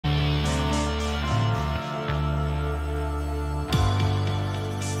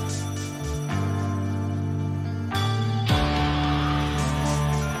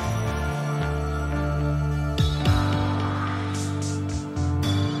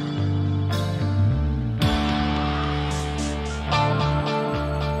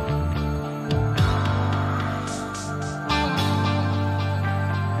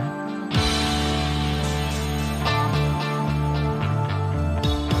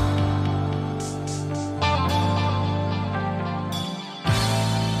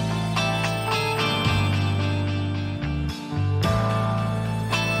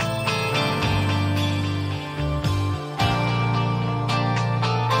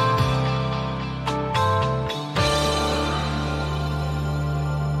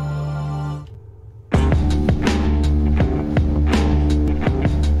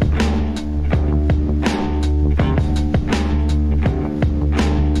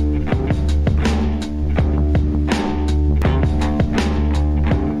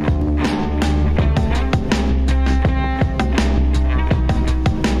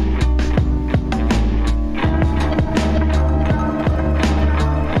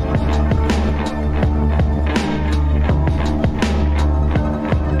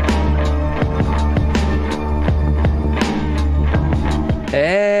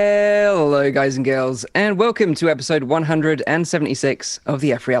Hello, guys and girls, and welcome to episode 176 of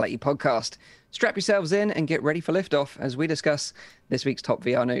the F.Reality Podcast. Strap yourselves in and get ready for liftoff as we discuss this week's top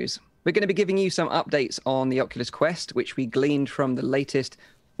VR news. We're going to be giving you some updates on the Oculus Quest, which we gleaned from the latest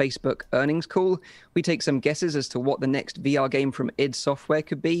Facebook earnings call. We take some guesses as to what the next VR game from id Software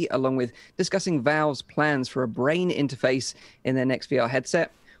could be, along with discussing Valve's plans for a brain interface in their next VR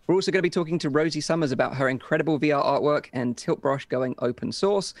headset. We're also going to be talking to Rosie Summers about her incredible VR artwork and Tilt Brush going open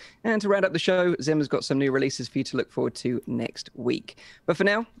source. And to round up the show, Zim's got some new releases for you to look forward to next week. But for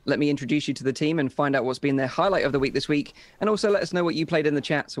now, let me introduce you to the team and find out what's been their highlight of the week this week. And also let us know what you played in the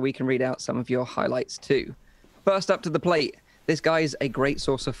chat so we can read out some of your highlights too. First up to the plate, this guy's a great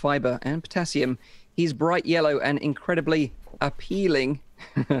source of fiber and potassium. He's bright yellow and incredibly appealing.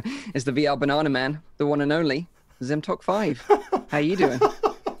 Is the VR Banana Man, the one and only ZimTok5. How you doing?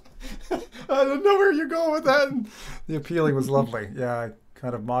 I didn't know where you're going with that. And the appealing was lovely. Yeah, I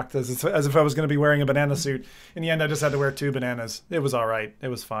kind of mocked as if I was going to be wearing a banana suit. In the end, I just had to wear 2 bananas. It was all right. It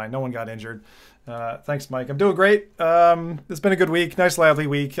was fine. No one got injured. Thanks, Mike. I'm doing great. It's been a good week. Nice, lively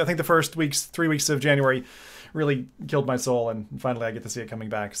week. I think the first 3 weeks of January really killed my soul, and finally I get to see it coming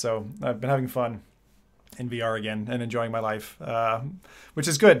back. So I've been having fun in VR again and enjoying my life, which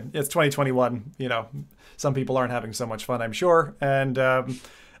is good. It's 2021. You know, some people aren't having so much fun, I'm sure. And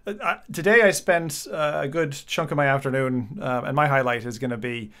today I spent a good chunk of my afternoon, and my highlight is going to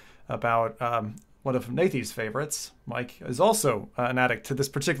be about one of Nathy's favorites. Mike is also an addict to this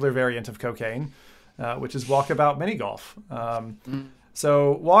particular variant of cocaine, which is Walkabout Mini Golf.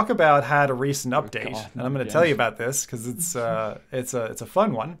 So Walkabout had a recent update, and I'm going to tell you about this because it's a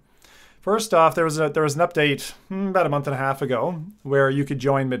fun one. First off, there was an update about a month and a half ago where you could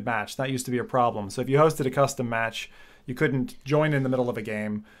join mid-match. That used to be a problem. So if you hosted a custom match, you couldn't join in the middle of a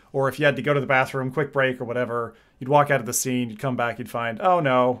game, or if you had to go to the bathroom, quick break or whatever, you'd walk out of the scene, you'd come back, you'd find, oh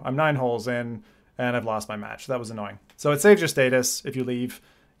no, I'm 9 holes in and I've lost my match. That was annoying. So it saves your status. If you leave,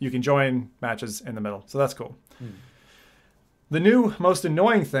 you can join matches in the middle. So that's cool. The new most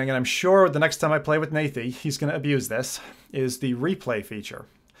annoying thing, and I'm sure the next time I play with Nathy, he's going to abuse this, is the replay feature.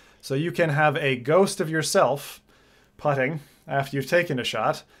 So you can have a ghost of yourself putting after you've taken a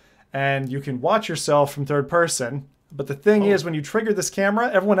shot, and you can watch yourself from third person. But the thing is, when you trigger this camera,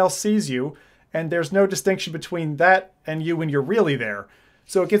 everyone else sees you, and there's no distinction between that and you when you're really there.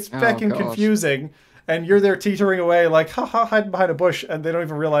 So it gets feckin' confusing, and you're there teetering away like, ha, hiding behind a bush, and they don't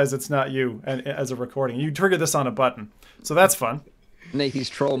even realize it's not you and as a recording. You trigger this on a button. So that's fun. Nathy's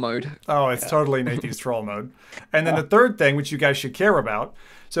troll mode. Oh, it's totally Nathy's troll mode. And then the third thing, which you guys should care about,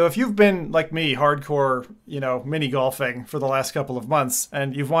 so if you've been, like me, hardcore, mini golfing for the last couple of months,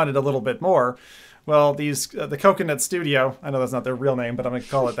 and you've wanted a little bit more, well, the Coconut Studio, I know that's not their real name, but I'm going to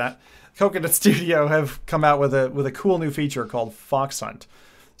call it that. Coconut Studio have come out with a cool new feature called Fox Hunt.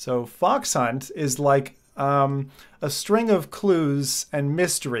 So Fox Hunt is like a string of clues and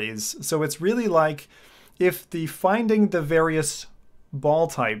mysteries. So it's really like if the finding the various ball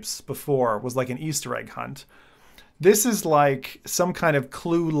types before was like an Easter egg hunt. This is like some kind of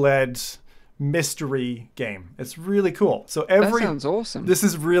clue-led mystery game. It's really cool. So that sounds awesome. This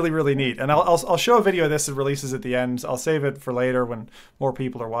is really, really neat. And I'll show a video of this that releases at the end. I'll save it for later when more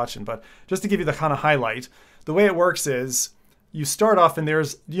people are watching. But just to give you the kind of highlight, the way it works is you start off and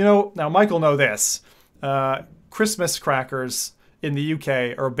there's, now Michael know this, Christmas crackers in the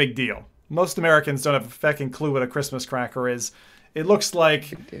UK are a big deal. Most Americans don't have a fucking clue what a Christmas cracker is. It looks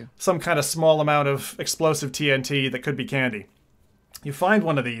like some kind of small amount of explosive TNT that could be candy. You find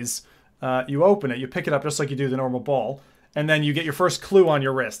one of these, you open it, you pick it up just like you do the normal ball, and then you get your first clue on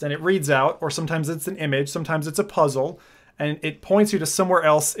your wrist. And it reads out, or sometimes it's an image, sometimes it's a puzzle, and it points you to somewhere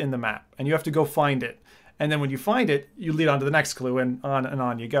else in the map. And you have to go find it. And then when you find it, you lead on to the next clue, and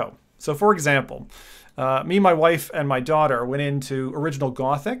on you go. So for example, me, my wife, and my daughter went into Original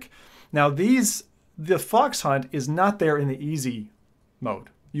Gothic. Now the Fox Hunt is not there in the easy mode.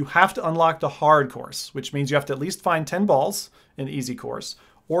 You have to unlock the hard course, which means you have to at least find 10 balls in the easy course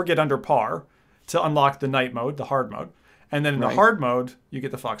or get under par to unlock the night mode, the hard mode. And then in the hard mode, you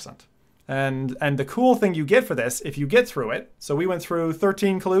get the Fox Hunt. And the cool thing you get for this, if you get through it, so we went through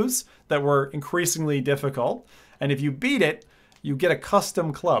 13 clues that were increasingly difficult. And if you beat it, you get a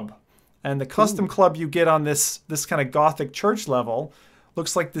custom club. And the custom club you get on this kind of Gothic church level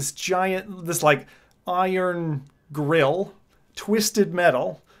looks like this giant, this like iron grill, twisted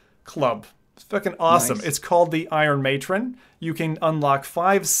metal club. It's fucking awesome. Nice. It's called the Iron Matron. You can unlock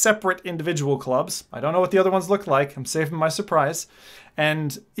 5 separate individual clubs. I don't know what the other ones look like. I'm saving my surprise.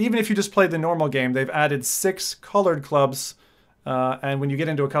 And even if you just play the normal game, they've added 6 colored clubs. And when you get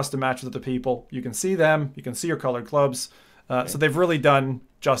into a custom match with other people, you can see them. You can see your colored clubs. So they've really done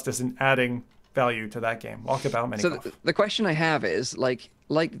justice in adding value to that game. Walkabout mini golf. So the question I have is like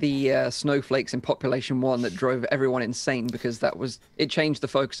the snowflakes in Population 1 that drove everyone insane because it changed the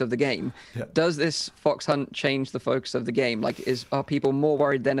focus of the game. Yeah. Does this Fox Hunt change the focus of the game? Like, are people more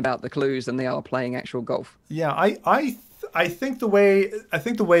worried then about the clues than they are playing actual golf? Yeah, I think the way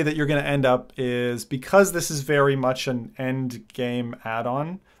that you're going to end up is, because this is very much an end game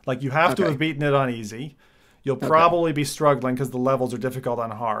add-on. Like, you have to have beaten it on easy. You'll probably be struggling because the levels are difficult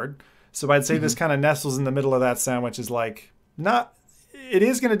on hard. So I'd say this kind of nestles in the middle of that sandwich. Is like, it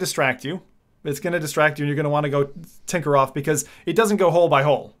is going to distract you. It's going to distract you, and you're going to want to go tinker off because it doesn't go hole by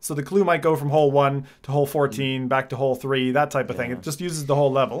hole. So the clue might go from hole 1 to hole 14, back to hole 3, that type of thing. It just uses the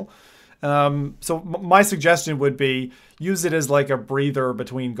whole level. So my suggestion would be use it as like a breather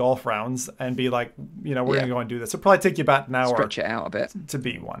between golf rounds and be like, we're going to go and do this. It'll probably take you about an hour. Stretch it out a bit. To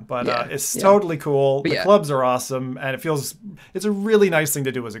beat one. But it's totally cool. The clubs are awesome, and it's a really nice thing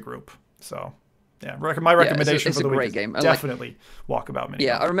to do as a group. So, yeah, my recommendation for the week is definitely Walkabout Mini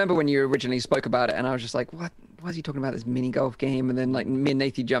Golf. I remember when you originally spoke about it, and I was just like, what? Why is he talking about this mini golf game? And then like me and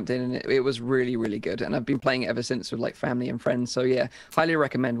Nathan jumped in, and it was really, really good. And I've been playing it ever since with like family and friends. So yeah, highly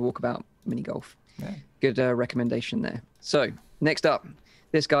recommend Walkabout Mini Golf. Yeah. Good recommendation there. So next up,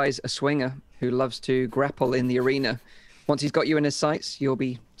 this guy's a swinger who loves to grapple in the arena. Once he's got you in his sights, you'll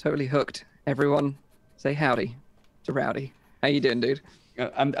be totally hooked. Everyone say howdy to Rowdy. How you doing, dude?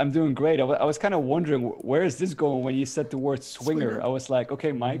 I'm doing great. I was kind of wondering, where is this going when you said the word swinger? I was like,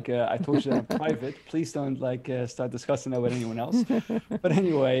 okay, Mike, I told you that in private. Please don't start discussing that with anyone else. But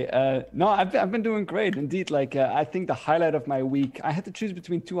anyway, no, I've been doing great. Indeed, I think the highlight of my week, I had to choose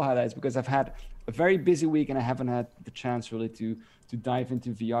between two highlights because I've had a very busy week and I haven't had the chance really to dive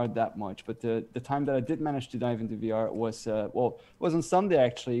into VR that much. But the time that I did manage to dive into VR was, it was on Sunday,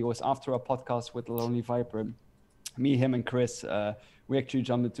 actually. It was after a podcast with Lonely Viper. Me, him, and Chris, we actually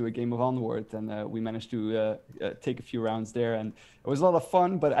jumped into a game of Onward, and we managed to take a few rounds there, and it was a lot of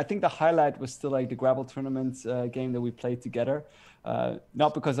fun. But I think the highlight was still the Grapple tournament game that we played together.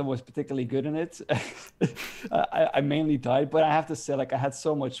 Not because I was particularly good in it. I mainly died, but I have to say, I had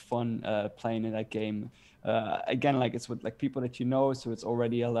so much fun playing in that game. Again, it's with people that you know, so it's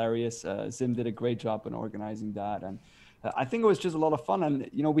already hilarious. Zim did a great job in organizing that, and I think it was just a lot of fun. And,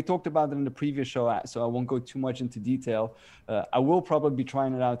 we talked about it in the previous show, so I won't go too much into detail. I will probably be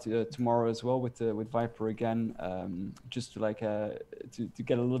trying it out tomorrow as well with Viper again, just to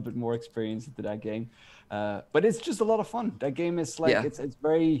get a little bit more experience into that game. But it's just a lot of fun. That game is it's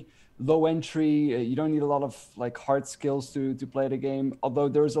very low entry. You don't need a lot of hard skills to play the game, although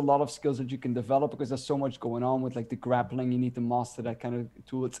there's a lot of skills that you can develop because there's so much going on with the grappling. You need to master that kind of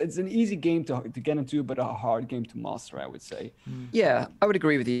tool. It's an easy game to get into, but a hard game to master, I would say. Yeah, I would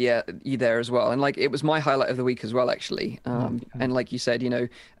agree with you there as well. And it was my highlight of the week as well, actually. And like you said,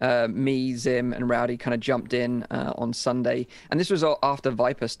 me, Zim, and Rowdy kind of jumped in on Sunday, and this was after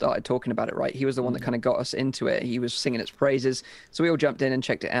Viper started talking about it. Right, he was the one that kind of got us into it. He was singing its praises, so we all jumped in and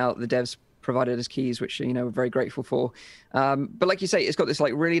checked it out. The devs provided us keys, which we're very grateful for. But like you say, it's got this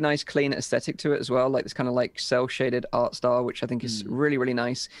really nice, clean aesthetic to it as well, this kind of cell shaded art style, which I think is really, really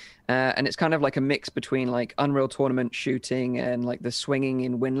nice. And it's kind of a mix between Unreal Tournament shooting and the swinging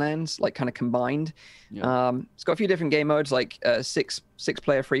in Windlands, kind of combined. Yeah. It's got a few different game modes, six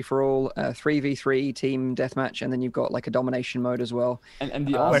player free for all, 3v3 team deathmatch, and then you've got a domination mode as well. And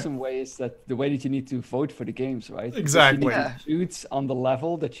the awesome way is that the way that you need to vote for the games, right? Exactly. You need to shoot on the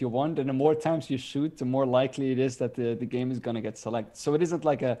level that you want, and the more times you shoot, the more likely it is that the game is going to get selected. So it isn't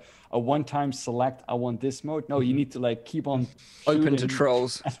a one-time select, I want this mode. No, you need to keep on shooting. Open to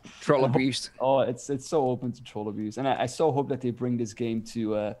trolls, troll abuse. Oh, it's so open to troll abuse. And I so hope that they bring this game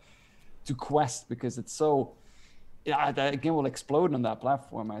to Quest, because it's so... Yeah, that game will explode on that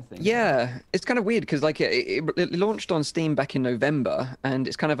platform, I think. Yeah, it's kind of weird because it launched on Steam back in November, and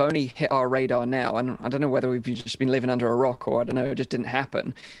it's kind of only hit our radar now. And I don't know whether we've just been living under a rock, or I don't know, it just didn't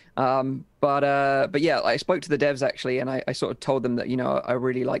happen. But yeah, I spoke to the devs actually, and I sort of told them that I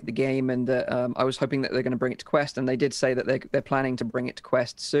really like the game, and that I was hoping that they're going to bring it to Quest, and they did say that they're planning to bring it to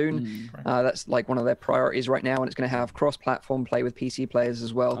Quest soon. Right. That's one of their priorities right now, and it's going to have cross-platform play with PC players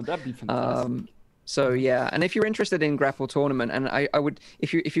as well. Oh, that'd be fantastic. So yeah, and if you're interested in Grapple Tournament, and I would,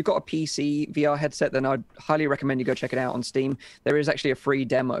 if you've got a PC VR headset, then I'd highly recommend you go check it out on Steam. There is actually a free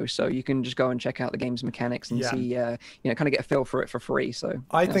demo, so you can just go and check out the game's mechanics and see, kind of get a feel for it for free. So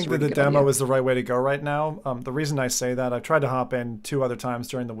I think that the demo is the right way to go right now. The reason I say that, I've tried to hop in 2 other times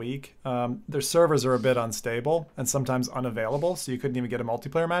during the week. Their servers are a bit unstable and sometimes unavailable, so you couldn't even get a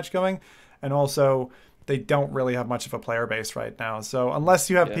multiplayer match going, and also they don't really have much of a player base right now. So unless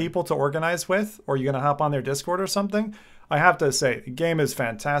you have people to organize with, or you're going to hop on their Discord or something, I have to say, the game is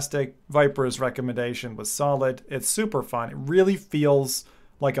fantastic. Viper's recommendation was solid. It's super fun. It really feels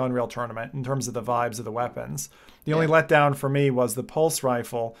like Unreal Tournament in terms of the vibes of the weapons. The only letdown for me was the pulse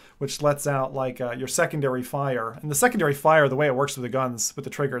rifle, which lets out like your secondary fire. And the secondary fire, the way it works with the guns, with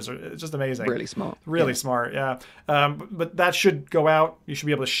the triggers, it's just amazing. Really smart. Really smart, yeah. But that should go out. You should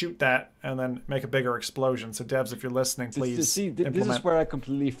be able to shoot that and then make a bigger explosion. So devs, if you're listening, please implement. This is where I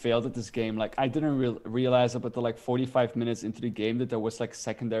completely failed at this game. Like I didn't realize up until like 45 minutes into the game that there was like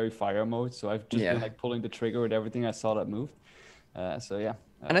secondary fire mode. So I've just been like pulling the trigger with everything I saw that moved. So yeah.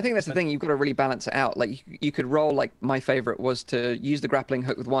 And I think that's the thing, you've got to really balance it out. Like you could roll, like my favorite was to use the grappling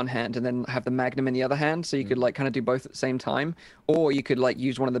hook with one hand and then have the magnum in the other hand. So you could like kind of do both at the same time. Or you could like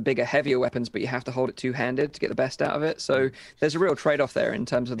use one of the bigger, heavier weapons, but you have to hold it two-handed to get the best out of it. So there's a real trade-off there in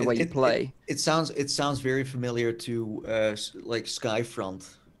terms of the way you play. It sounds very familiar to like Skyfront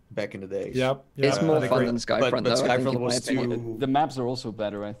back in the days. Yep. It's more fun than Skyfront, but though. Skyfront was too... The maps are also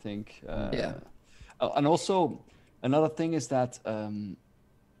better, I think. And also, another thing is that...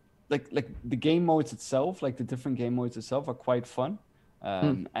 Like the game modes itself, like the different game modes itself are quite fun.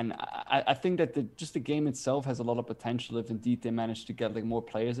 And I think that just the game itself has a lot of potential if indeed they manage to get like more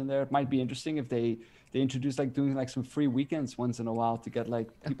players in there. It might be interesting if they introduce like doing like some free weekends once in a while to get like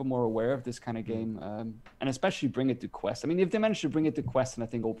people more aware of this kind of game. And especially bring it to Quest. I mean, if they manage to bring it to Quest, then I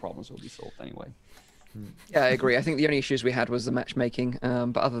think all problems will be solved anyway. Yeah, I agree. I think the only issues we had was the matchmaking.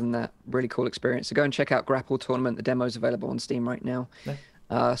 But other than that, really cool experience. So go and check out Grapple Tournament. The demo's available on Steam right now. Yeah.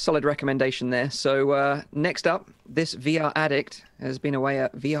 Solid recommendation there. So next up, this VR addict has been away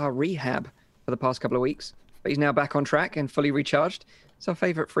at VR rehab for the past couple of weeks, but he's now back on track and fully recharged. It's our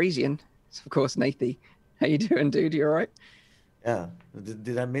favorite Frisian. It's, of course, Nathy. How you doing, dude? You all right? Yeah.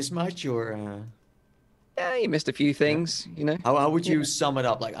 Did I miss much or? Yeah, you missed a few things, you know. How would you sum it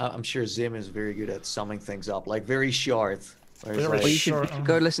up? Like, I'm sure Zim is very good at summing things up, like very short. Well, you should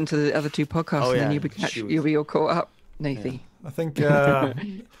go listen to the other two podcasts, and then you'll be all caught up, Nathy. Yeah. I think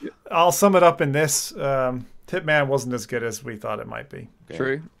I'll sum it up in this. Hitman wasn't as good as we thought it might be. Okay.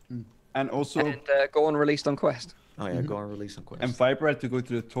 True. And also... Go on released on Quest. Oh, yeah, go on released on Quest. And Viper had to go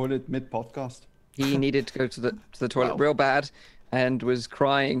to the toilet mid-podcast. He needed to go to the toilet real bad and was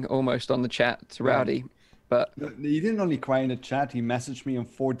crying almost on the chat to Rowdy. But he didn't only cry in the chat, he messaged me on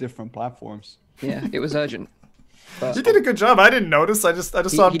 4 different platforms. Yeah, it was urgent. But you did a good job. I didn't notice. I just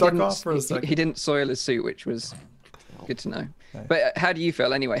saw him duck off for a second. He didn't soil his suit, which was... good to know. Okay. But how do you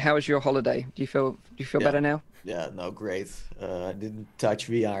feel anyway? How was your holiday? Do you feel better now? Yeah, no, great. I didn't touch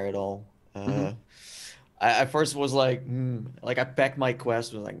VR at all. I first was like I packed my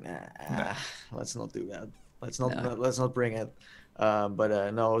Quest. Was like, nah, let's not do that. Let's not bring it.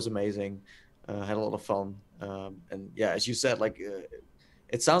 But no, it was amazing. Had a lot of fun. And yeah, as you said, like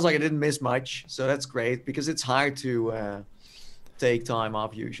it sounds like I didn't miss much, so that's great because it's hard to take time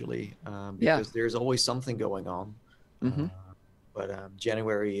off usually because there's always something going on. But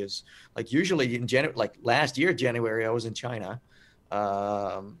January is like usually in January, like last year January I was in China,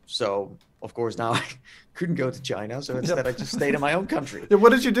 so of course now I couldn't go to China, so instead I just stayed in my own country. Yeah, what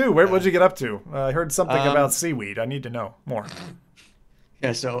did you do? What did you get up to? I heard something about seaweed. I need to know more.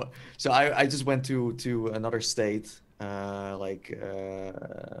 Yeah, so I just went to another state, close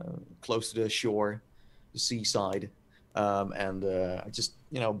to the shore, the seaside, and I just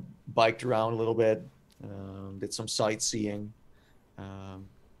biked around a little bit. Did some sightseeing,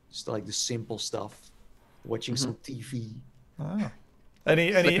 just like the simple stuff, watching some TV. Oh.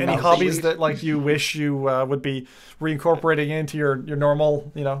 Any hobbies that like you wish you would be reincorporating into your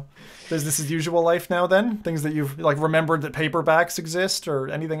normal business as usual life now? Then things that you've like remembered that paperbacks exist or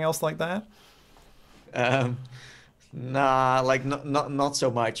anything else like that? Nah, like not so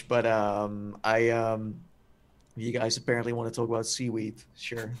much. But you guys apparently want to talk about seaweed.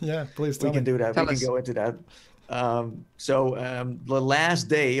 Sure. Yeah, please. We can do that. We can go into that. So the last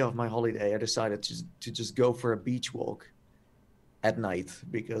day of my holiday, I decided to just go for a beach walk at night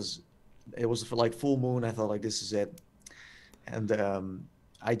because it was for like full moon. I thought like this is it, and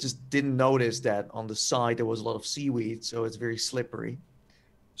I just didn't notice that on the side there was a lot of seaweed, so it's very slippery.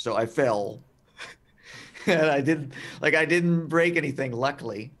 So I fell, and I didn't break anything,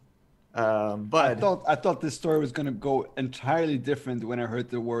 luckily. But I thought this story was gonna go entirely different when I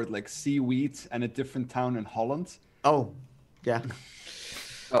heard the word like seaweed and a different town in Holland. Oh, yeah.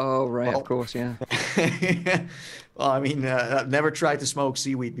 Oh right, of course, yeah. Well, I mean, I've never tried to smoke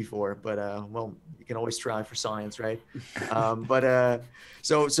seaweed before, but well, you can always try for science, right?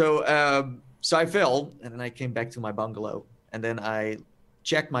 So I fell, and then I came back to my bungalow, and then I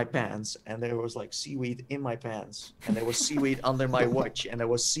checked my pants, and there was like seaweed in my pants, and there was seaweed under my watch, and there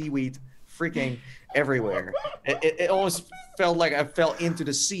was seaweed freaking everywhere. It almost felt like I fell into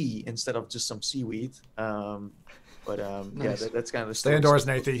the sea instead of just some seaweed. Nice. That's kind of the Stay story. indoors,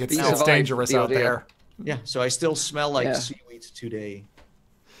 Nathan. It's survived dangerous the out ordeal. there. Yeah, so I still smell like Yeah. seaweed today.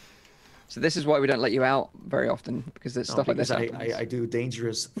 So this is why we don't let you out very often, because there's No, stuff like this because happens. I do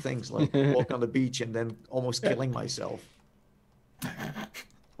dangerous things like walk on the beach and then almost killing myself.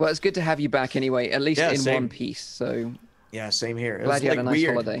 Well, it's good to have you back anyway, at least Yeah, in same. one piece. So Yeah, same here. glad It's you had a like nice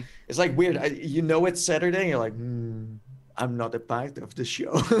weird. holiday. It's like weird. It's Saturday. You're like, I'm not a part of the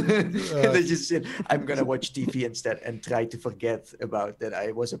show. And then you sit, I'm gonna watch TV instead and try to forget about that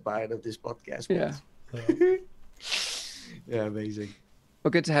I was a part of this podcast. Yeah. Yeah, amazing. Well,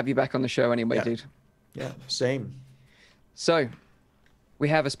 good to have you back on the show anyway, Yeah. dude. Yeah, same. So we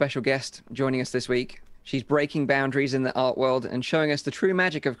have a special guest joining us this week. She's breaking boundaries in the art world and showing us the true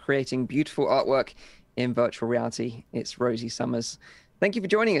magic of creating beautiful artwork in virtual reality. It's Rosie Summers. Thank you for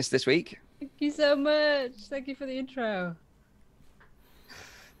joining us this week. Thank you so much. Thank you for the intro.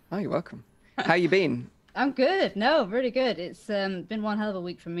 Oh, you're welcome. How you been? I'm good. No, really good. It's been one hell of a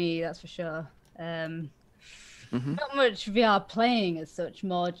week for me, that's for sure. Not much VR playing as such,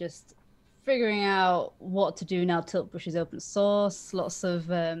 more just figuring out what to do now. Tiltbrush is open source, lots of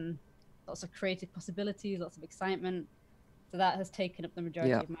creative possibilities, lots of excitement. So that has taken up the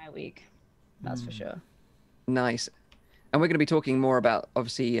majority of my week. That's for sure. Nice. And we're going to be talking more about,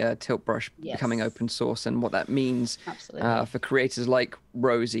 obviously, Tiltbrush Yes. becoming open source and what that means Absolutely. for creators like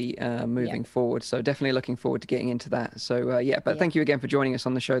Rosie moving forward. So definitely looking forward to getting into that. So, thank you again for joining us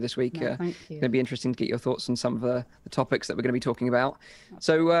on the show this week. No, thank It's you. going to be interesting to get your thoughts on some of the topics that we're going to be talking about.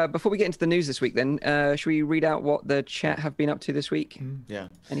 So before we get into the news this week, then, should we read out what the chat have been up to this week? Yeah.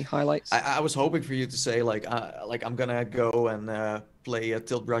 Any highlights? I was hoping for you to say like I'm gonna go and play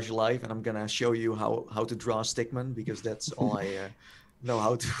Tiltbrush live, and I'm gonna show you how to draw Stickman, because that's all I know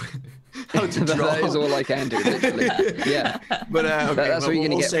how to draw. That is all I can do, literally. Yeah. But okay, that's what you're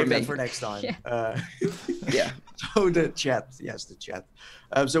gonna we'll get save from that me. for next time. Yeah. So the chat, yes, the chat.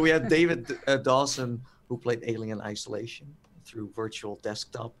 So we had David Dawson, who played Alien Isolation through virtual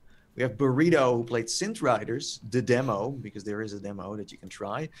desktop. We have Burrito, who played SynthRiders, the demo, because there is a demo that you can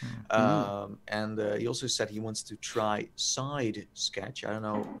try. And he also said he wants to try Side Sketch. I don't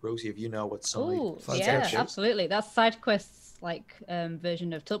know, Rosie, if you know what Oh, Side yeah, Sketch is. absolutely. That's SideQuest's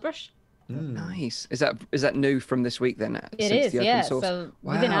version of Tiltbrush. Nice. Is that new from this week then? It since is, the open yeah. source? So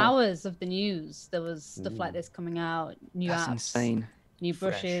within Wow. hours of the news, there was stuff like this coming out, new That's apps, insane. new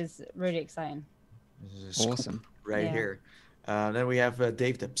Fresh. brushes, really exciting. This is a scoop Awesome. right Yeah. here. Then we have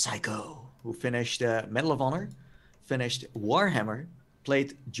Dave the Psycho, who finished Medal of Honor, finished Warhammer,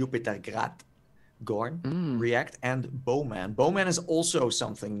 played Jupiter Grad, Gorn, React, and Bowman. Bowman is also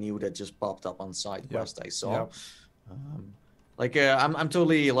something new that just popped up on SideQuest. I saw. I'm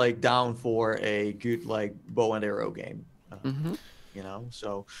totally like down for a good like bow and arrow game. You know,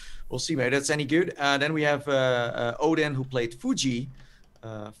 so we'll see maybe that's any good. Then we have Odin, who played Fuji,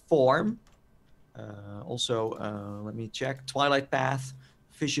 Form. Let me check. Twilight Path,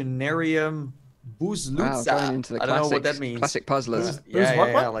 Visionarium, Buzlutza. Wow, going into the I don't know what classics, that means. classic puzzlers.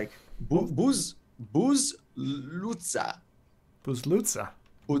 Yeah, like Buzlutza. Buzlutza. Buzlutza.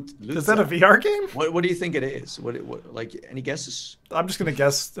 Is that a VR game? What do you think it is? What like any guesses? I'm just gonna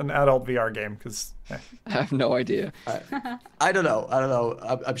guess an adult VR game because I have no idea. I don't know.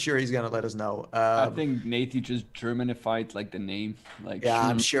 I'm sure he's gonna let us know. I think Natey just Germanified like the name. Like Yeah,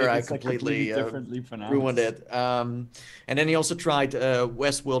 I'm sure I it's, like, completely differently pronounced. ruined it. And then he also tried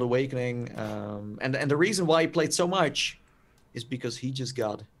Westworld Awakening. And the reason why he played so much is because he just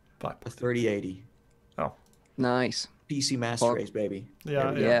got a 3080 oh Nice. PC Master Race, baby.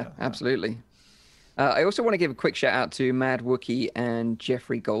 Yeah, absolutely. I also want to give a quick shout out to Mad Wookie and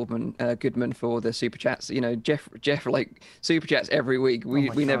Jeffrey Goodman for the super chats. You know, Jeff like super chats every week.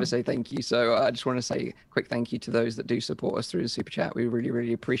 We never say thank you, so I just want to say a quick thank you to those that do support us through the super chat. We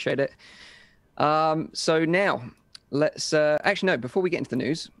really appreciate it. So now let's before we get into the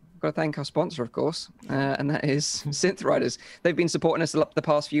news, got to thank our sponsor, of course, and that is SynthRiders. They've been supporting us the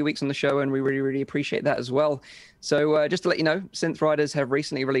past few weeks on the show, and we really appreciate that as well. So just to let you know, SynthRiders have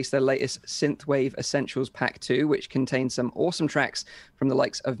recently released their latest Synthwave Essentials Pack 2, which contains some awesome tracks from the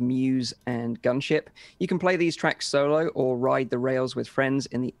likes of Muse and Gunship. You can play these tracks solo or ride the rails with friends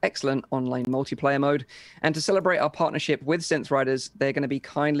in the excellent online multiplayer mode. And to celebrate our partnership with SynthRiders, they're going to be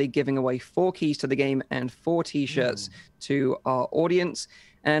kindly giving away 4 keys to the game and 4 t-shirts to our audience.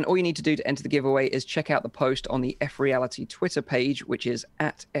 And all you need to do to enter the giveaway is check out the post on the F.Reality Twitter page, which is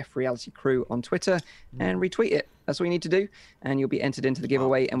at F.Reality Crew on Twitter, and retweet it. That's all you need to do, and you'll be entered into the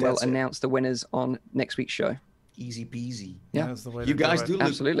giveaway, and we'll announce the winners on next week's show. Easy peasy. Yeah. That's the way You to guys it. do look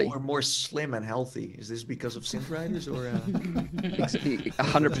Absolutely. more slim and healthy. Is this because of SynthRiders or?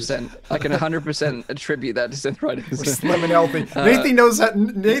 100%. I can 100% attribute that to We're SynthRiders. slim and healthy. Nathan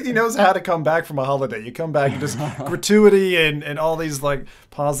knows how to come back from a holiday. You come back and just gratuity and all these like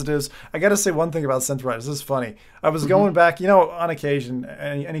positives. I got to say one thing about SynthRiders. This is funny. I was going back, you know, on occasion,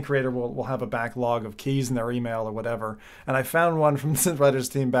 any creator will have a backlog of keys in their email or whatever. And I found one from the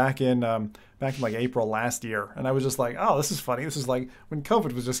SynthRiders team back in like April last year. And I was just like, oh, this is funny. This is like when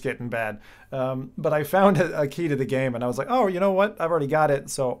COVID was just getting bad. But I found a key to the game and I was like, oh, you know what? I've already got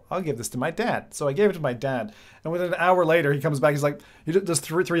it. So I'll give this to my dad. So I gave it to my dad. And within an hour later, he comes back. He's like, there's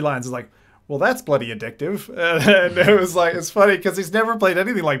three lines. He's like, well, that's bloody addictive. And it was like, it's funny because he's never played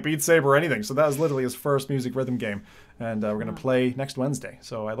anything like Beat Saber or anything. So that was literally his first music rhythm game. And we're going to play next Wednesday.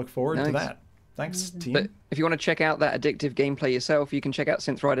 So I look forward to that. Thanks, team. But if you want to check out that addictive gameplay yourself, you can check out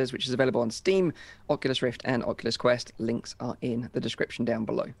SynthRiders, which is available on Steam, Oculus Rift, and Oculus Quest. Links are in the description down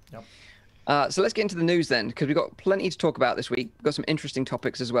below. Yep. So let's get into the news then, because we've got plenty to talk about this week. We've got some interesting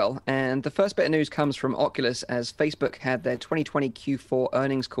topics as well. And the first bit of news comes from Oculus, as Facebook had their 2020 Q4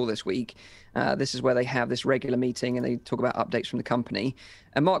 earnings call this week. This is where they have this regular meeting and they talk about updates from the company.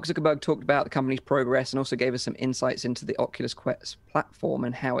 And Mark Zuckerberg talked about the company's progress and also gave us some insights into the Oculus Quest platform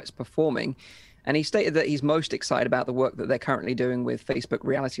and how it's performing. And he stated that he's most excited about the work that they're currently doing with Facebook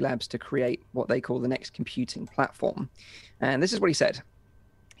Reality Labs to create what they call the next computing platform. And this is what he said.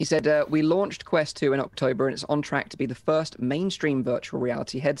 He said, we launched Quest 2 in October and it's on track to be the first mainstream virtual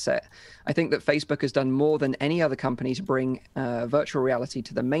reality headset. I think that Facebook has done more than any other company to bring virtual reality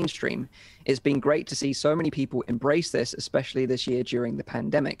to the mainstream. It's been great to see so many people embrace this, especially this year during the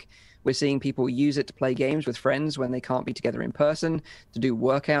pandemic. We're seeing people use it to play games with friends when they can't be together in person, to do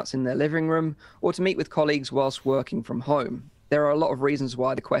workouts in their living room, or to meet with colleagues whilst working from home. There are a lot of reasons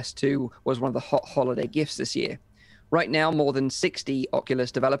why the Quest 2 was one of the hot holiday gifts this year. Right now, more than 60 Oculus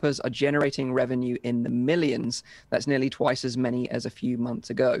developers are generating revenue in the millions. That's nearly twice as many as a few months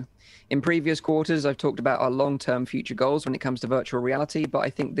ago. In previous quarters, I've talked about our long-term future goals when it comes to virtual reality, but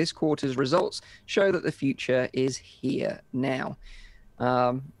I think this quarter's results show that the future is here now,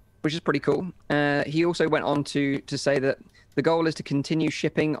 which is pretty cool. He also went on to say that the goal is to continue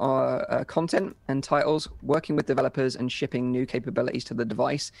shipping our content and titles, working with developers and shipping new capabilities to the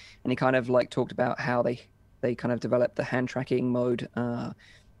device. And he kind of like talked about how they kind of developed the hand tracking mode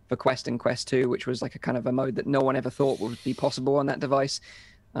for Quest and Quest 2, which was like a kind of a mode that no one ever thought would be possible on that device,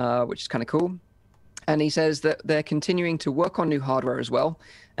 which is kind of cool. And he says that they're continuing to work on new hardware as well,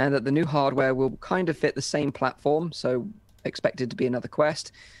 and that the new hardware will kind of fit the same platform, so expected to be another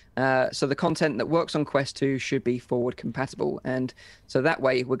Quest. So the content that works on Quest 2 should be forward compatible. And so that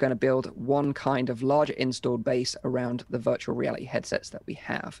way we're going to build one kind of larger installed base around the virtual reality headsets that we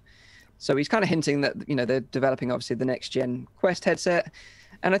have. So he's kind of hinting that, you know, they're developing obviously the next gen Quest headset.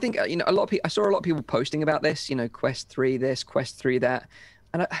 And I think, you know, I saw a lot of people posting about this, you know, Quest 3 this, Quest 3 that.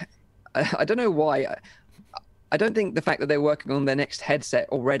 And I don't know why. I don't think the fact that they're working on their next headset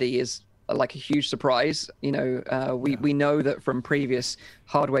already is like a huge surprise. You know, we know that from previous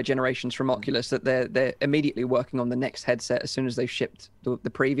hardware generations from Oculus that they're immediately working on the next headset as soon as they've shipped the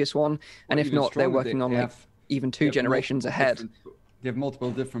previous one. And if not, they're working on like even two generations ahead. They have multiple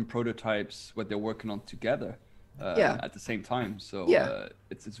different prototypes what they're working on together at the same time. So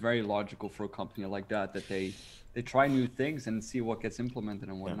it's very logical for a company like that they try new things and see what gets implemented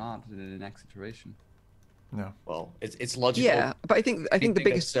and what not in the next iteration. Yeah. Well, it's logical. Yeah, but I think the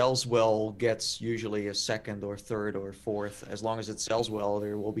biggest sells well gets usually a second or third or fourth. As long as it sells well,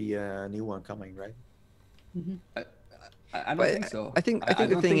 there will be a new one coming, right? Mm-hmm. I don't think so. I think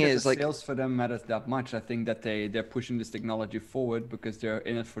the thing is, like, sales for them matters that much. I think that they're pushing this technology forward because they're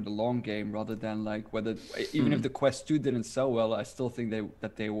in it for the long game, rather than like whether even if the Quest 2 didn't sell well, I still think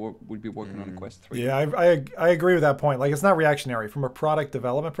they would be working on a Quest 3. Yeah, I agree with that point. Like, it's not reactionary from a product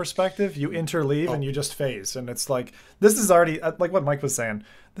development perspective. You interleave and you just phase, and it's like this is already like what Mike was saying.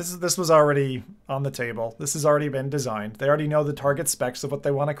 This was already on the table. This has already been designed. They already know the target specs of what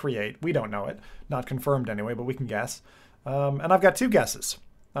they want to create. We don't know it, not confirmed anyway, but we can guess. And I've got two guesses.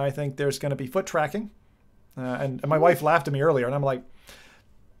 I think there's going to be foot tracking. And my wife laughed at me earlier, and I'm like,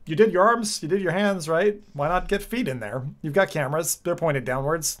 you did your arms, you did your hands, right? Why not get feet in there? You've got cameras. They're pointed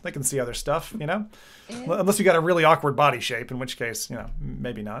downwards. They can see other stuff, you know? Yeah. Unless you got a really awkward body shape, in which case, you know,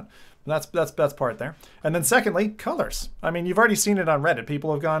 maybe not. But that's part there. And then secondly, colors. I mean, you've already seen it on Reddit.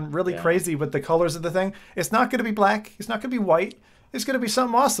 People have gone really crazy with the colors of the thing. It's not going to be black. It's not going to be white. It's going to be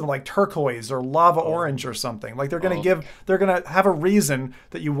something awesome like turquoise or lava orange or something. Like they're going to have a reason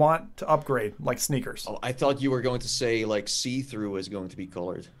that you want to upgrade, like sneakers. Oh, I thought you were going to say like see-through is going to be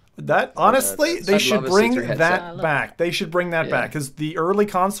colored. That honestly, they should bring that back. They should bring that back because the early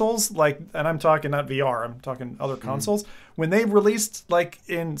consoles, like, and I'm talking not VR, I'm talking other consoles, when they released like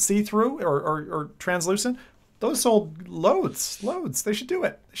in see-through or translucent, those sold loads. They should do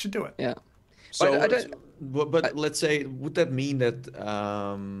it. Yeah. So, but let's say, would that mean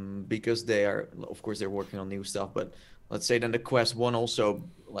that because they are, of course, they're working on new stuff, but let's say then the Quest 1 also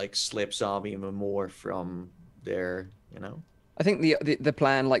like slips off even more from their, I think the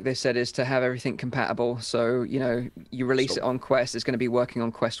plan, like they said, is to have everything compatible. So, you release it on Quest, it's going to be working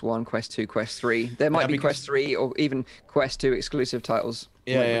on Quest 1, Quest 2, Quest 3. There might be Quest 3 or even Quest 2 exclusive titles.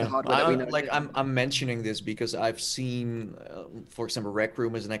 I'm mentioning this because I've seen, for example, Rec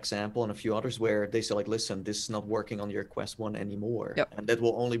Room as an example and a few others where they say like, listen, this is not working on your Quest 1 anymore. Yep. And that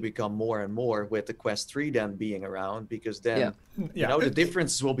will only become more and more with the Quest 3 then being around because then, the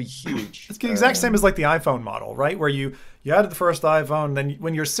difference will be huge. It's the exact same as like the iPhone model, right? Where you added the first iPhone, then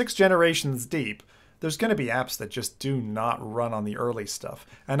when you're 6 generations deep, there's going to be apps that just do not run on the early stuff.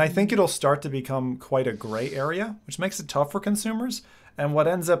 And I think it'll start to become quite a gray area, which makes it tough for consumers. And what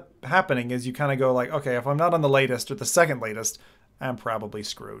ends up happening is you kind of go like, okay, if I'm not on the latest or the second latest, I'm probably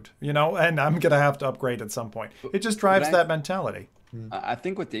screwed, and I'm going to have to upgrade at some point. It just drives that mentality. I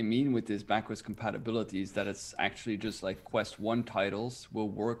think what they mean with this backwards compatibility is that it's actually just like Quest 1 titles will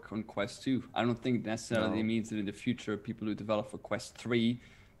work on Quest 2. I don't think necessarily means that in the future, people who develop for Quest 3,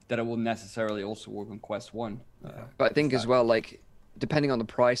 that it will necessarily also work on Quest 1. But I think as well, like, depending on the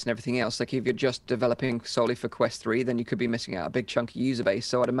price and everything else, like if you're just developing solely for Quest 3, then you could be missing out a big chunk of user base.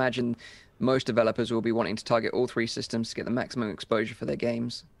 So I'd imagine most developers will be wanting to target all 3 systems to get the maximum exposure for their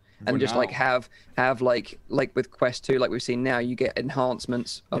games. And just like have like with Quest 2, like we've seen now, you get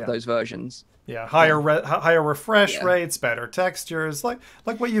enhancements of those versions. Yeah, higher refresh rates, better textures, like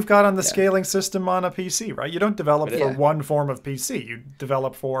what you've got on the scaling system on a PC, right? You don't develop for one form of PC. You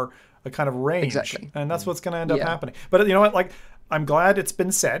develop for a kind of range. Exactly. And that's what's going to end up happening. But you know what? Like, I'm glad it's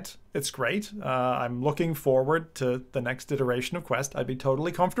been said. It's great. I'm looking forward to the next iteration of Quest. I'd be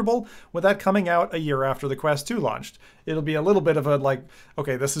totally comfortable with that coming out a year after the Quest 2 launched. It'll be a little bit of a like,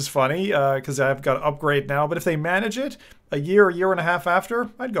 okay, this is funny because I've got to upgrade now. But if they manage it a year and a half after,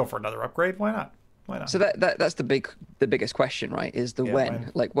 I'd go for another upgrade. Why not? So that's the biggest question, right? Is the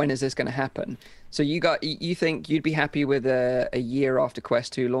when? Like, when is this going to happen? So you think you'd be happy with a year after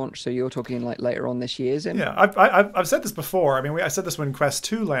Quest 2 launch? So you're talking like later on this year, Zim? Yeah, I've said this before. I mean, I said this when Quest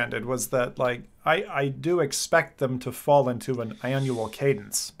 2 landed. Was that like I do expect them to fall into an annual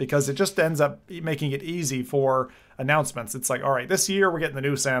cadence because it just ends up making it easy for announcements. It's like, all right, this year we're getting the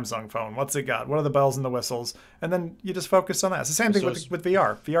new Samsung phone. What's it got? What are the bells and the whistles? And then you just focus on that. It's the same thing with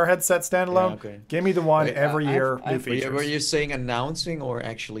VR. VR headset standalone. Give me the one every year, new features. Were you saying announcing or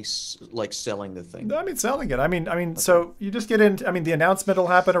actually like selling the thing? I mean, selling it. I mean, so you just get into. I mean, the announcement will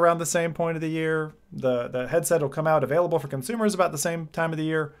happen around the same point of the year. The headset will come out available for consumers about the same time of the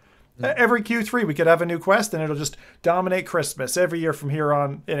year. Every Q3 we could have a new Quest, and it'll just dominate Christmas every year from here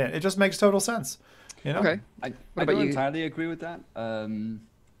on. It just makes total sense. Okay. I don't entirely agree with that.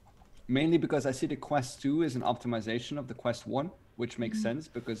 Mainly because I see the Quest 2 as an optimization of the Quest 1, which makes sense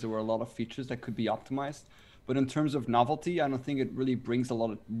because there were a lot of features that could be optimized. But in terms of novelty, I don't think it really brings a lot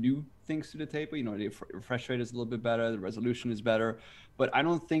of new things to the table. The refresh rate is a little bit better, the resolution is better. But I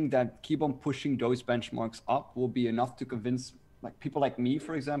don't think that keep on pushing those benchmarks up will be enough to convince like people like me,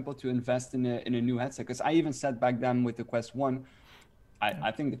 for example, to invest in a new headset. Because I even said back then with the Quest 1,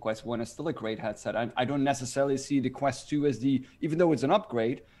 I think the Quest 1 is still a great headset. I don't necessarily see the Quest 2 as even though it's an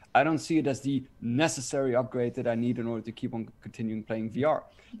upgrade, I don't see it as the necessary upgrade that I need in order to keep on continuing playing VR.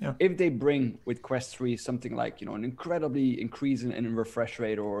 Yeah. If they bring with Quest 3 something like, an incredibly increase in refresh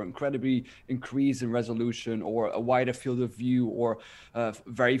rate or incredibly increase in resolution or a wider field of view or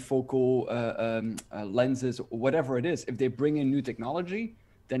very focal lenses or whatever it is, if they bring in new technology,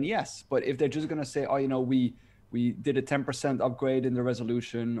 then yes. But if they're just going to say, we did a 10% upgrade in the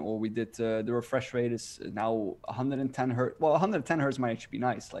resolution, or we did the refresh rate is now 110 hertz. Well, 110 hertz might actually be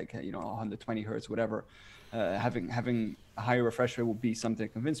nice, like 120 hertz, whatever. Having a higher refresh rate would be something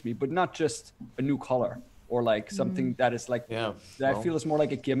that convinced me, but not just a new color or like something that is like I feel is more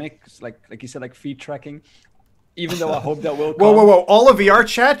like a gimmick, like you said, like feed tracking. Even though I hope that will come. Whoa! All of VR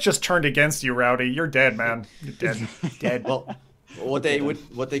chat just turned against you, Rowdy. You're dead, man. You're dead. Well, What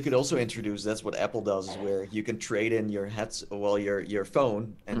they could also introduce, that's what Apple does, is where you can trade in your your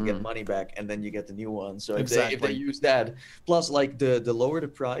phone and get money back, and then you get the new one. So if they use that, plus like the lower the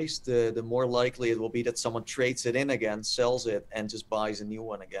price, the more likely it will be that someone trades it in again, sells it, and just buys a new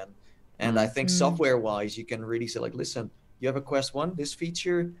one again. And I think software wise, you can really say like, listen, you have a Quest 1, this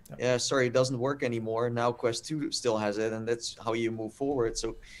feature, sorry, it doesn't work anymore. Now Quest 2 still has it, and that's how you move forward.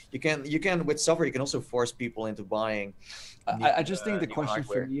 So you can with software, you can also force people into buying. I just think the question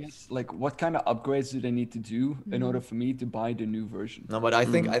for me is like, what kind of upgrades do they need to do in order for me to buy the new version? No, but I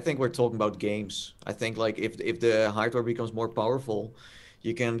think we're talking about games. I think like if the hardware becomes more powerful,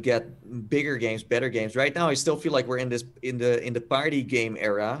 you can get bigger games, better games. Right now, I still feel like we're in the party game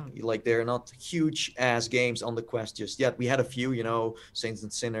era. Like they're not huge ass games on the Quest just yet. We had a few, Saints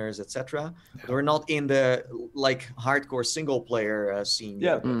and Sinners, etc. But we're not in the like hardcore single player scene.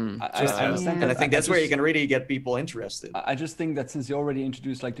 Yeah, yet. I understand. And I think that's where you can really get people interested. I just think that since they already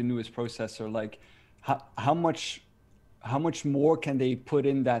introduced like the newest processor, like how much more can they put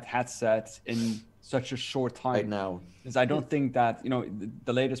in that headset in such a short time right now? Because I don't think that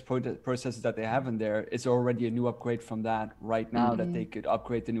the latest processors that they have in there is already a new upgrade from that right now that they could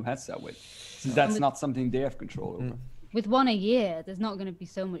upgrade the new headset with. Since that's not something they have control over. With one a year, there's not going to be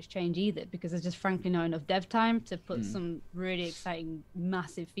so much change either, because there's just frankly not enough dev time to put some really exciting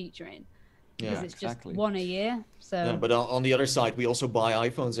massive feature in. Because it's just one a year. So yeah, but on the other side, we also buy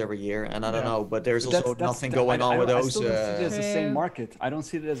iPhones every year, and I don't know, but there's also nothing going on with those. I still don't see it as the same market. I don't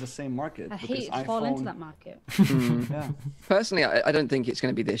see it as the same market. I hate to fall into that market. Yeah. Personally, I don't think it's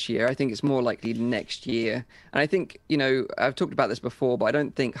going to be this year. I think it's more likely next year. And I think, I've talked about this before, but I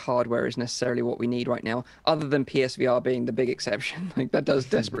don't think hardware is necessarily what we need right now, other than PSVR being the big exception. Like that does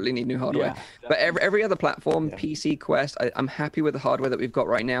desperately need new hardware. Yeah, but every other platform, PC, Quest, I'm happy with the hardware that we've got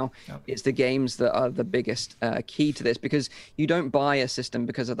right now. It's the games that are the biggest key to this, because you don't buy a system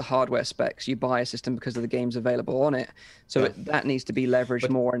because of the hardware specs. You buy a system because of the games available on it. So that needs to be leveraged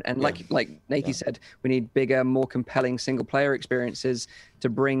more. And like Nathan said, we need bigger, more compelling single player experiences to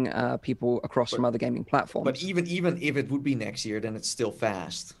bring people across from other gaming platforms. But even if it would be next year, then it's still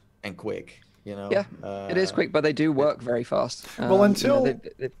fast and quick. Yeah, it is quick, but they do work very fast. Well, until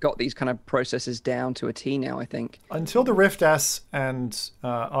they've got these kind of processes down to a T now, I think. Until the Rift S and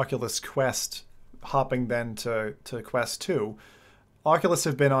Oculus Quest hopping then to Quest 2, Oculus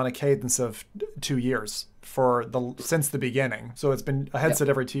have been on a cadence of 2 years since the beginning. So it's been a headset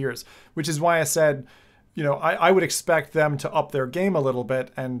every 2 years, which is why I said, I would expect them to up their game a little bit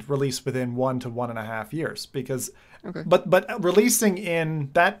and release within 1 to 1.5 years, because but releasing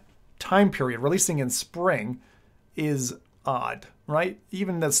in that time period, releasing in spring is odd, right?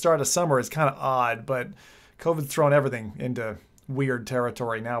 Even the start of summer is kind of odd, but COVID's thrown everything into weird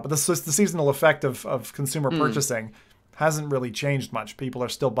territory now. But the seasonal effect of consumer purchasing hasn't really changed much. People are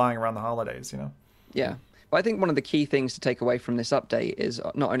still buying around the holidays, Yeah. But I think one of the key things to take away from this update is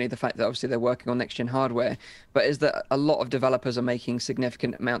not only the fact that obviously they're working on next-gen hardware, but is that a lot of developers are making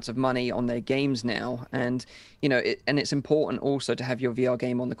significant amounts of money on their games now. And, and it's important also to have your VR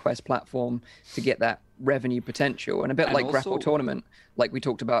game on the Quest platform to get that revenue potential. And a bit like Grapple Tournament, like we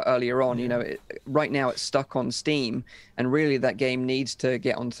talked about earlier on, right now it's stuck on Steam, and really that game needs to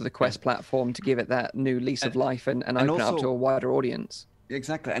get onto the Quest platform to give it that new lease of life and open it up to a wider audience.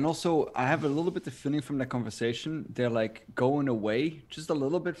 Exactly. And also, I have a little bit the feeling from that conversation, they're like going away just a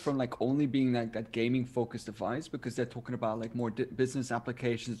little bit from like only being like that gaming focused device, because they're talking about like more business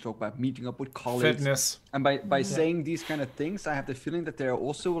applications, talk about meeting up with colleagues. Fitness. And by saying these kind of things, I have the feeling that they're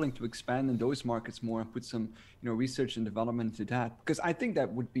also willing to expand in those markets more and put some, research and development into that. Because I think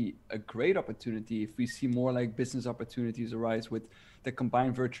that would be a great opportunity if we see more like business opportunities arise with the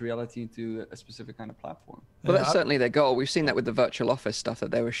combined virtual reality into a specific kind of platform. Well, that's certainly their goal. We've seen that with the virtual office stuff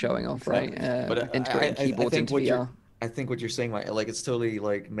that they were showing off, right? But integrating keyboards into VR. I think what you're saying, like it's totally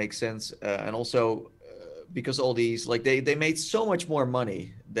like makes sense, and also because all these they made so much more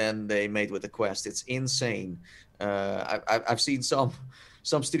money than they made with the Quest. It's insane. I've seen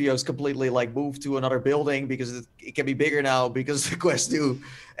some studios completely like move to another building because it can be bigger now because the Quest 2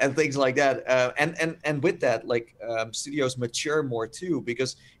 and things like that. And with that, studios mature more too,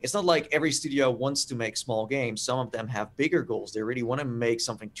 because it's not like every studio wants to make small games. Some of them have bigger goals. They really want to make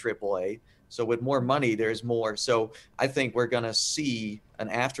something AAA. So with more money, there's more. So I think we're going to see an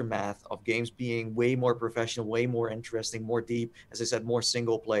aftermath of games being way more professional, way more interesting, more deep, as I said, more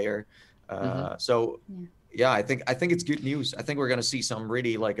single player. Yeah, I think it's good news. I think we're going to see some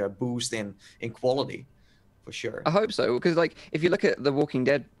really like a boost in quality. for sure. I hope so, because like if you look at The Walking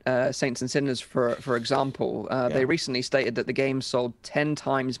Dead, Saints and Sinners, for example, they recently stated that the game sold 10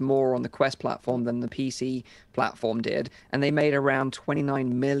 times more on the Quest platform than the PC platform did, and they made around $29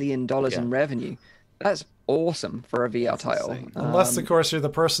 million in revenue. That's awesome for a VR title. Unless, of course, you're the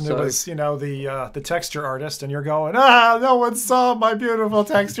person who was, the texture artist, and you're going, no one saw my beautiful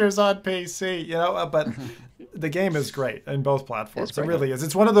textures on PC, but the game is great in both platforms. It really is.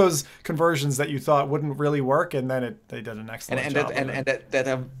 It's one of those conversions that you thought wouldn't really work, and then they did an excellent job. And that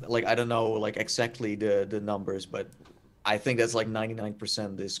have, like, I don't know, like, exactly the numbers, but I think that's like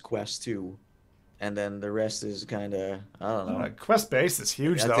 99% is Quest 2. And then the rest is kind of, I don't know. Quest base is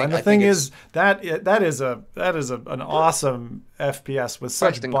huge though, and the thing is that is an awesome FPS with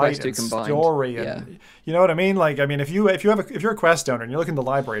such bite and story, and you know what I mean. Like, I mean, if you're a Quest owner and you look in the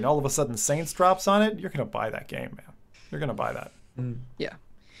library and all of a sudden Saints drops on it, you're gonna buy that game, man. You're gonna buy that. Yeah.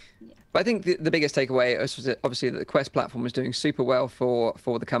 But I think the biggest takeaway was obviously that the Quest platform was doing super well for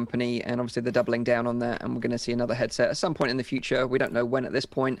the company, and obviously they're doubling down on that, and we're going to see another headset at some point in the future. We don't know when at this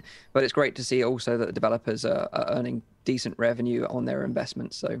point, but it's great to see also that the developers are earning decent revenue on their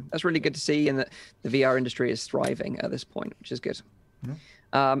investments. So that's really good to see, and that the VR industry is thriving at this point, which is good.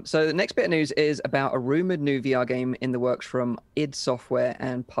 So the next bit of news is about a rumored new VR game in the works from id Software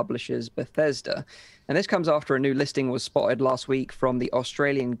and publishers Bethesda. And this comes after a new listing was spotted last week from the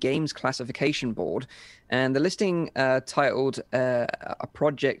Australian Games Classification Board. And the listing titled a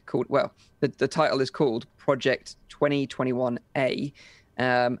project called, the title is called Project 2021A.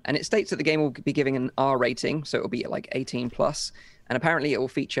 And it states that the game will be giving an R rating, so it will be like 18+. And apparently it will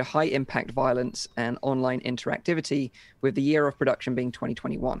feature high-impact violence and online interactivity, with the year of production being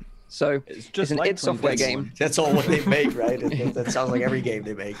 2021. So it's an id Software game. That's all what they make, right? That sounds like every game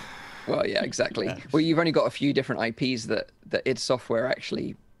they make. Well, yeah, exactly. Yeah. Well, you've only got a few different IPs that id Software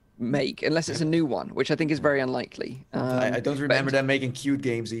actually make, unless it's a new one, which I think is very unlikely. I don't remember them making cute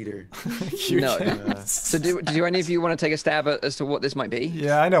games either. So do any of you want to take a stab as to what this might be?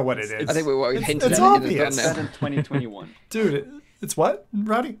 Yeah, I know what it is. I think we've hinted at it. Obvious. It's set in 2021. Dude, it's what,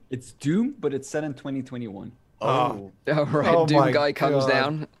 Roddy? It's Doom, but it's set in 2021. Oh right. Doom guy comes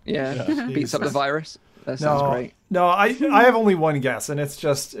down. Yeah. Beats up the virus. That sounds great. No, I have only one guess, and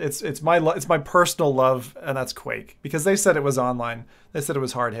it's my personal love, and that's Quake, because they said it was online. They said it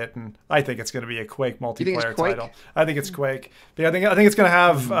was hard hitting. I think it's going to be a Quake multiplayer title. I think it's Quake. But I think it's going to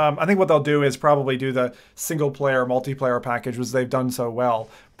have. I think what they'll do is probably do the single player multiplayer package, which they've done so well.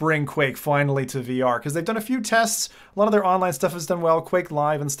 Bring Quake finally to VR, because they've done a few tests. A lot of their online stuff has done well. Quake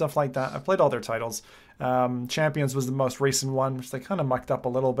Live and stuff like that. I've played all their titles. Champions was the most recent one, which they kind of mucked up a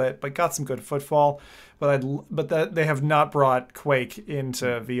little bit, but got some good footfall. But they have not brought Quake into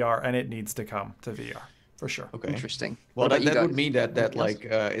VR, and it needs to come to VR for sure. Okay, interesting. Well, that would mean that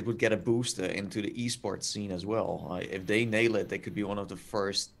it would get a boost into the esports scene as well. If they nail it, they could be one of the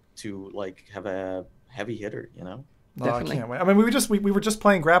first to have a heavy hitter. Definitely. I can't wait. I mean, we were just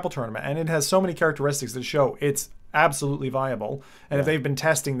playing Grapple Tournament, and it has so many characteristics that show it's absolutely viable. And if they've been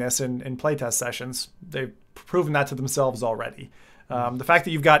testing this in playtest sessions, they've proven that to themselves already. The fact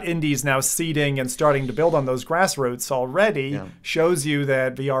that you've got indies now seeding and starting to build on those grassroots already shows you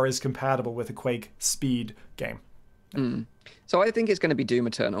that VR is compatible with a Quake speed game. So I think it's going to be Doom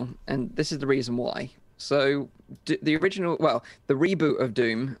Eternal, and this is the reason why. So the reboot of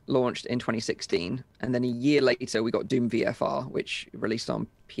Doom launched in 2016, and then a year later we got Doom VFR, which released on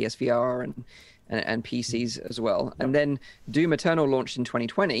PSVR and PCs as well. And then Doom Eternal launched in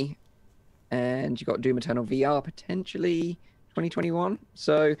 2020, and you got Doom Eternal VR potentially 2021.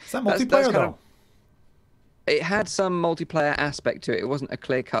 So is that multiplayer though? It had some multiplayer aspect to it. It wasn't a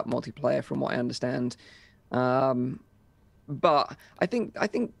clear-cut multiplayer, from what I understand. But I think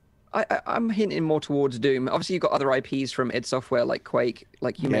I'm hinting more towards Doom. Obviously, you've got other IPs from id Software like Quake,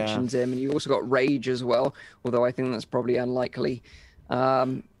 like you mentioned, Zim, and you also got Rage as well. Although I think that's probably unlikely.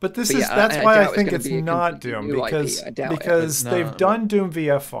 But that's why I think it's not Doom, because they've done Doom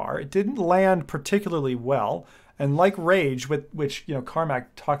VFR. It didn't land particularly well. And like Rage, which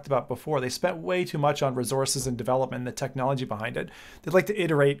Carmack talked about before, they spent way too much on resources and development and the technology behind it. They'd like to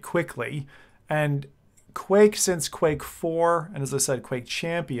iterate quickly. And Quake, since Quake 4, and as I said, Quake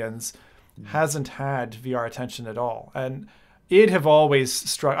Champions, hasn't had VR attention at all. And id have always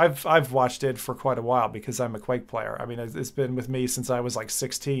struck. I've watched id for quite a while because I'm a Quake player. I mean, it's been with me since I was like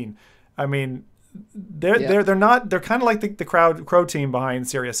 16. I mean, they're kind of like the Crow team behind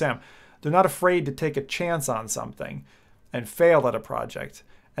Serious Sam. They're not afraid to take a chance on something and fail at a project.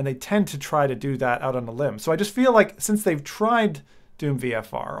 And they tend to try to do that out on a limb. So I just feel like since they've tried Doom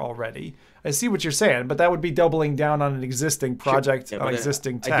VFR already. I see what you're saying, but that would be doubling down on an existing project, Sure. on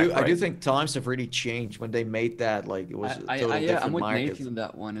existing tech. I do think times have really changed when they made that. Like it was a totally different I'm with market. Nathan on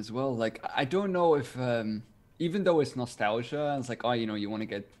that one as well. Like I don't know if even though it's nostalgia, and it's like, oh, you want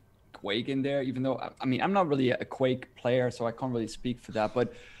to get Quake in there, even though I mean I'm not really a Quake player, so I can't really speak for that,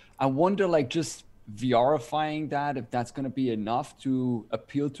 but I wonder, like, just VRifying that, if that's going to be enough to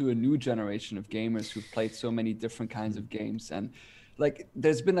appeal to a new generation of gamers who've played so many different kinds of games. And like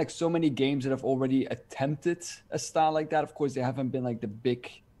there's been like so many games that have already attempted a style like that. Of course, they haven't been like the big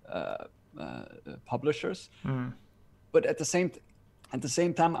publishers, but at the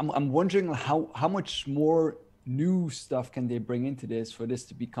same time, I'm wondering how much more new stuff can they bring into this for this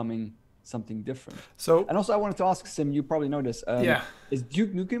to becoming something different. So, and also I wanted to ask Sim, you probably know this. Yeah. Is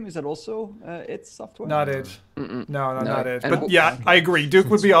Duke Nukem, is that also its software? Not it. No, not it. And But yeah, I agree.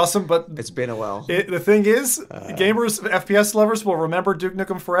 Duke would be awesome, but It's been a while. the thing is, gamers, FPS lovers will remember Duke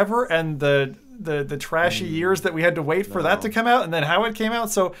Nukem forever, and the trashy years that we had to wait for that to come out, and then how it came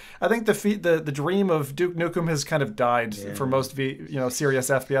out. So I think the dream of Duke Nukem has kind of died for most serious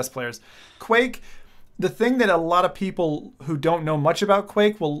FPS players. Quake, the thing that a lot of people who don't know much about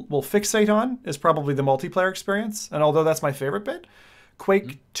Quake will fixate on is probably the multiplayer experience. And although that's my favorite bit,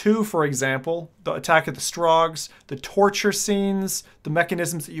 Quake 2, for example, the attack of the Strogs, the torture scenes, the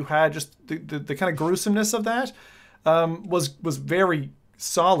mechanisms that you had, just the kind of gruesomeness of that was very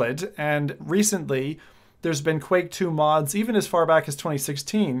solid. And recently, there's been Quake 2 mods, even as far back as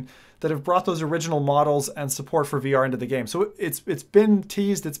 2016, that have brought those original models and support for VR into the game. So it's been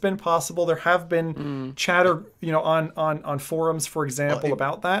teased, it's been possible. There have been chatter, on forums, for example,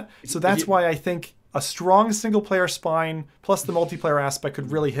 about that. So that's why I think a strong single player spine plus the multiplayer aspect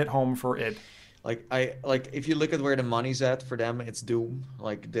could really hit home for id. Like if you look at where the money's at for them, it's Doom.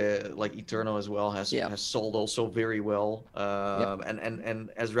 Like Eternal as well has sold also very well. And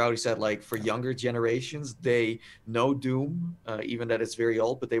as Rowdy said, like for younger generations, they know Doom, even that it's very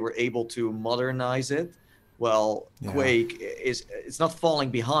old, but they were able to modernize it. Well, Quake it's not falling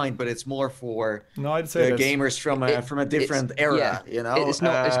behind, but it's more for I'd say gamers from a different era. It's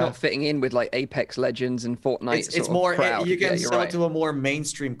not fitting in with like Apex Legends and Fortnite. It's more crowd. You can sell it to a more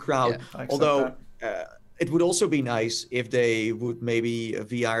mainstream crowd. Although it would also be nice if they would maybe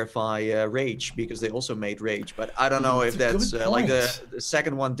VRify Rage, because they also made Rage. But I don't know if that's like the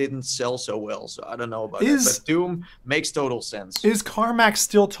second one didn't sell so well, so I don't know about that. But Doom makes total sense. Is Carmack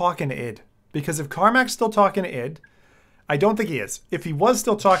still talking to id? Because if Carmack's still talking to id, I don't think he is. If he was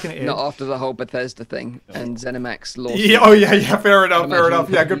still talking to id... Not after the whole Bethesda thing and ZeniMax lawsuit. Yeah, fair enough.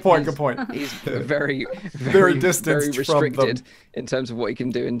 Yeah, good point. He's very distanced, very restricted in terms of what he can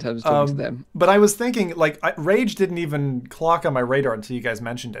do in terms of talking to them. But I was thinking, like, Rage didn't even clock on my radar until you guys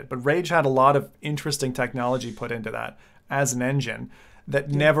mentioned it. But Rage had a lot of interesting technology put into that as an engine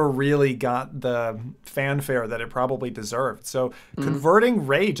that never really got the fanfare that it probably deserved. So converting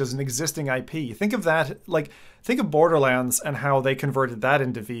Rage as an existing IP, think of that, think of Borderlands and how they converted that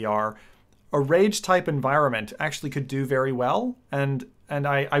into VR. A Rage type environment actually could do very well. And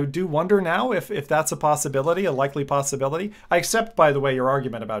I do wonder now if that's a possibility, a likely possibility. I accept, by the way, your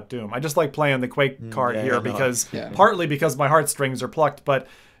argument about Doom. I just like playing the Quake card here partly because my heartstrings are plucked, but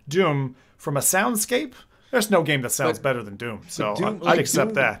Doom, from a soundscape, there's no game that sounds better than Doom, so I'd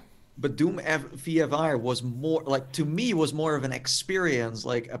accept that. But Doom VFR was more, like, to me, was more of an experience.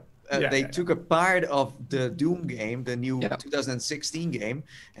 Like, they took a part of the Doom game, the new 2016 game,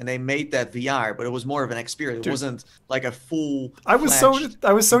 and they made that VR. But it was more of an experience. It wasn't like a full. I was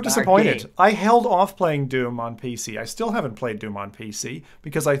so disappointed. Game. I held off playing Doom on PC. I still haven't played Doom on PC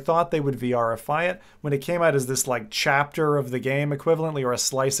because I thought they would VRify it when it came out as this like chapter of the game equivalently, or a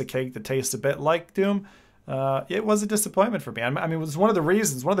slice of cake that tastes a bit like Doom. It was a disappointment for me. I mean, it was one of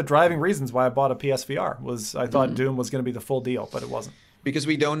the driving reasons why I bought a PSVR was I thought Doom was going to be the full deal, but it wasn't. Because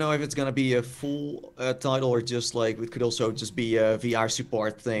we don't know if it's going to be a full title or just like it could also just be a VR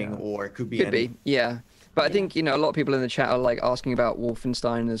support thing, or it could be. But I think, a lot of people in the chat are like asking about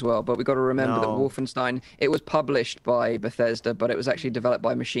Wolfenstein as well. But we've got to remember that Wolfenstein, it was published by Bethesda, but it was actually developed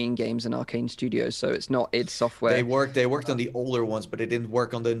by Machine Games and Arcane Studios. So it's not id Software. They worked on the older ones, but they didn't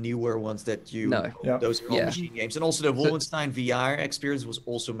work on the newer ones those are all Machine Games. And also the Wolfenstein VR experience was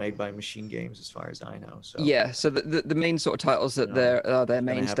also made by Machine Games, as far as I know. So so the main sort of titles that their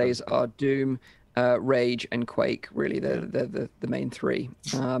mainstays are Doom, Rage and Quake. Really, they're the main three.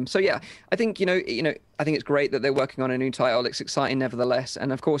 I think I think it's great that they're working on a new title. It's exciting nevertheless,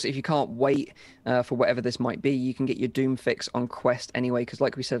 and of course, if you can't wait for whatever this might be, you can get your Doom fix on Quest anyway. Because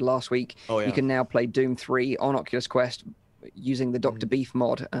like we said last week, you can now play Doom 3 on Oculus Quest using the Dr. Beef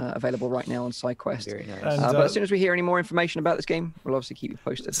mod available right now on SideQuest. Very nice. And, But as soon as we hear any more information about this game, we'll obviously keep you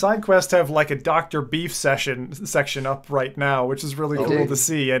posted. SideQuest have like a Dr. Beef section up right now, which is really cool to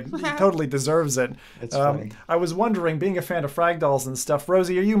see, and he totally deserves it. It's funny. I was wondering, being a fan of Frag Dolls and stuff,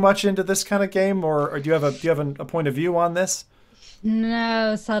 Rosie, are you much into this kind of game, or do you have a point of view on this?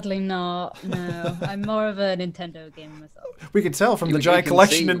 No, sadly not. No, I'm more of a Nintendo gamer myself. We could tell from the You giant can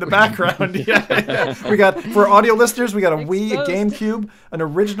collection see. in the background. Yeah. We got, for audio listeners, we got a Wii, a Exposed. GameCube, an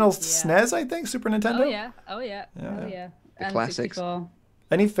original SNES, I think, Super Nintendo. Oh yeah, oh yeah, oh yeah. The And classics. 64.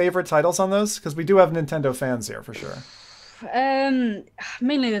 Any favorite titles on those? Because we do have Nintendo fans here for sure.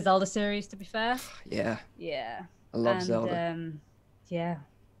 Mainly the Zelda series, to be fair. Yeah, Yeah. I love And, Zelda. Yeah.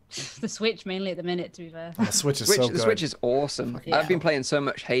 The Switch mainly at the minute, to be fair. The Switch is so good. The Switch is awesome. Yeah. I've been playing so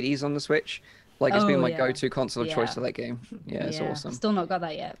much Hades on the Switch. Like, it's Oh, been my yeah. go-to console of choice Yeah. for that game. Yeah, it's awesome. Still not got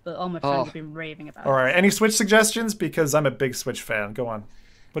that yet, but all my friends Oh. have been raving about All it. right, any Switch suggestions? Because I'm a big Switch fan. Go on.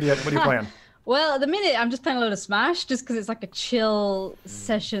 What are you playing? Well, at the minute, I'm just playing a load of Smash, just because it's like a chill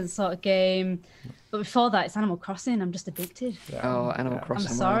session sort of game. But before that, it's Animal Crossing. I'm just addicted. Oh, Animal I'm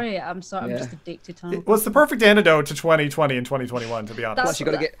Crossing. wow. sorry. I'm sorry. Yeah. I'm just addicted to Animal Well, it's the perfect antidote to 2020 and 2021, to be honest. Plus, you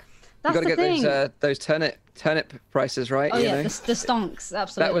got to get. That's You got to the get thing. those turnip prices right. Oh you yeah, know? the stonks,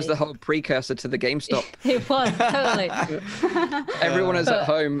 absolutely. That was the whole precursor to the GameStop. It was totally. Everyone is But- at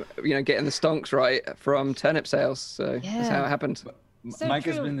home, getting the stonks right from turnip sales. So that's Yeah. how it happened. So Mike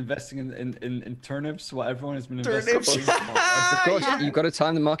has true. been investing in turnips while everyone has been Turnips. investing in baseball. Of course, you've got to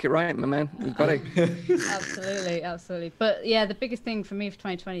time the market right, my man. You've got to. Absolutely, absolutely. But yeah, the biggest thing for me for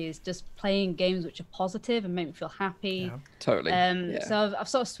 2020 is just playing games which are positive and make me feel happy. Totally. Yeah. So I've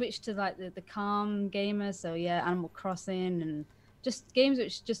sort of switched to like the calm gamer. So yeah, Animal Crossing and just games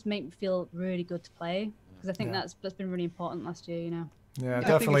which just make me feel really good to play. Because I think that's been really important last year, you know. Yeah, I think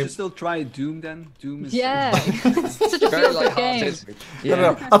definitely. you should still try Doom then. Doom is Yeah, such a Very feel good game. lighthearted. No, no,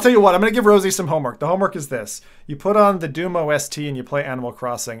 no. I'll tell you what. I'm going to give Rosie some homework. The homework is this: you put on the Doom OST and you play Animal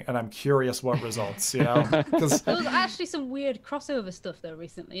Crossing, and I'm curious what results. You know, because There was actually some weird crossover stuff though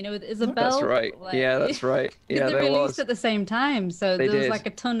recently. You know, with Isabel. That's right. Yeah, that's right. Yeah, they there released was. at the same time, so They there was did. like a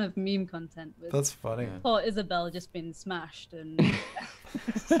ton of meme content with that's funny. poor Isabel just been smashed and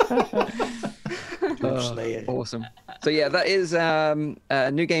Slayer. Awesome. So yeah, that is a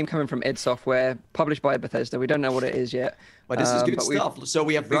new game coming from id Software, published by Bethesda. We don't know what it is yet. But this is good but we- stuff. So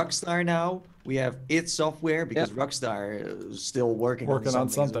we have Rockstar now. We have id Software because Rockstar is still working on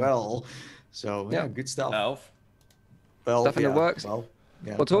something as well. So yeah, good stuff. Valve. Valve, Stuff in the works. Well,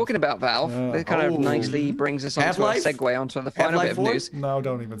 yeah. Well, talking about Valve, it kind of nicely brings us onto a Half-Life? segue onto the final bit Half-Life of 4? news. No,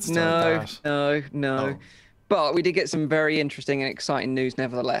 don't even start that. No. Oh. But we did get some very interesting and exciting news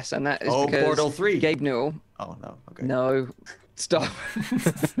nevertheless, and that is because Portal 3. Gabe Newell. Oh no. Okay. No, stop.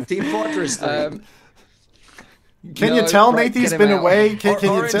 Team Fortress 3. Can you No, tell right, Nathan's get him been out. away? Can you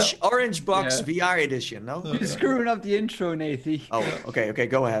Orange, tell? Orange Box Yeah. VR edition. No. You're screwing up the intro, Nathy. Oh, okay.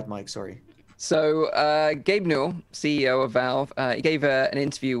 Go ahead, Mike. Sorry. So Gabe Newell, CEO of Valve, he gave an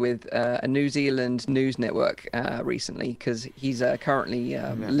interview with a New Zealand news network recently because he's currently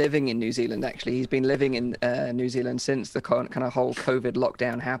living in New Zealand. Actually, he's been living in New Zealand since the kind of whole COVID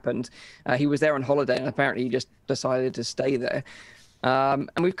lockdown happened. He was there on holiday and apparently he just decided to stay there.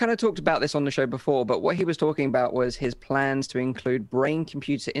 And we've kind of talked about this on the show before, but what he was talking about was his plans to include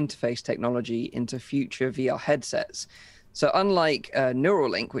brain-computer interface technology into future VR headsets. So unlike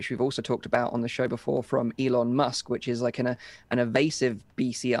Neuralink, which we've also talked about on the show before from Elon Musk, which is like an evasive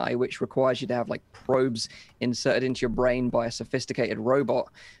BCI, which requires you to have like probes inserted into your brain by a sophisticated robot,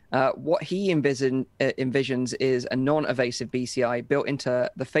 what he envisions is a non-evasive BCI built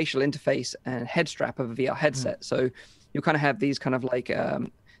into the facial interface and head strap of a VR headset. So you kind of have these kind of like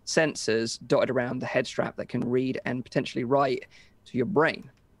sensors dotted around the head strap that can read and potentially write to your brain.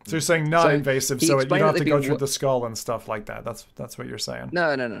 So you're saying non-invasive, he so you explained don't have that to they've go been through the skull and stuff like that. That's what you're saying.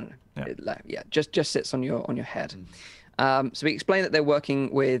 No. Yeah. Just sits on your head. So we explained that they're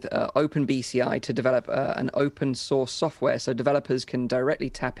working with OpenBCI to develop an open source software so developers can directly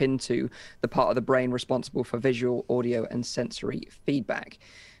tap into the part of the brain responsible for visual, audio, and sensory feedback.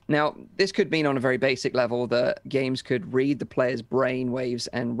 Now, this could mean on a very basic level that games could read the player's brain waves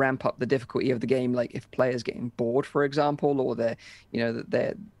and ramp up the difficulty of the game, like if players getting bored, for example, or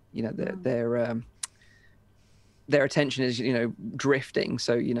their attention is drifting,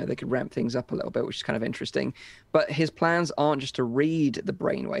 so they could ramp things up a little bit, which is kind of interesting. But his plans aren't just to read the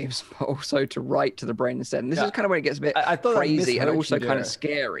brain waves, but also to write to the brain instead. And this is kind of where it gets a bit I thought I crazy and misheard also you kind there. of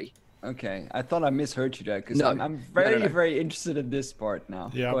scary. Okay, I thought I misheard you there because No. I'm very, No. very interested in this part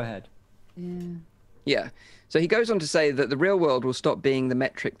now. Yeah. Go ahead. yeah. Yeah. So he goes on to say that the real world will stop being the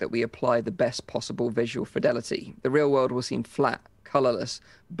metric that we apply the best possible visual fidelity. The real world will seem flat, colorless,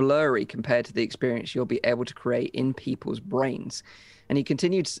 blurry compared to the experience you'll be able to create in people's brains. And he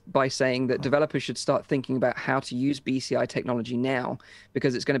continued by saying that developers should start thinking about how to use BCI technology now,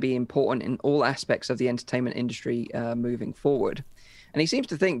 because it's going to be important in all aspects of the entertainment industry moving forward. And he seems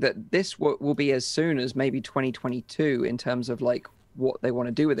to think that this will be as soon as maybe 2022 in terms of like what they want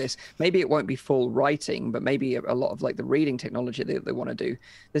to do with this. Maybe it won't be full writing, but maybe a lot of like the reading technology that they want to do.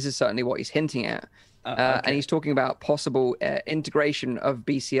 This is certainly what he's hinting at. Okay. And he's talking about possible integration of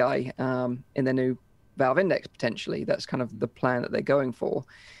BCI in the new Valve Index, potentially. That's kind of the plan that they're going for.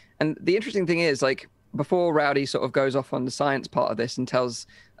 And the interesting thing is, like, before Rowdy sort of goes off on the science part of this and tells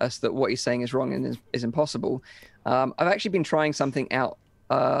us that what he's saying is wrong and is impossible, I've actually been trying something out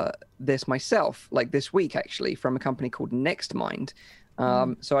this myself, like this week, actually, from a company called NextMind.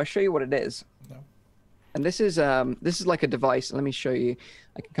 So I'll show you what it is. No. And this is like a device. Let me show you.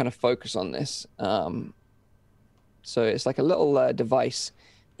 I can kind of focus on this. So it's like a little device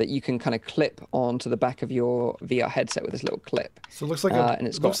that you can kind of clip onto the back of your VR headset with this little clip. So it looks like and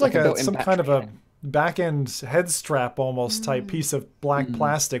it's got some kind of a back-end head strap almost type piece of black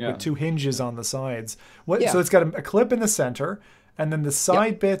plastic with two hinges on the sides. So it's got a clip in the center, and then the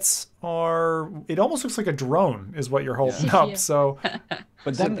side bits are, it almost looks like a drone is what you're holding up. So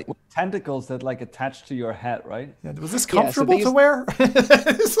but then with tentacles that like attach to your head, right? Yeah, was this comfortable to wear?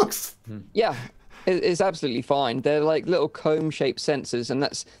 This looks It's absolutely fine. They're like little comb-shaped sensors, and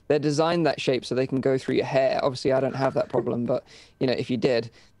they're designed that shape so they can go through your hair. Obviously, I don't have that problem, but you know, if you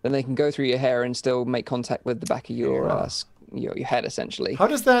did, then they can go through your hair and still make contact with the back of your head, essentially. How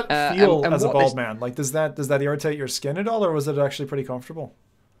does that feel as a bald man? Like, does that irritate your skin at all, or was it actually pretty comfortable?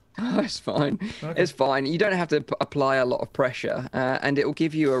 Oh, it's fine. Okay. It's fine. You don't have to apply a lot of pressure, and it will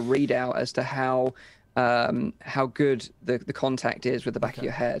give you a readout as to how good the contact is with the back of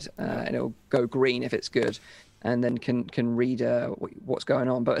your head, and it'll go green if it's good, and then can read what's going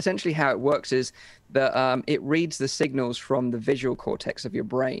on. But essentially how it works is that it reads the signals from the visual cortex of your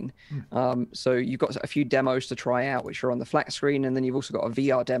brain. So you've got a few demos to try out, which are on the flat screen, and then you've also got a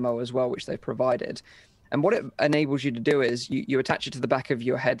VR demo as well, which they've provided. And what it enables you to do is you attach it to the back of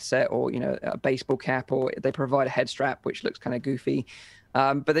your headset, or, you know, a baseball cap, or they provide a head strap, which looks kind of goofy.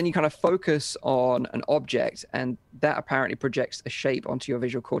 But then you kind of focus on an object, and that apparently projects a shape onto your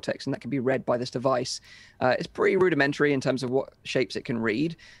visual cortex, and that can be read by this device. It's pretty rudimentary in terms of what shapes it can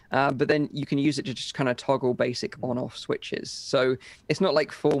read, but then you can use it to just kind of toggle basic on-off switches. So it's not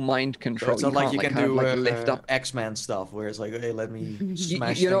like full mind control. So it's not like you can do lift up X-Men stuff, where it's like, hey, let me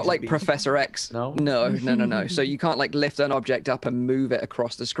smash You're not like things Professor X. No? No. So you can't like lift an object up and move it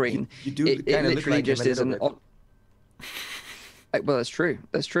across the screen. You do It kind of look literally like just him a is an... little bit. Well, that's true.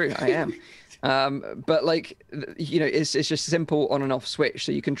 I am. But like, you know, it's just simple on and off switch.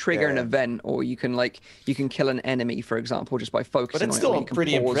 So you can trigger an event, or you can kill an enemy, for example, just by focusing But it's on it. still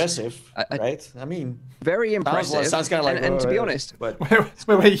pretty impressive, right? I mean, very impressive. Sounds kind of like, and to be honest, but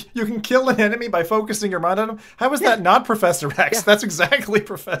Wait, you can kill an enemy by focusing your mind on him? How is that not Professor X? Yeah. That's exactly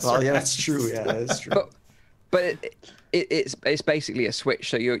Professor X. well, yeah, that's true. Yeah, that's true. but it's basically a switch.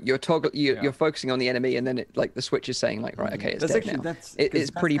 So you're focusing on the enemy, and then it, like, the switch is saying like, right, okay, it's That's dead actually now. that's It's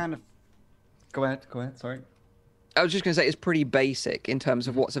pretty. kind of... Go ahead. Sorry. I was just going to say it's pretty basic in terms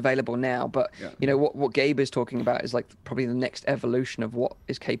of what's available now, but you know what Gabe is talking about is like probably the next evolution of what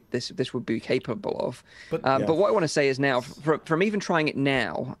is this would be capable of. But what I want to say is now, from even trying it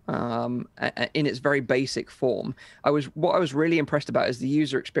now, in its very basic form, what I was really impressed about is the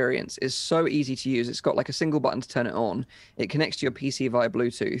user experience is so easy to use. It's got like a single button to turn it on. It connects to your PC via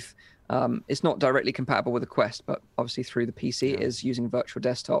Bluetooth. It's not directly compatible with the Quest, but obviously through the PC it is using virtual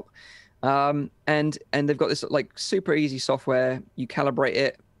desktop. And they've got this like super easy software. You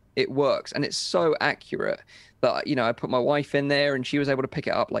calibrate it works, and it's so accurate that, you know, I put my wife in there and she was able to pick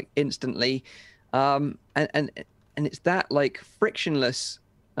it up like instantly. And it's that like frictionless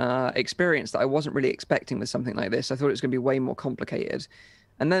experience that I wasn't really expecting with something like this. I thought it was going to be way more complicated.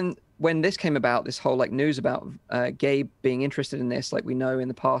 And then when this came about, this whole like news about Gabe being interested in this, like we know in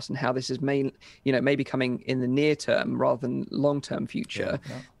the past, and how this is maybe coming in the near term rather than long-term future,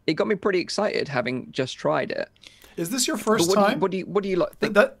 it got me pretty excited having just tried it. Is this your first time? What do you like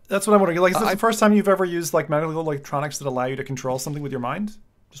think? That's what I'm wondering. Like, is this the first time you've ever used like medical electronics that allow you to control something with your mind?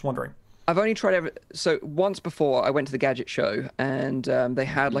 Just wondering. I've only tried so once before. I went to the Gadget Show, and they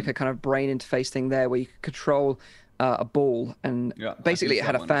had like a kind of brain interface thing there where you could control a ball, and basically it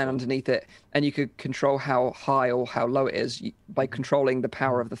had a fan underneath it, and you could control how high or how low it is by controlling the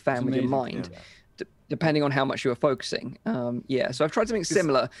power of the fan with your mind. depending on how much you're focusing. So I've tried something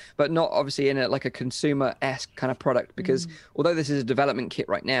similar, but not obviously in a consumer-esque kind of product, because although this is a development kit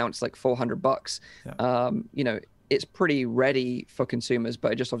right now, it's like $400. It's pretty ready for consumers,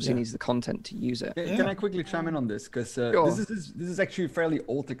 but it just obviously needs the content to use it. Can I quickly chime in on this? Because this is actually fairly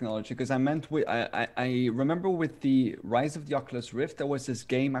old technology. Because I remember with the rise of the Oculus Rift, there was this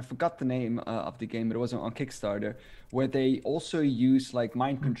game, I forgot the name of the game, but it was on Kickstarter, where they also use like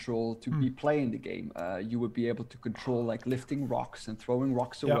mind control to be playing the game. You would be able to control like lifting rocks and throwing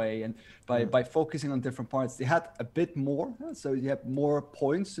rocks away, and by focusing on different parts, they had a bit more. So you have more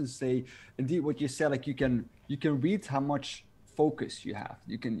points, since they indeed what you said, like you can read how much focus you have.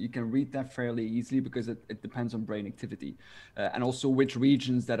 You can read that fairly easily, because it depends on brain activity, and also which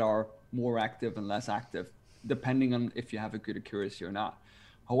regions that are more active and less active, depending on if you have a good accuracy or not.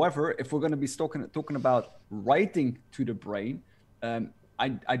 However, if we're going to be talking about writing to the brain,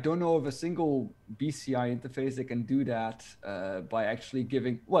 I don't know of a single BCI interface that can do that by actually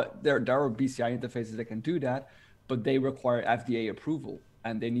giving. Well, there are BCI interfaces that can do that, but they require FDA approval,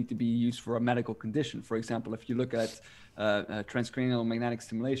 and they need to be used for a medical condition. For example, if you look at transcranial magnetic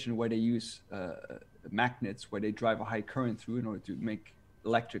stimulation, where they use magnets, where they drive a high current through in order to make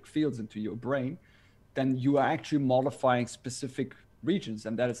electric fields into your brain, then you are actually modifying specific regions,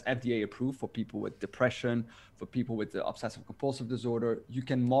 and that is FDA approved for people with depression, for people with the obsessive compulsive disorder. You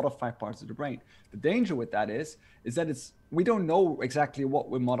can modify parts of the brain. The danger with that is that we don't know exactly what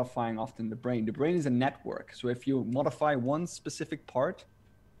we're modifying often in the brain. The brain is a network. So if you modify one specific part,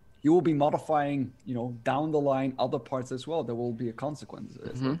 you will be modifying, down the line other parts as well. There will be a consequence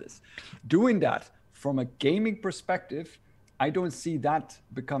of this. Doing that from a gaming perspective, I don't see that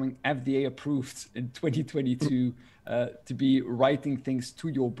becoming FDA approved in 2022 to be writing things to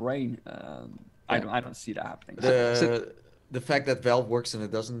your brain. I don't see that happening. The fact that Valve works in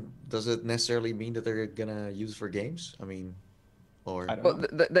it does it necessarily mean that they're gonna use it for games? I mean, or well,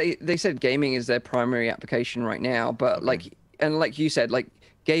 they said gaming is their primary application right now, but like you said, like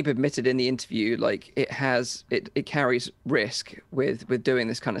Gabe admitted in the interview, like it carries risk with doing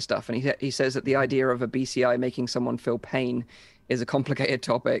this kind of stuff, and he says that the idea of a BCI making someone feel pain is a complicated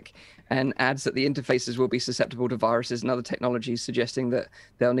topic, and adds that the interfaces will be susceptible to viruses and other technologies, suggesting that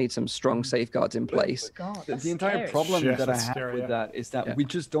they'll need some strong safeguards in place. God, The entire problem that I have with that is that we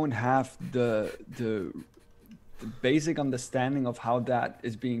just don't have the basic understanding of how that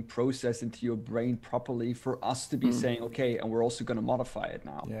is being processed into your brain properly for us to be saying, okay, and we're also going to modify it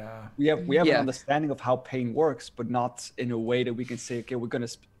now. We have an understanding of how pain works, but not in a way that we can say, okay, we're going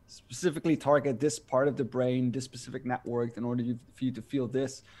to specifically target this part of the brain, this specific network, in order for you to feel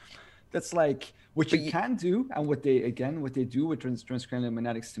this. That's like what you can do, and what they do with transcranial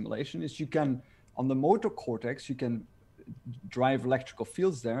magnetic stimulation is you can, on the motor cortex, you can drive electrical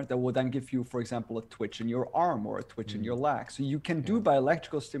fields there that will then give you, for example, a twitch in your arm or a twitch in your leg. So you can do by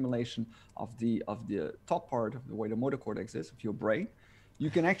electrical stimulation of the top part of the way the motor cortex is of your brain, you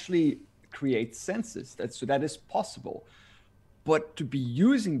can actually create senses. So that is possible. But to be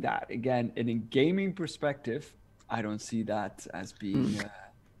using that again in a gaming perspective, I don't see that as being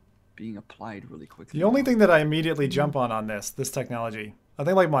applied really quickly. The only thing that I immediately jump on this technology, I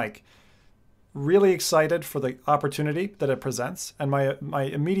think, like Mike, really excited for the opportunity that it presents. And my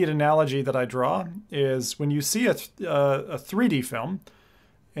immediate analogy that I draw is when you see a 3D film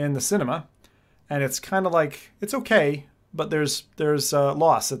in the cinema, and it's kind of like, it's okay, but there's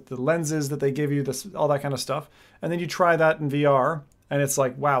loss at the lenses that they give you, all that kind of stuff. And then you try that in VR, and it's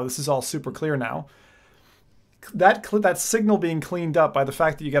like, wow, this is all super clear now. That signal being cleaned up by the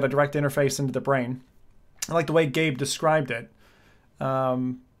fact that you got a direct interface into the brain, I like the way Gabe described it,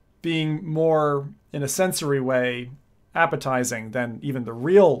 being more, in a sensory way, appetizing than even the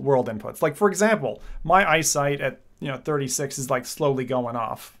real world inputs. Like, for example, my eyesight at 36 is like slowly going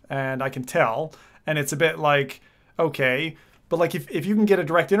off, and I can tell, and it's a bit like, okay, but like if you can get a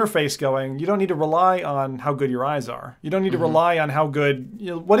direct interface going, you don't need to rely on how good your eyes are. You don't need to rely on how good,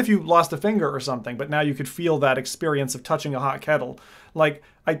 what if you lost a finger or something, but now you could feel that experience of touching a hot kettle. Like,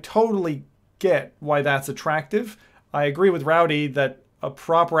 I totally get why that's attractive. I agree with Rowdy that a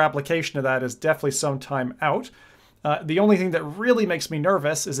proper application of that is definitely some time out. The only thing that really makes me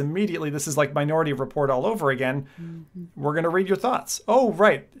nervous is immediately, this is like Minority Report all over again. We're going to read your thoughts. Oh,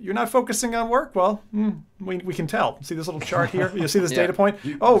 right. You're not focusing on work? Well, we can tell. See this little chart here? You see this data point?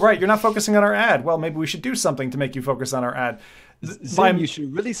 Oh, right. You're not focusing on our ad. Well, maybe we should do something to make you focus on our ad. Zim, you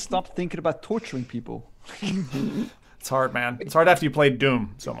should really stop thinking about torturing people. It's hard, man. It's hard after you played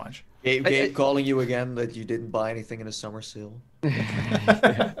Doom so much. Gabe calling you again that you didn't buy anything in a summer sale.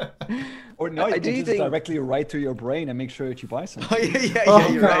 Or no, you I can do just think directly write to your brain and make sure that you buy something. Oh, yeah, Oh,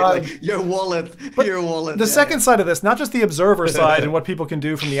 you're God. right. Like your wallet, But your wallet. The yeah, second side of this, not just the observer side and what people can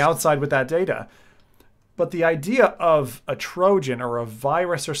do from the outside with that data, but the idea of a Trojan or a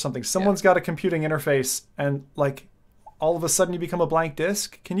virus or something. Someone's got a computing interface and like all of a sudden you become a blank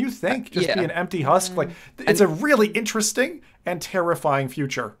disk. Can you think? Just be an empty husk? Like it's a really interesting and terrifying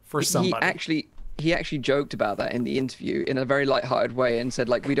future for somebody. He actually joked about that in the interview in a very light-hearted way and said,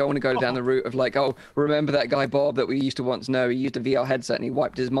 like, we don't want to go down the route of like, oh, remember that guy Bob that we used to once know? He used a VR headset and he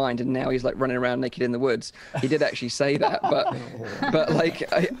wiped his mind and now he's like running around naked in the woods. He did actually say that, but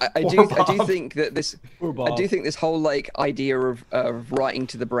like I do think that this whole like idea of writing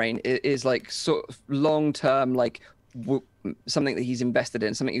to the brain is like sort of long-term, like something that he's invested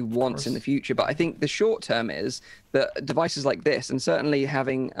in, something he wants in the future. But I think the short term is that devices like this, and certainly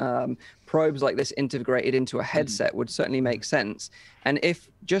having probes like this integrated into a headset would certainly make sense. And if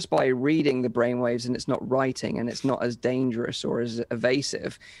just by reading the brainwaves and it's not writing and it's not as dangerous or as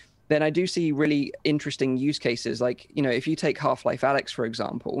evasive, then I do see really interesting use cases. Like, you know, if you take Half-Life Alyx, for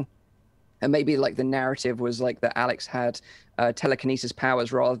example, and maybe like the narrative was like that Alex had telekinesis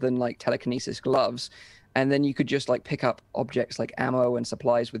powers rather than like telekinesis gloves. And then you could just like pick up objects like ammo and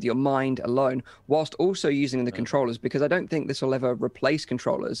supplies with your mind alone, whilst also using the controllers, because I don't think this will ever replace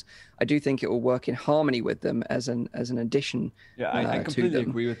controllers. I do think it will work in harmony with them as an addition. Yeah, I completely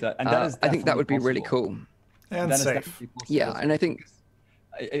agree with that. And I think that would be really cool. And safe. Yeah, and I think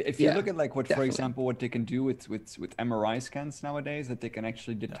if you look at like what, for example, what they can do with MRI scans nowadays, that they can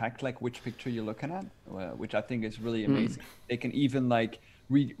actually detect like which picture you're looking at, which I think is really amazing. They can even like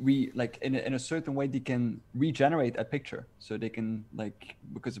like in a certain way they can regenerate a picture, so they can like,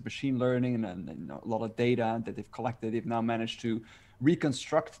 because of machine learning and a lot of data that they've collected, they've now managed to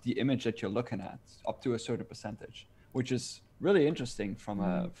reconstruct the image that you're looking at up to a certain percentage, which is really interesting from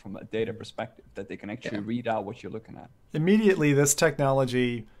a data perspective, that they can actually read out what you're looking at. Immediately, this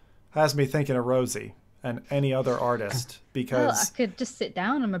technology has me thinking of Rosie and any other artist, because well, I could just sit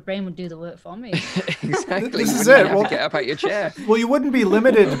down and my brain would do the work for me. Exactly. This is it. Well, get up out your chair. Well, you wouldn't be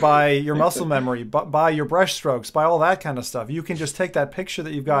limited by your muscle memory, but by your brush strokes, by all that kind of stuff. You can just take that picture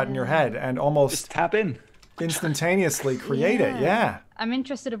that you've got in your head and almost just tap in, instantaneously create it. Yeah. I'm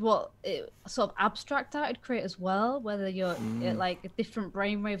interested in what sort of abstract art it'd create as well. Whether you're like different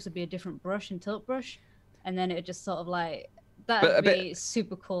brainwaves would be a different brush and tilt brush, and then it would just sort of like that would be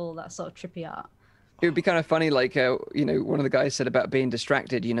super cool. That sort of trippy art. It would be kind of funny, like, you know, one of the guys said about being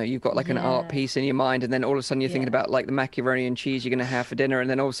distracted. You know, you've got like an art piece in your mind, and then all of a sudden you're thinking about like the macaroni and cheese you're going to have for dinner, and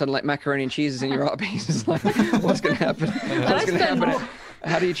then all of a sudden like macaroni and cheese is in your art piece. It's like, what's going to happen? What's going to happen?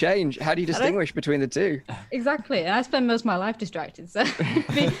 How do you change? How do you distinguish between the two? Exactly. And I spend most of my life distracted, so it'd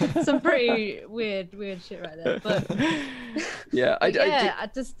be some pretty weird shit right there. But I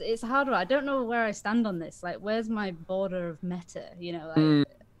just it's harder. I don't know where I stand on this. Like, where's my border of meta? You know, like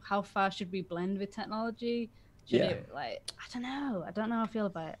how far should we blend with technology? Should it, like, I don't know. I don't know how I feel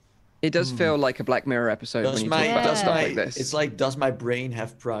about it. It does feel like a Black Mirror episode when you talk about stuff like this. It's like, does my brain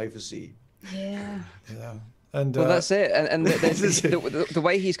have privacy? Yeah. And, well, that's it. And the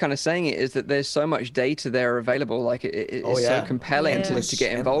way he's kind of saying it is that there's so much data there available. Like it's so compelling to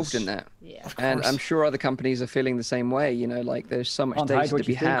get involved in that. Yeah. And I'm sure other companies are feeling the same way. You know, like there's so much data to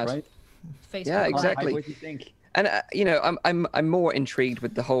be had. Right? Facebook. Yeah, exactly. What you think. And you know, I'm more intrigued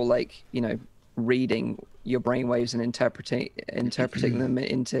with the whole, like, you know, reading your brainwaves and interpreting them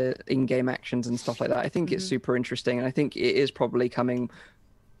into in-game actions and stuff like that. I think it's super interesting, and I think it is probably coming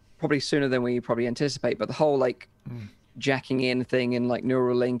sooner than we probably anticipate. But the whole like jacking in thing and like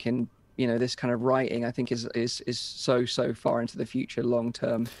Neuralink and, you know, this kind of writing, I think is so far into the future, long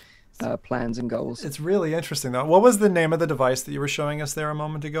term plans and goals. It's really interesting though. What was the name of the device that you were showing us there a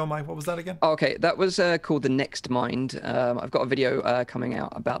moment ago, Mike? What was that again? Okay, that was called the Next Mind. I've got a video coming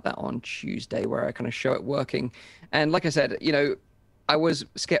out about that on Tuesday where I kind of show it working. And like I said, you know, I was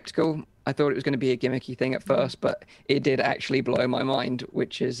skeptical. I thought it was going to be a gimmicky thing at first, but it did actually blow my mind,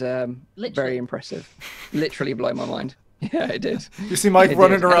 which is very impressive. Literally blow my mind. Yeah, it did. You see Mike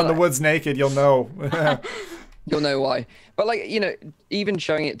running around the woods naked, you'll know. You'll know why. But like, you know, even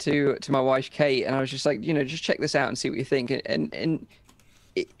showing it to my wife Kate, and I was just like, you know, just check this out and see what you think. And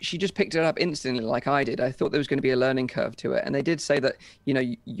she just picked it up instantly, like I did. I thought there was going to be a learning curve to it, and they did say that, you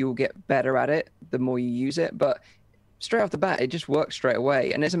know, you'll get better at it the more you use it. But straight off the bat, it just works straight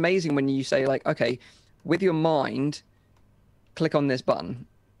away. And it's amazing when you say like, okay, with your mind, click on this button,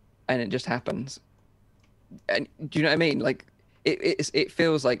 and it just happens. And do you know what I mean? Like it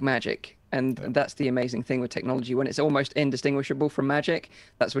feels like magic. And that's the amazing thing with technology. When it's almost indistinguishable from magic,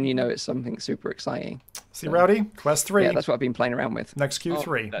 that's when you know it's something super exciting. See, Rowdy, Quest 3. Yeah, that's what I've been playing around with. Next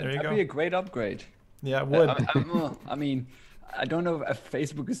Q3. There you go. That'd be a great upgrade. Yeah, it would. I mean, I don't know if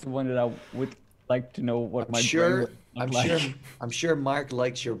Facebook is the one that I would like to know what I'm my brain sure. would look like. I'm sure Mark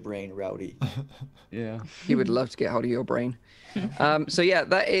likes your brain, Rowdy. Yeah. He would love to get hold of your brain. So yeah,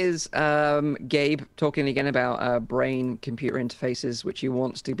 that is Gabe talking again about brain-computer interfaces, which he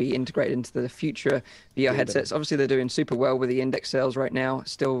wants to be integrated into the future VR headsets. Obviously, they're doing super well with the index sales right now,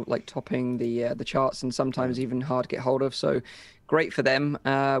 still like topping the charts and sometimes even hard to get hold of. So great for them.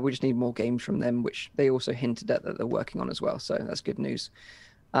 We just need more games from them, which they also hinted at that they're working on as well. So that's good news.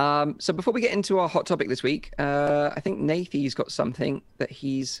 So before we get into our hot topic this week, I think Nathy's got something that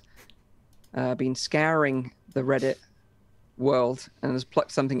he's been scouring the Reddit world and has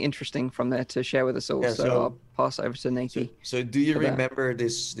plucked something interesting from there to share with us all. Yeah, so I'll pass over to Nathy. So do you for that. remember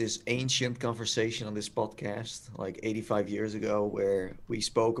this ancient conversation on this podcast, like 85 years ago, where we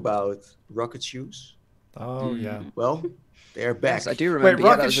spoke about rocket shoes? Oh, yeah. Well, they're back. Yes, I do remember. Wait, Yeah,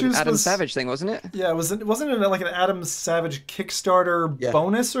 that Rocket was an Shoes Adam was- Savage thing, wasn't it? Yeah, wasn't it like an Adam Savage Kickstarter Yeah.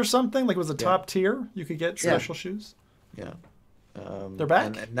 bonus or something? Like it was a top tier? You could get special shoes? Yeah. They're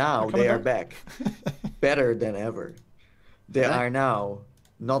back? And now They're coming they are back. Better than ever. They Yeah. are now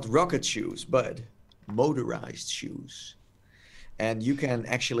not rocket shoes, but motorized shoes. And you can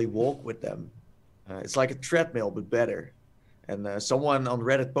actually walk with them. It's like a treadmill, but better. And someone on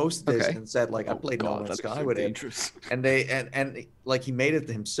Reddit posted this Okay. and said, like, I played No Man's that's Sky so with it. dangerous. And they and like he made it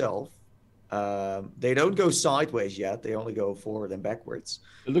himself. They don't go sideways yet. They only go forward and backwards.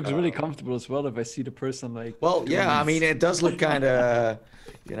 It looks really comfortable as well if I see the person like. Well, doing yeah, I this. mean, it does look kind of,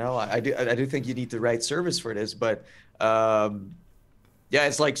 I do think you need the right service for this, but yeah,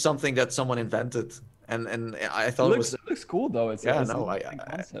 it's like something that someone invented, and I thought It looks cool though. It's Yeah, it's no, an interesting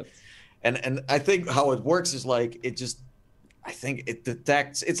concept. and I think how it works is like I think it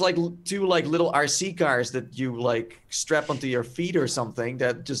detects. It's like two like little RC cars that you like strap onto your feet or something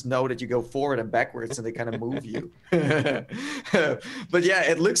that just know that you go forward and backwards and they kind of move you. But yeah,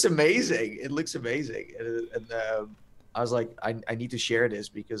 it looks amazing. It looks amazing, and I was like, I need to share this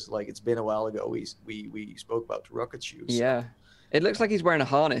because like it's been a while ago. We spoke about rocket shoes. Yeah. It looks like he's wearing a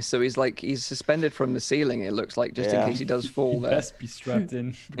harness, so he's suspended from the ceiling. It looks like just in Yeah. case he does fall He there. best be strapped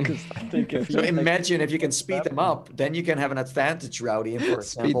in because I think if So he, imagine if you can speed them up, then you can have an advantage, Rowdy, in, for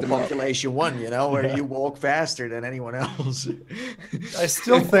example, them up. population 1, where you walk faster than anyone else. I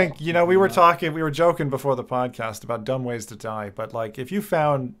still think, we were joking before the podcast about dumb ways to die, but like if you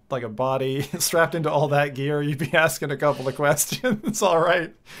found like a body strapped into all that gear, you'd be asking a couple of questions. All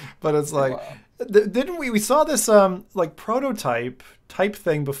right. But it's like, didn't we saw this like prototype type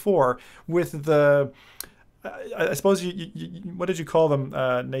thing before with the, I suppose you what did you call them,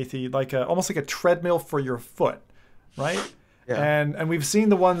 Nathy? Like almost like a treadmill for your foot, right? Yeah. And we've seen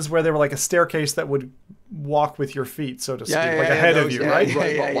the ones where they were like a staircase that would walk with your feet, so to speak, Yeah, like yeah, ahead of those, you, yeah, right? yeah,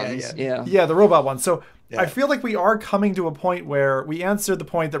 Robot yeah, ones. yeah. Yeah. Yeah, the robot one. So Yeah. I feel like we are coming to a point where we answered the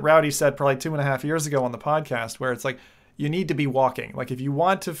point that Rowdy said probably 2.5 years ago on the podcast, where it's like, you need to be walking. Like if you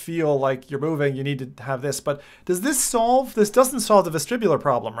want to feel like you're moving, you need to have this. But this doesn't solve the vestibular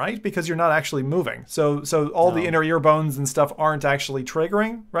problem, right? Because you're not actually moving. So all the inner ear bones and stuff aren't actually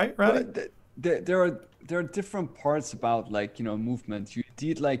triggering, right, Rowdy? But there are different parts about like movement. You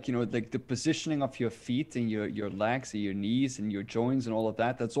did like like the positioning of your feet and your legs and your knees and your joints and all of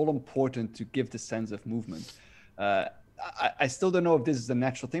that. That's all important to give the sense of movement. I still don't know if this is a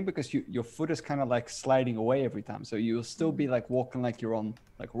natural thing because your foot is kind of like sliding away every time. So you'll still be like walking like you're on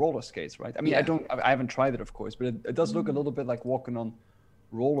like roller skates, right? I mean, Yeah. I haven't tried it, of course, but it does look a little bit like walking on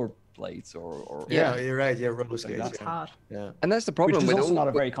roller blades or Yeah, you're right. Yeah, roller skates. that's It's Yeah. hard. Yeah. And that's the which problem is with also all, not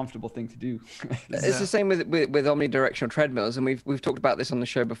a very comfortable thing to do. It's the same with omnidirectional treadmills, and we've talked about this on the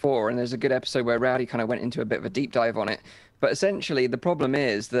show before. And there's a good episode where Rowdy kind of went into a bit of a deep dive on it. But essentially, the problem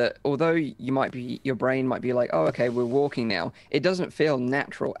is that although your brain might be like, oh, okay, we're walking now, it doesn't feel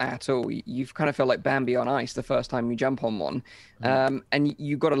natural at all. You kind of feel like Bambi on ice the first time you jump on one, and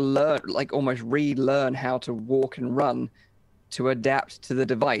you've got to learn, like almost relearn how to walk and run to adapt to the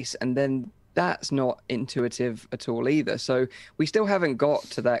device, and then that's not intuitive at all either. So we still haven't got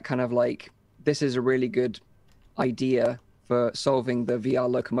to that kind of like, this is a really good idea for solving the VR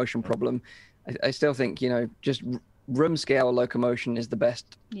locomotion problem. I still think, just room scale locomotion is the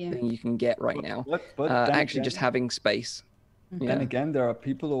best thing you can get right now. But then Actually again- just having space. Then Yeah. again, there are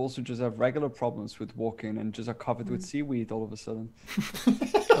people who also just have regular problems with walking and just are covered with seaweed all of a sudden.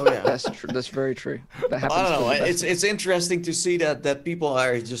 Oh yeah. That's true. That's very true. That happens. I don't to know. the best. It's interesting to see that people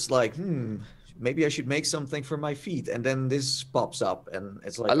are just like, maybe I should make something for my feed, and then this pops up, and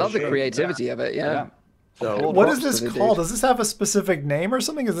it's like I love the shit. creativity of it. Yeah. So What is props this to the called? dude. Does this have a specific name or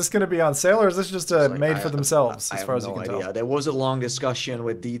something? Is this going to be on sale, or is this just It's like, made for themselves, I as have far as no you can idea. tell? There was a long discussion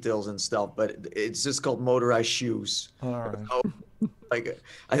with details and stuff, but it's just called motorized shoes. All right. So, like,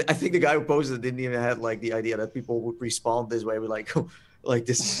 I think the guy who posted it didn't even have like the idea that people would respond this way. With like, like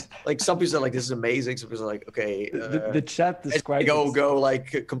this, like some people are like, this is amazing. Some people are like, okay, The chat as described you it. go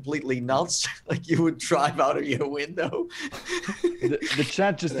like completely nuts, like you would drive out of your window. The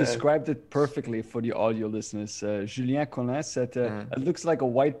chat just described it perfectly for the audio listeners. Julien Collin said, "It looks like a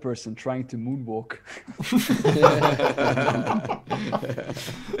white person trying to moonwalk."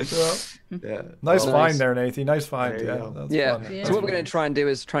 Yeah. Nice Well, find there, Nathan. Nice find. There you Yeah. go. That's Yeah. fun. Yeah. So what we're going to try and do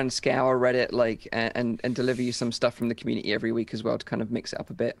is try and scour Reddit, like, and deliver you some stuff from the community every week as well to kind of mix it up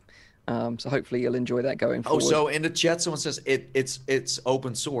a bit. So hopefully you'll enjoy that going Oh, forward. so in the chat, someone says it's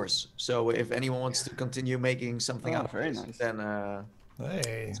open source. So if anyone wants to continue making something out of very this, nice. then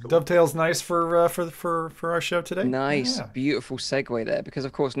Hey, dovetails nice for our show today. Nice, Yeah. beautiful segue there, because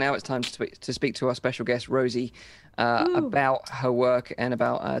of course now it's time to speak to our special guest Rosie about her work and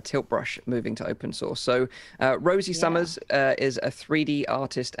about Tilt Brush moving to open source. So Rosie Summers is a 3D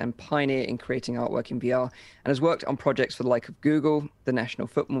artist and pioneer in creating artwork in VR, and has worked on projects for the like of Google, the National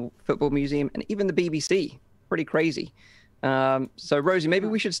Football Museum, and even the BBC. Pretty crazy. So Rosie, maybe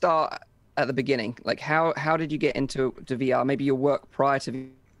we should start at the beginning. Like how did you get into VR? Maybe your work prior to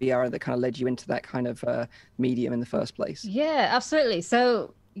VR that kind of led you into that kind of medium in the first place. Yeah, absolutely.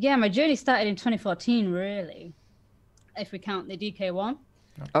 So yeah, my journey started in 2014, really, if we count the DK1.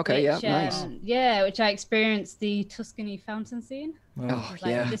 Okay, which, nice. Yeah, which I experienced the Tuscany fountain scene. Oh, It's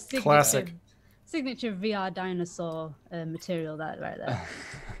like yeah. the Classic. signature VR dinosaur material that right there.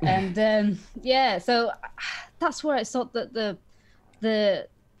 And yeah, so that's where I thought that the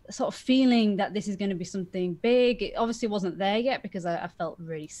sort of feeling that this is going to be something big. It obviously wasn't there yet because I felt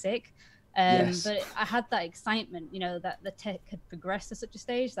really sick. Yes. But I had that excitement, you know, that the tech had progressed to such a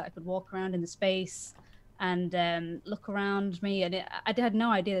stage that I could walk around in the space and look around me. And I had no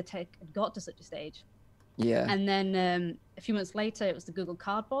idea the tech had got to such a stage. Yeah. And then a few months later, it was the Google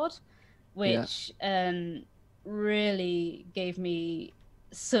Cardboard, which really gave me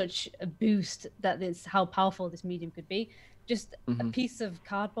such a boost that this how powerful this medium could be. Just a piece of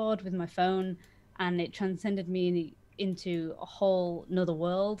cardboard with my phone, and it transcended me into a whole another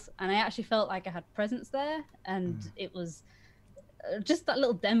world. And I actually felt like I had presence there, and it was just that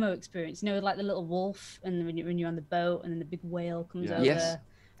little demo experience, you know, like the little wolf, and when you're on the boat, and then the big whale comes over. Yes.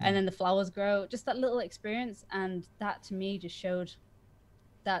 And then the flowers grow, just that little experience. And that to me just showed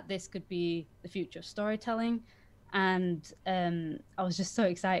that this could be the future of storytelling. And I was just so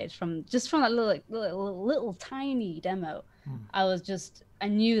excited from that little tiny demo. I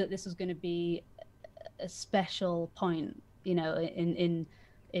knew that this was going to be a special point, you know, in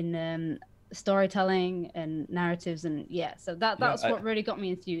storytelling and narratives. And yeah, so that's what really got me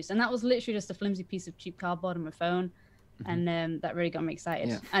enthused. And that was literally just a flimsy piece of cheap cardboard on my phone. And that really got me excited.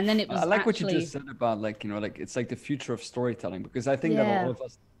 Yeah. And then it was I like what actually... you just said about, like, you know, like it's like the future of storytelling, because I think that all of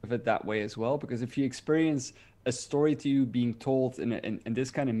us have it that way as well. Because if you experience a story to you being told in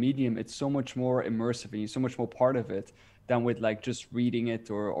this kind of medium, it's so much more immersive and you're so much more part of it than with like just reading it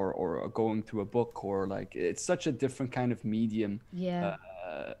or going through a book, or like it's such a different kind of medium.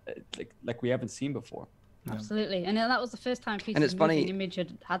 Like we haven't seen before. Absolutely. And that was the first time a piece And it's of funny- moving image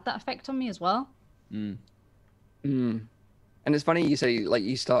had that effect on me as well. And it's funny you say like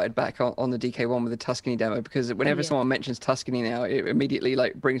you started back on the DK1 with the Tuscany demo, because whenever someone mentions Tuscany now, it immediately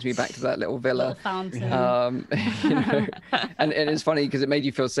like brings me back to that little villa. Little fountain. You know, and it's funny because it made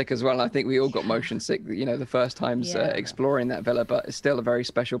you feel sick as well. And I think we all got motion sick, you know, the first times exploring that villa, but it's still a very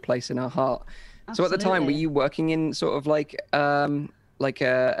special place in our heart. So at the time, were Absolutely. you working in sort of like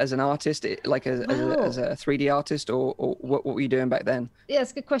as an artist, like as a 3D artist, or what were you doing back then? Yeah,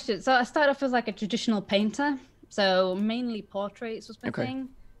 it's a good question. So I started off as like a traditional painter. So mainly portraits was my thing,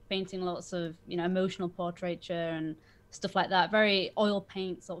 painting lots of, you know, emotional portraiture and stuff like that, very oil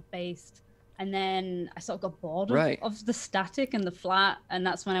paint sort of based. And then I sort of got bored of the static and the flat, and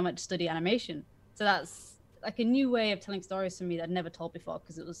that's when I went to study animation. So that's like a new way of telling stories for me that I'd never told before,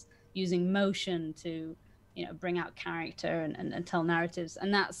 because it was using motion to, you know, bring out character and tell narratives.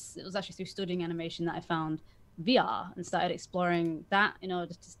 And it was actually through studying animation that I found VR and started exploring that in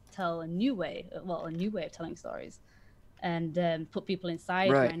order to tell a new way of telling stories, and put people inside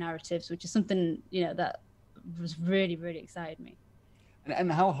my narratives, which is something, you know, that was really, really excited me.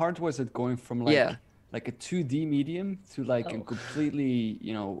 And how hard was it going from like a 2D medium to like a completely,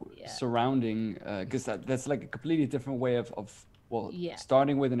 you know, surrounding, because that's like a completely different way of well, Yeah.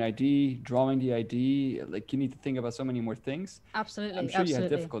 starting with an ID, drawing the ID, like you need to think about so many more things. Absolutely. I'm sure you had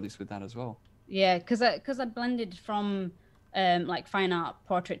absolutely. difficulties with that as well. Yeah, because I blended from like fine art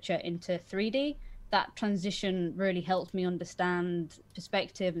portraiture into 3D. That transition really helped me understand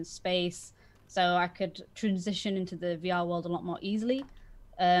perspective and space, so I could transition into the VR world a lot more easily.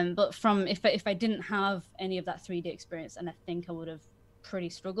 But from if I didn't have any of that 3D experience, and I think I would have pretty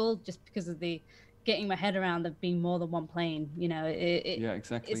struggled just because of the getting my head around there being more than one plane. You know, Yeah,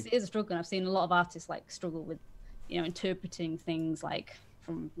 exactly. it is a struggle. And I've seen a lot of artists like struggle with, you know, interpreting things like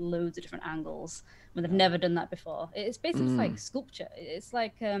from loads of different angles when they've never done that before. It's basically like sculpture. It's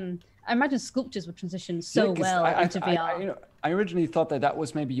like I imagine sculptures would transition so 'cause well into VR. I originally thought that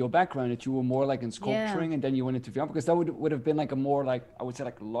was maybe your background, that you were more like in sculpturing, and then you went into VR, because that would have been like a more like, I would say,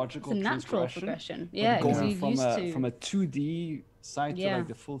 like logical It's a natural progression. Yeah, because going you're used to. from a 2D side to Yeah. like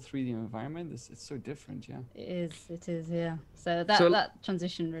the full 3D environment, it's so different. Yeah. It is, yeah. So that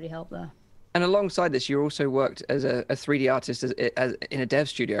transition really helped there. And alongside this, you also worked as a 3D artist as in a dev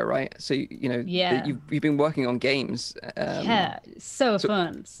studio, right? So you know, Yeah. you've been working on games. Yeah, it's so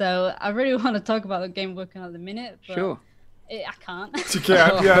fun. So I really want to talk about the game working on at the minute, but Sure. I can't. You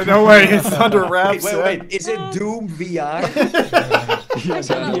can't. Yeah, no way. It's under wraps. Wait. Is it Doom VR? Yeah, Actually,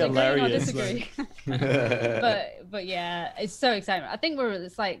 that'd be no, agree or hilarious. disagree. but yeah, it's so exciting. I think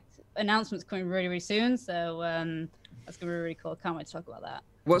it's like announcements coming really, really soon. So that's gonna be really cool. Can't wait to talk about that.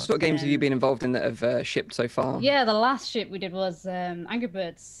 What sort of games have you been involved in that have shipped so far? Yeah, the last ship we did was Angry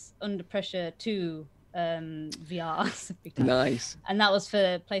Birds Under Pressure 2 VR. Nice. And that was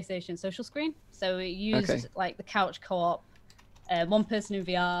for PlayStation Social Screen. So it used like the couch co-op, one person in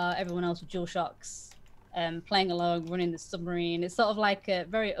VR, everyone else with DualShocks, playing along, running the submarine. It's sort of like a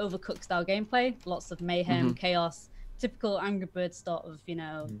very Overcooked style gameplay. Lots of mayhem, chaos, typical Angry Birds sort of, you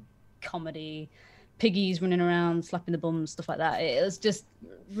know, comedy. Piggies running around, slapping the bums, stuff like that. It was just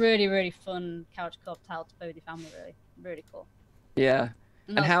really, really fun couch co-op tile to play with your family. Really cool. Yeah.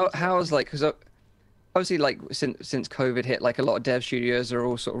 And And that was how's like, because obviously like since COVID hit, like a lot of dev studios are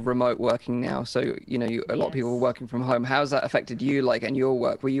all sort of remote working now. So you know, a lot of people are working from home. How's that affected you, like, and your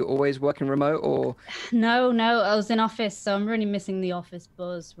work? Were you always working remote, or? No, I was in office, so I'm really missing the office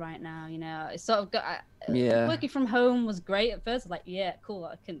buzz right now. You know, it's sort of got. Working from home was great at first. Like, yeah, cool.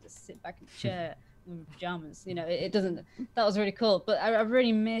 I can just sit back in the chair with my pajamas. You know, it doesn't. That was really cool. But I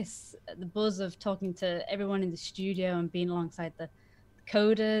really miss the buzz of talking to everyone in the studio and being alongside the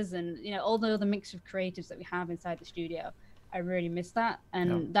coders and, you know, all the other mix of creatives that we have inside the studio. I really miss that,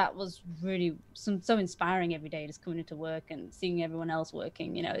 and that was really so inspiring every day, just coming into work and seeing everyone else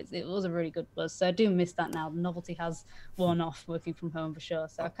working. You know, it was a really good buzz. So I do miss that now. The novelty has worn off working from home for sure.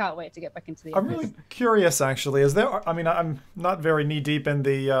 So I can't wait to get back into the office. I'm really curious, actually. Is there? I mean, I'm not very knee deep in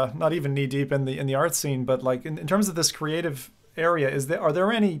the, not even knee deep in the art scene, but like in terms of this creative area, are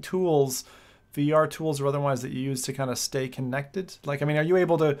there any tools, VR tools or otherwise, that you use to kind of stay connected? Like, I mean, are you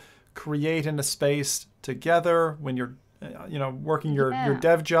able to create in a space together when you're working your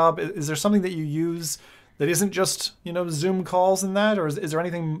dev job? Is there something that you use that isn't just, you know, Zoom calls and that, or is there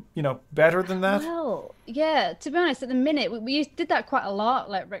anything, you know, better than that? Well, yeah, to be honest, at the minute, we did that quite a lot,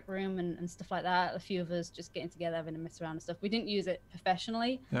 like Rec Room and stuff like that. A few of us just getting together, having a mess around and stuff. We didn't use it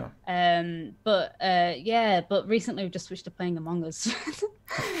professionally. But recently we've just switched to playing Among Us.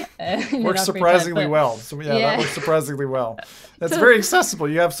 Works surprisingly well. So that works surprisingly well. That's very accessible.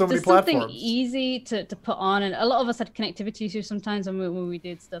 You have so many platforms. Something easy to put on, and a lot of us had connectivity issues sometimes when we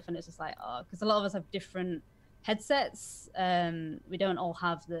did stuff, and it's just like, because a lot of us have different headsets. We don't all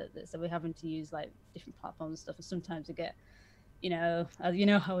have so we're having to use like different platforms and stuff, and sometimes we get, you know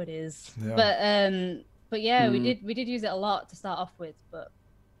how it is. But yeah, we did use it a lot to start off with, but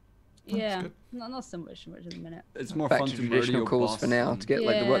not so much at the minute. It's more Back fun to to murder traditional your calls boss for now to get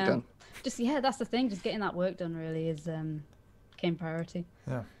like the work done. That's the thing. Just getting that work done really is became priority.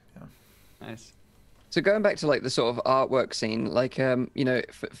 Yeah. Nice. So going back to like the sort of artwork scene, like you know,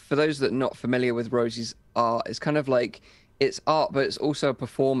 for those that are not familiar with Rosie's art, it's kind of like it's art, but it's also a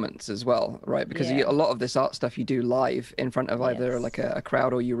performance as well, right? Because a lot of this art stuff you do live in front of either like a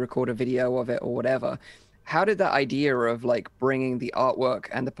crowd, or you record a video of it or whatever. How did that idea of like bringing the artwork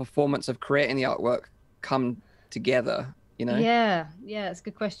and the performance of creating the artwork come together? You know? Yeah, it's a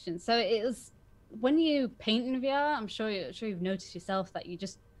good question. So it was when you paint in VR. I'm sure you've noticed yourself that you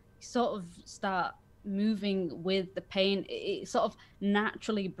just sort of start moving with the paint. It sort of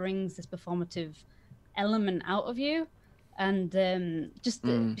naturally brings this performative element out of you, and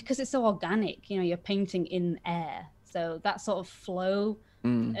because it's so organic, you know, you're painting in air, so that sort of flow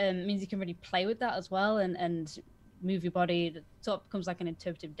means you can really play with that as well, and move your body. It sort of becomes like an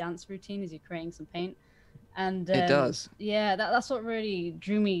interpretive dance routine as you're creating some paint. And It does. Yeah, that's what really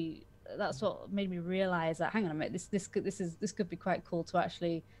drew me. That's what made me realize that, hang on a minute, this could be quite cool to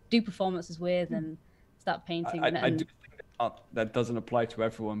actually do performances with and start painting. I do think that doesn't apply to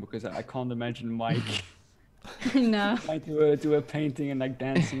everyone, because I can't imagine Mike No. trying to do a painting and like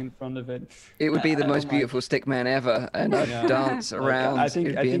dancing in front of it. It would be the most Mike. beautiful stick man ever, and I'd Yeah. dance around. I think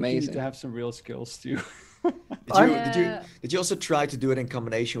It'd be you amazing. need to have some real skills too. Did you also try to do it in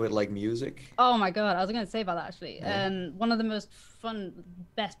combination with like music? Oh my god, I was going to say about that actually. One of the most fun,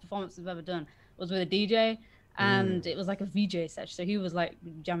 best performances I've ever done was with a DJ, and it was like a VJ session. So he was like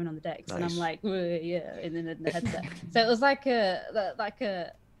jamming on the decks, and I'm Nice. like, yeah, in the headset. So it was like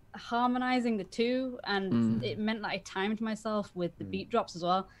a harmonizing the two, and it meant that I timed myself with the beat drops as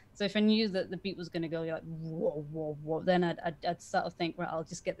well. So if I knew that the beat was going to go, you're like, whoa, whoa, whoa, then I'd sort of think, right, I'll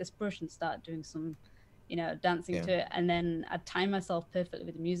just get this brush and start doing some, dancing to it, and then I'd time myself perfectly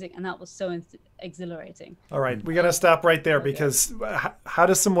with the music, and that was so exhilarating. All right, we got to stop right there, because how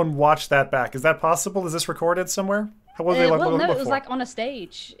does someone watch that back? Is that possible? Is this recorded somewhere? How was Well, no, it was like on a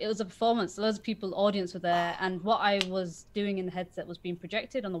stage. It was a performance. Loads of people, audience were there, and what I was doing in the headset was being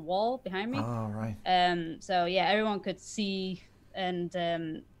projected on the wall behind me. Oh, right. So yeah, everyone could see and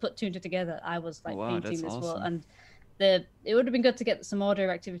put two and two together. I was like Wow, painting that's this wall, awesome. and it would have been good to get some audio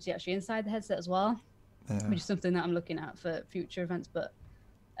activity actually inside the headset as well, Yeah. which is something that I'm looking at for future events. But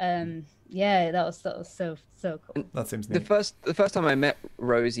yeah, that was so cool. That seems The neat. first time I met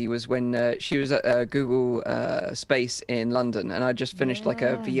Rosie was when she was at Google Space in London, and I just finished like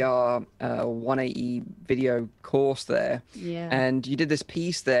a VR 180 video course there. Yeah. And you did this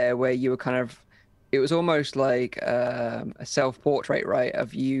piece there where you were it was almost like a self-portrait, right,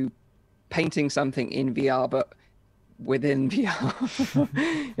 of you painting something in VR, but within VR.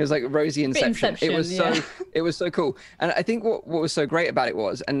 It was like Rosie Inception. It was it was so cool. And I think what was so great about it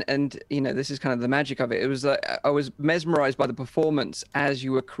was, and this is kind of the magic of it. It was like I was mesmerized by the performance as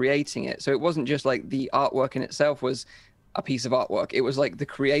you were creating it. So it wasn't just like the artwork in itself was a piece of artwork. It was like the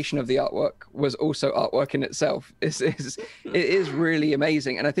creation of the artwork was also artwork in itself. It is really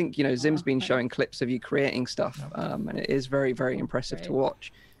amazing. And I think Zim's been showing clips of you creating stuff, and it is very, very impressive to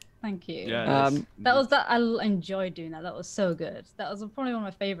watch. Thank you. Yeah, that I enjoyed doing that. That was so good. That was probably one of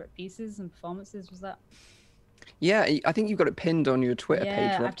my favorite pieces and performances. Was that? Yeah, I think you've got it pinned on your Twitter page.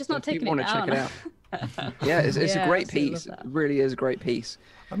 Yeah, Rob, I've just so not if you taken it want to down. check it out. Yeah, it's a great absolutely piece. It love that. really is a great piece.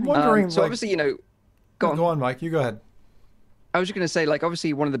 I'm wondering, So like, obviously, go on. Go on, Mike. You go ahead. I was just going to say, like,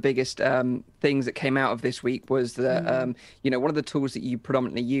 obviously, one of the biggest things that came out of this week was that, one of the tools that you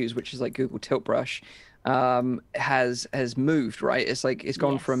predominantly use, which is like Google Tilt Brush, has moved, right? It's like it's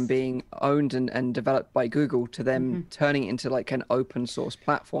gone from being owned and developed by Google to them turning it into like an open source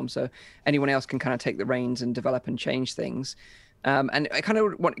platform, so anyone else can kind of take the reins and develop and change things. And I kind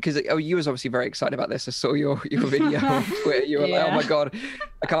of want, because you was obviously very excited about this. I saw your video on Twitter. You were like, oh my God,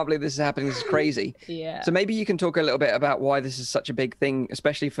 I can't believe this is happening. This is crazy. Yeah. So maybe you can talk a little bit about why this is such a big thing,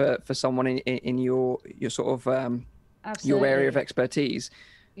 especially for someone in your sort of your area of expertise.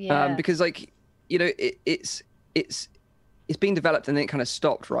 Yeah. Because like, it's being developed and then it kind of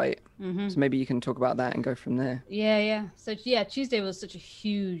stopped, right? So maybe you can talk about that and go from there. Yeah. So yeah, Tuesday was such a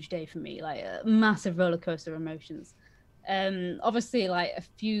huge day for me, like a massive roller coaster of emotions. Obviously, like I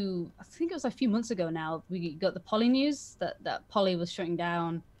think it was a few months ago now, we got the Poly news that Poly was shutting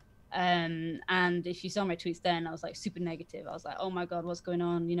down. And if you saw my tweets then, I was like super negative. I was like, oh my God, what's going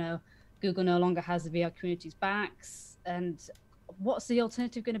on? Google no longer has the VR community's backs, and what's the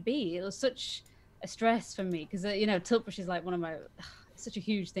alternative going to be? It was such a stress for me because Tilt Brush is like it's such a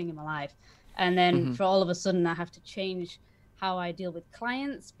huge thing in my life, and then for all of a sudden I have to change how I deal with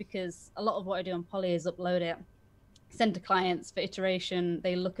clients, because a lot of what I do on Poly is upload it, send to clients for iteration.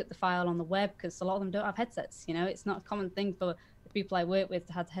 They look at the file on the web because a lot of them don't have headsets. It's not a common thing for the people I work with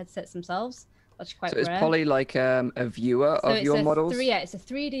to have headsets themselves. That's quite rare. So is Poly like a viewer of your models? It's a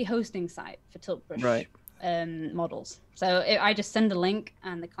 3D hosting site for Tilt Brush right. Models. So I just send a link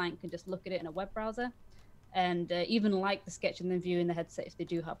and the client can just look at it in a web browser, and even like the sketch and then view in the headset if they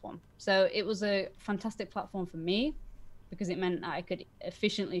do have one. So it was a fantastic platform for me, because it meant I could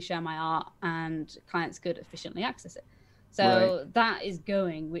efficiently share my art and clients could efficiently access it. So that is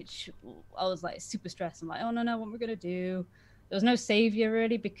going, which I was like super stressed. I'm like, oh no, what we're gonna do? There was no savior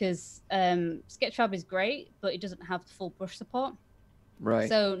really, because Sketchfab is great, but it doesn't have the full brush support. Right.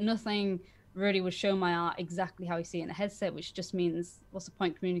 So nothing really would show my art exactly how you see it in the headset, which just means what's the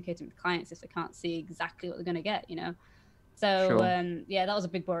point communicating with clients if they can't see exactly what they're gonna get, So Sure. yeah, that was a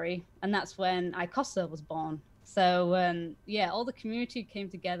big worry, and that's when iCosta was born. So all the community came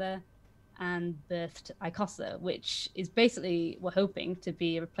together and birthed iCosta, which is basically, we're hoping to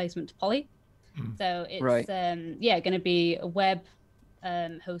be a replacement to Poly. So it's Right. going to be a web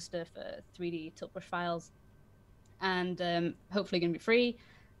hoster for 3D tilt brush files, and hopefully going to be free.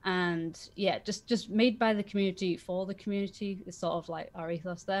 And yeah, just made by the community for the community is sort of like our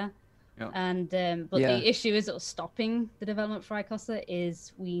ethos there. Yeah. And but the issue is that was stopping the development for iCosta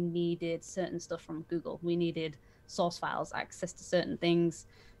is we needed certain stuff from Google. We needed source files, access to certain things,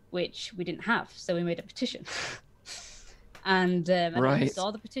 which we didn't have. So we made a petition. And I saw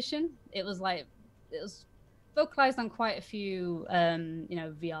the petition. It was vocalized on quite a few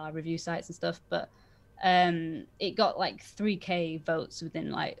VR review sites and stuff, but it got like 3K votes within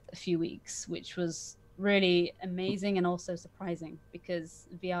like a few weeks, which was really amazing and also surprising because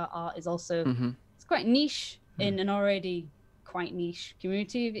VR art is also it's quite niche in an already quite niche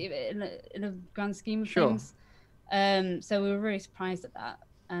community in a grand scheme of things. So we were very surprised at that,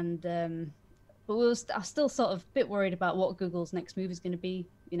 and but I was still sort of a bit worried about what Google's next move is going to be.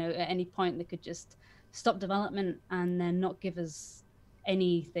 You know, at any point they could just stop development and then not give us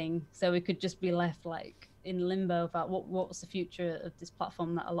anything, so we could just be left like in limbo about what's the future of this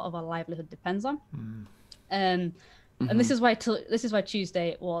platform that a lot of our livelihood depends on. And this is why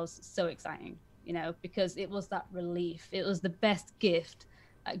Tuesday was so exciting, you know, because it was that relief. It was the best gift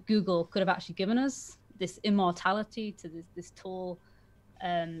that Google could have actually given us, this immortality to this tool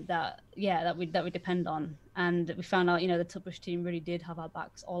that we depend on. And we found out, you know, the Tilt Brush team really did have our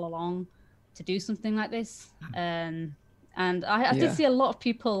backs all along to do something like this. And I did see a lot of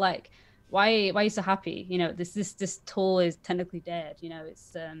people like, why are you so happy? You know, this tool is technically dead. You know,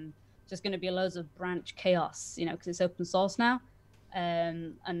 it's just going to be loads of branch chaos. You know, because it's open source now,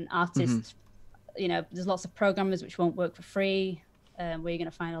 and artists. You know, there's lots of programmers which won't work for free. Where you're going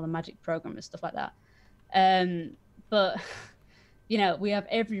to find all the magic programmers, stuff like that. But you know, we have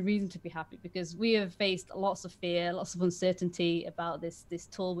every reason to be happy because we have faced lots of fear, lots of uncertainty about this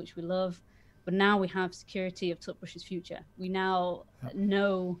tool which we love. But now we have security of Tilt Brush's future. We now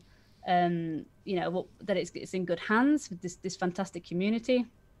know, you know, that it's in good hands with this fantastic community,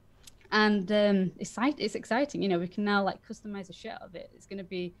 and it's exciting. You know, we can now like customize the shit out of it. It's going to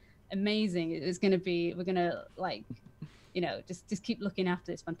be amazing. We're going to like, you know, just keep looking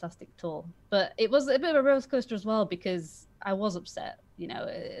after this fantastic tool. But it was a bit of a roller coaster as well because I was upset. You know,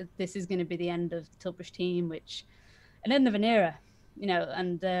 this is going to be the end of the Tilt Brush team, an end of an era. You know,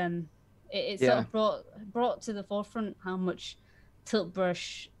 and it sort of brought to the forefront how much Tilt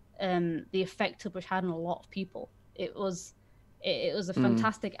Brush, the effect Tilt Brush had on a lot of people. It was a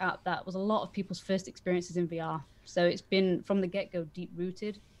fantastic app that was a lot of people's first experiences in VR. So it's been from the get-go deep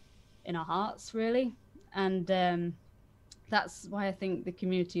rooted in our hearts, really, and that's why I think the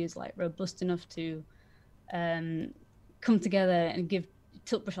community is like robust enough to come together and give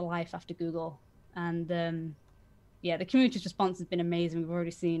Tilt Brush a life after Google. And yeah, the community's response has been amazing. We've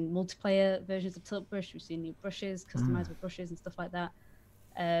already seen multiplayer versions of Tilt Brush. We've seen new brushes, customizable brushes and stuff like that.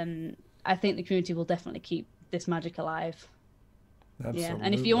 I think the community will definitely keep this magic alive. Absolutely. Yeah,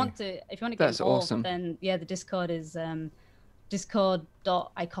 and if you want to get That's involved, awesome. then yeah, the Discord is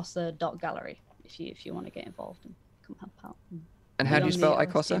discord.icosa.gallery if you want to get involved and come help out. And how do you spell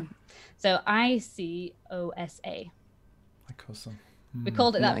iCosa? Team. So ICOSA. iCosa. We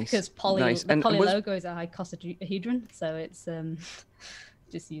called it that Nice. because the Nice. poly Was- logo is a icosahedron, so it's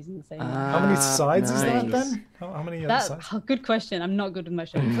just using the same. How many sides is that Nice. then? How many That's sides? a good question. I'm not good with my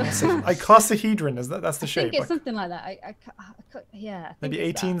shape. Icosahedron, that's the I shape. think it's something like that. Yeah. I think Maybe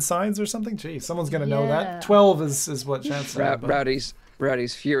it's 18 sides or something? Geez, someone's going to know Yeah. that. 12 is what Chance said. but-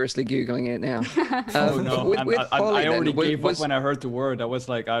 Rowdy's furiously googling it now. Oh no, with Polly I then, already gave was, up when I heard the word. I was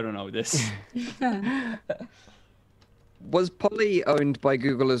like, I don't know this. was Polly owned by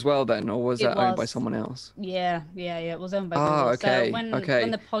Google as well then, or was It that owned by was. someone else? Yeah. It was owned by Ah, Google. okay, So when okay.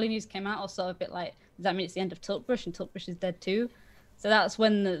 the Poly news came out, I was sort of a bit like, does that mean it's the end of Tilt Brush and Tilt Brush is dead too? So that's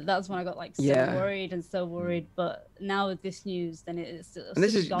when I got like so Yeah. worried. But now with this news, then it's And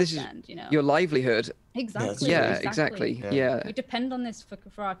this such a is godsend, you know. your livelihood. Exactly. Yeah, exactly. Yeah. We depend on this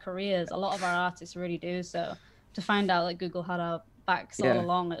for our careers. A lot of our artists really do. So to find out that Google had our backs all Yeah.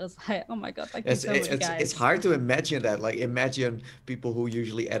 along, it was like, oh my god, thank you so much, guys. It's hard to imagine that. Like, imagine people who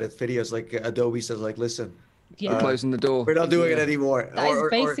usually edit videos, like Adobe says, like, listen, Yeah, Closing the door. we're not doing it anymore. that is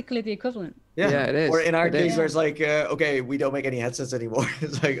basically the equivalent. Yeah, it is. Or in our It case, is. where it's like, okay, we don't make any headsets anymore.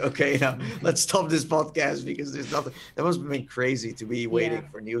 It's like, okay, now let's stop this podcast because there's nothing. That must have been crazy to be waiting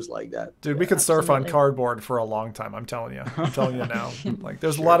for news like that. Dude, we could surf on absolutely. cardboard for a long time. I'm telling you. Now. Like,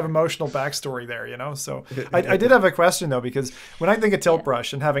 there's a lot of emotional backstory there, you know. So I did have a question though, because when I think of Tilt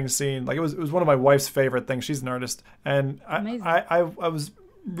Brush and having seen, like, it was one of my wife's favorite things. She's an artist, and Amazing. I was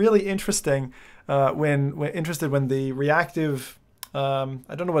really interested when the reactive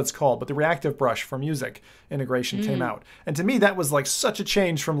I don't know what it's called, but the reactive brush for music integration came out. And to me, that was like such a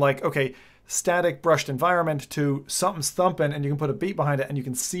change from like, okay, static brushed environment to something's thumping and you can put a beat behind it and you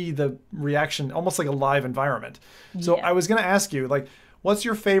can see the reaction almost like a live environment. So I was going to ask you, like, what's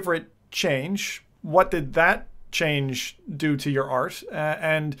your favorite change? What did that change do to your art?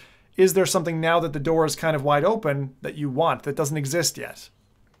 And is there something now that the door is kind of wide open that you want that doesn't exist yet?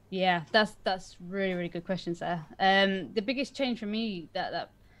 Yeah, that's really, really good question, sir. The biggest change for me that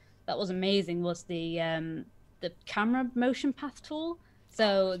was amazing was the camera motion path tool.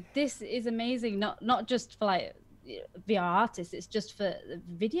 So this is amazing, not just for like VR artists, it's just for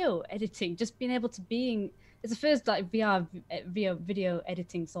video editing, just being able to it's the first like VR video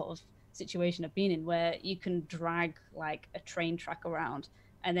editing sort of situation I've been in where you can drag like a train track around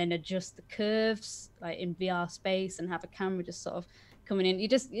and then adjust the curves like in VR space and have a camera just sort of coming in.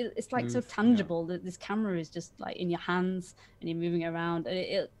 It's like so tangible that this camera is just like in your hands and you're moving around.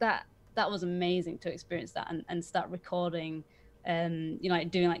 And that was amazing to experience that and start recording, like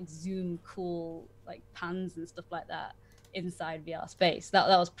doing like zoom cool like pans and stuff like that inside VR space. That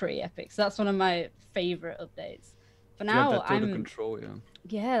was pretty epic. So that's one of my favorite updates. For now, that sort of control,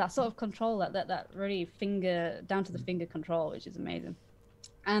 yeah, that sort of control, that really down to the finger control, which is amazing.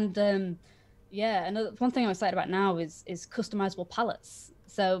 And one thing I'm excited about now is customizable palettes.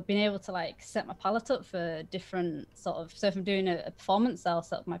 So being able to like set my palette up for different so if I'm doing a performance, I'll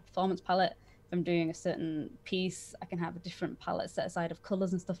set up my performance palette. If I'm doing a certain piece, I can have a different palette set aside of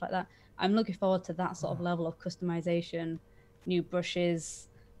colors and stuff like that. I'm looking forward to that sort of level of customization, new brushes,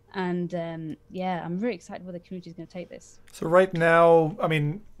 and I'm really excited where the community is going to take this. So right now, I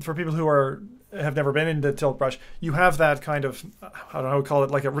mean, for people who have never been into tilt brush, you have that kind of, I don't know how to call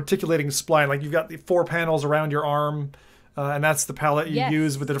it, like a reticulating spline. Like you've got the 4 panels around your arm, and that's the palette you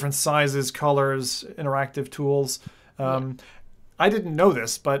use with the different sizes, colors, interactive tools. I didn't know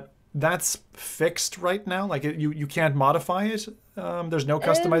this, but that's fixed right now? Like you can't modify it? There's no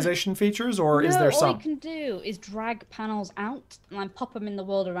customization features, or is there some? All you can do is drag panels out and then pop them in the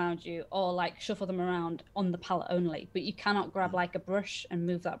world around you, or like shuffle them around on the palette only. But you cannot grab like a brush and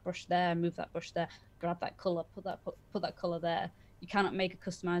move that brush there, move that brush there, grab that color, put that color there. You cannot make a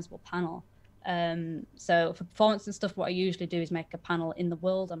customizable panel. So for performance and stuff, what I usually do is make a panel in the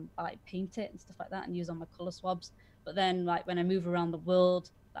world and I like paint it and stuff like that and use all my color swabs. But then like when I move around the world,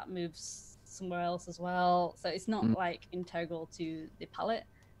 that moves somewhere else as well. So it's not like integral to the palette,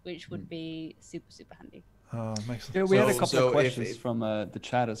 which would be super, super handy. Makes sense. Yeah, we had a couple of questions from the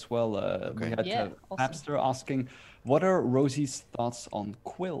chat as well. We had awesome. Napster asking, what are Rosie's thoughts on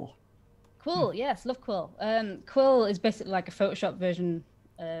Quill? Quill, yes, love Quill. Quill is basically like a Photoshop version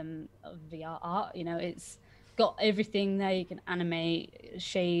of VR art. You know, it's got everything there. You can animate,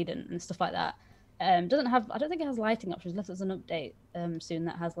 shade, and stuff like that. I don't think it has lighting options, unless there's an update soon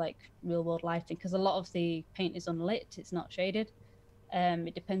that has like real world lighting, because a lot of the paint is unlit, it's not shaded.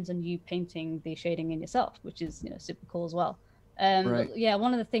 It depends on you painting the shading in yourself, which is super cool as well. Right. But yeah,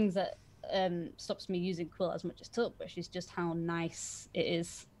 one of the things that stops me using Quill as much as Tiltbrush is just how nice it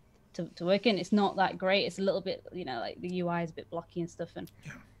is to work in. It's not that great. It's a little bit, like the UI is a bit blocky and stuff. And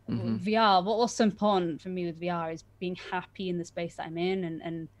VR, what was so important for me with VR is being happy in the space that I'm in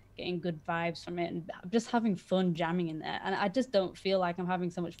and getting good vibes from it and just having fun jamming in there. And I just don't feel like I'm having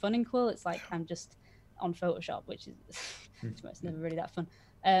so much fun in Quill. It's like I'm just on Photoshop, which is it's never really that fun.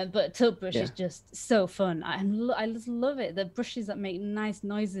 But Tiltbrush is just so fun. I just love it. The brushes that make nice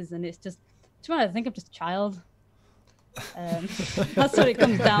noises, and it's just, I think I'm just a child. That's what it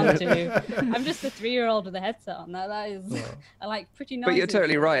comes down to. I'm just a 3-year-old with a headset on. That is, I like pretty nice. But you're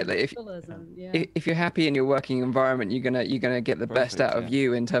totally right. Like if you're happy in your working environment, you're gonna get the best out of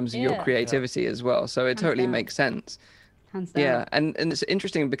you in terms of your creativity as well. So it totally makes sense. Hands down. Yeah, and it's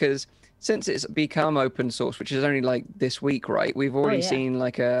interesting because since it's become open source, which is only like this week, right? We've already seen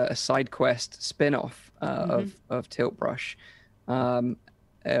like a side quest spin-off of Tiltbrush.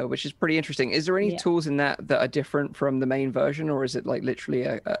 Which is pretty interesting. Is there any tools in that are different from the main version, or is it like literally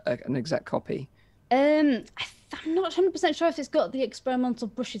an exact copy? I'm not 100% sure if it's got the experimental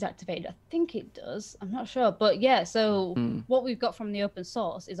brushes activated. I think it does. I'm not sure. But yeah, so what we've got from the open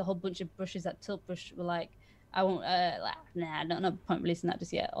source is a whole bunch of brushes that Tiltbrush were like, I won't, no point releasing that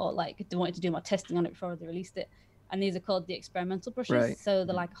just yet. Or like, they wanted to do more testing on it before they released it. And these are called the experimental brushes. Right. So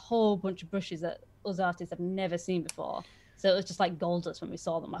they're like a whole bunch of brushes that us artists have never seen before. So it was just like gold dust when we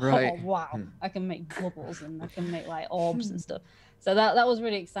saw them. Like, oh, wow, I can make bubbles and I can make like orbs and stuff. So that was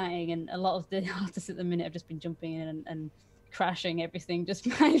really exciting. And a lot of the artists at the minute have just been jumping in and crashing everything,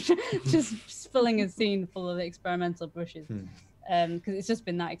 just filling a scene full of experimental brushes. Because it's just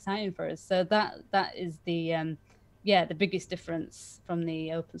been that exciting for us. So that is the the biggest difference from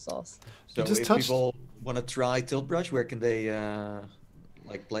the open source. So just if touched- people want to try Tilt Brush, where can they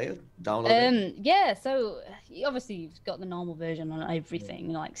like play it, download it? Yeah, so obviously you've got the normal version on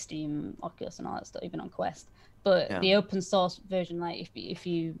everything, like Steam, Oculus, and all that stuff, even on Quest. But the open source version, like if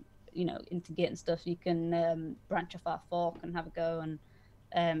you into Git and stuff, you can branch off our fork and have a go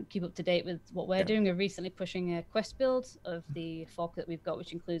and keep up to date with what we're doing. We're recently pushing a Quest build of the fork that we've got,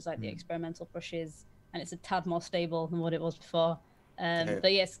 which includes like the experimental brushes, and it's a tad more stable than what it was before.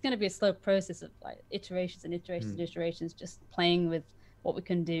 But yeah, it's going to be a slow process of like iterations and iterations and iterations, just playing with what we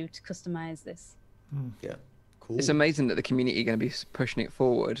can do to customize this. Yeah, cool. It's amazing that the community are going to be pushing it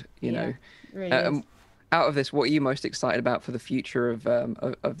forward. You know, really is. Out of this, what are you most excited about for the future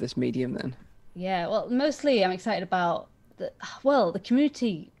of this medium then? Yeah, well, mostly I'm excited about the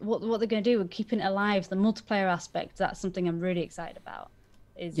community, what they're going to do with keeping it alive, the multiplayer aspect. That's something I'm really excited about.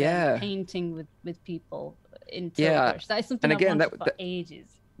 Is painting with people in Tilt Brush. That is something I've wanted for ages.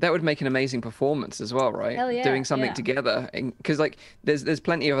 That would make an amazing performance as well, right? Hell yeah, doing something together, because like there's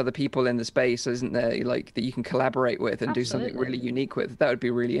plenty of other people in the space, isn't there? Like that you can collaborate with and do something really unique with. That would be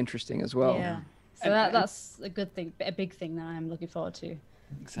really interesting as well. Yeah. So that's a good thing, a big thing that I'm looking forward to.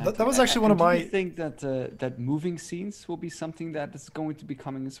 Exactly. That was actually one of my. Do you think that that moving scenes will be something that is going to be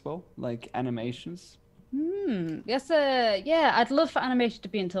coming as well, like animations? Yes. I'd love for animation to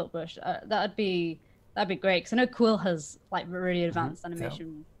be in Tilt Brush. That'd be great, because I know Quill has like really advanced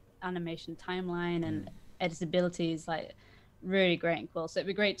animation timeline, and editability is like really great in Quill. So it'd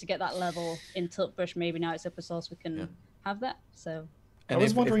be great to get that level in Tilt Brush. Maybe now it's open source, we can have that. So I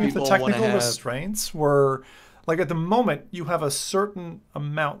was wondering if the technical restraints were like, at the moment you have a certain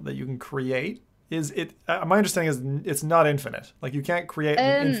amount that you can create. Is it? My understanding is it's not infinite. Like you can't create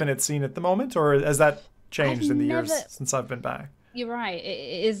an infinite scene at the moment, or has that changed in the years since I've been back? You're right.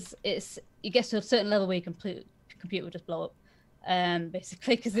 It is. It gets to a certain level where your computer will just blow up,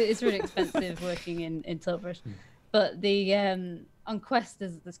 basically, because it is really expensive working in Tilt Brush. But the on Quest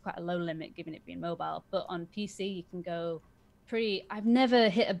there's quite a low limit, given it being mobile. But on PC you can go pretty. I've never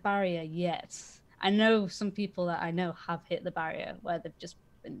hit a barrier yet. I know some people that I know have hit the barrier where they've just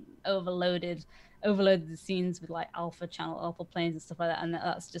been overloaded the scenes with like alpha planes and stuff like that, and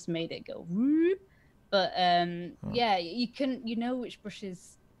that's just made it go whoop. But you know which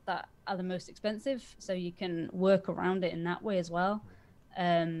brushes that are the most expensive, so you can work around it in that way as well.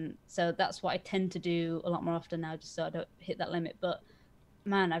 So that's what I tend to do a lot more often now, just so I don't hit that limit. But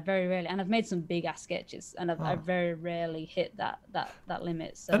man, I very rarely, and I've made some big ass sketches, and I very rarely hit that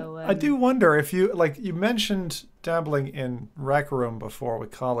limit. So I do wonder if you mentioned dabbling in Rec Room before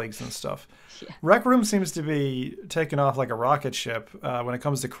with colleagues and stuff. Rec Room seems to be taking off like a rocket ship when it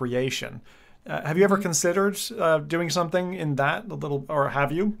comes to creation. Have you ever considered doing something in that or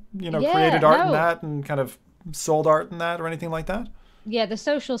have you created art in that and kind of sold art in that or anything like that? Yeah, the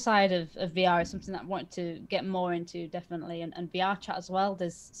social side of VR is something that I want to get more into, definitely, and VR chat as well.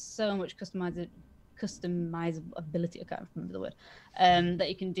 There's so much customizability, I can't remember the word, that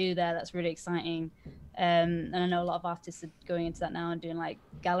you can do there. That's really exciting. And I know a lot of artists are going into that now and doing like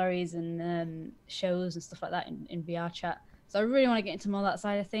galleries and shows and stuff like that in VR chat. So I really want to get into more of that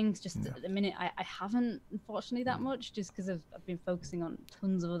side of things. Just at the minute, I haven't, unfortunately, that much, just because I've been focusing on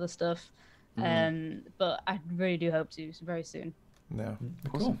tons of other stuff. But I really do hope to very soon. Yeah,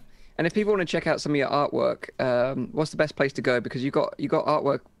 awesome. Cool. And if people want to check out some of your artwork, what's the best place to go? Because you got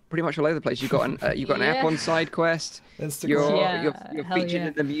artwork pretty much all over the place. You've got an app on SideQuest. You're featured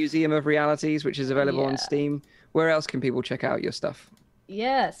in the Museum of Realities, which is available on Steam. Where else can people check out your stuff?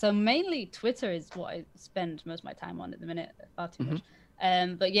 Yeah, so mainly Twitter is what I spend most of my time on at the minute, far too much.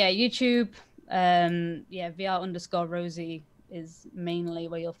 But yeah, YouTube, VR_Rosie is mainly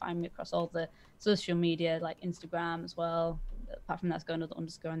where you'll find me across all the social media, like Instagram as well. Apart from that's going with the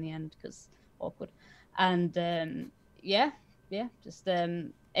underscore on the end because awkward. And just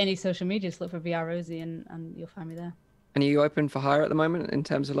any social media, just look for VR Rosie and you'll find me there. And are you open for hire at the moment in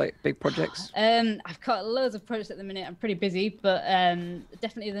terms of like big projects? I've got loads of projects at the minute. I'm pretty busy, but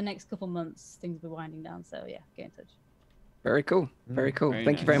definitely the next couple months things will be winding down. So yeah, get in touch. Very cool. Very cool.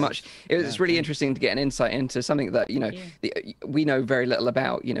 Thank you very much. It's really interesting to get an insight into something that, we know very little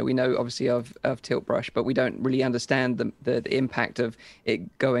about. We know obviously of Tilt Brush, but we don't really understand the impact of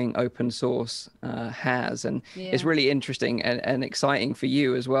it going open source has. And it's really interesting and exciting for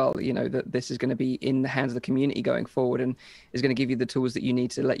you as well, that this is going to be in the hands of the community going forward and is going to give you the tools that you need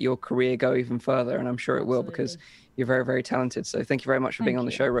to let your career go even further. And I'm sure it will because you're very, very talented. So thank you very much for being on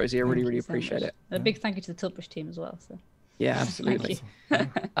the show, Rosie. I really, really appreciate it. A big thank you to the Tilt Brush team as well. So. Yeah, absolutely. Thank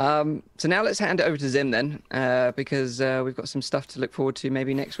So now let's hand it over to Zim then, because we've got some stuff to look forward to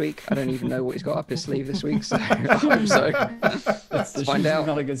maybe next week. I don't even know what he's got up his sleeve this week, so I hope so. Let's find out.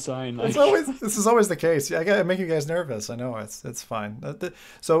 Not a good sign. This is always the case. I make you guys nervous. I know it's fine.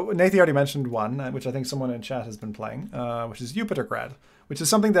 So Nathan already mentioned one, which I think someone in chat has been playing, which is Jupitergrad, which is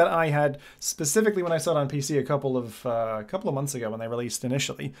something that I had specifically when I saw it on PC a couple of months ago when they released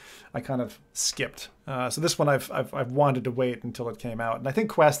initially. I kind of skipped. So this one I've wanted to wait until it came out, and I think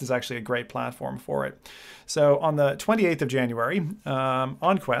Quest is actually a great platform for it. So on the 28th of January,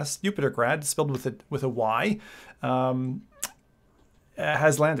 on Quest, Jupitergrad, spelled with a Y,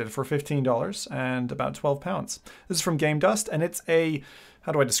 has landed for $15 and about £12. This is from Game Dust, and it's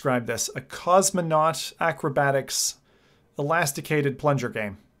how do I describe this? A cosmonaut acrobatics elasticated plunger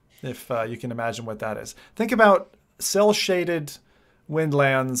game, if you can imagine what that is. Think about cel-shaded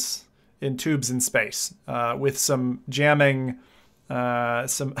Windlands in tubes in space, with some jamming,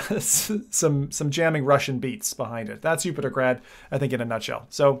 some jamming Russian beats behind it. That's Jupitergrad, I think, in a nutshell.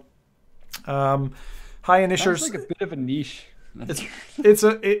 So, high initiators. Sounds like a bit of a niche. It's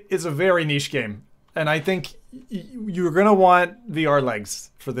a very niche game, and I think you're gonna want VR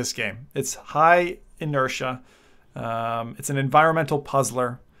legs for this game. It's high inertia. It's an environmental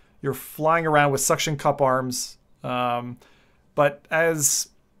puzzler. You're flying around with suction cup arms. But as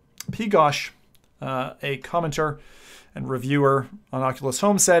Pigosh, a commenter and reviewer on Oculus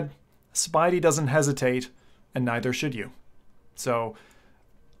Home, said, Spidey doesn't hesitate, and neither should you. So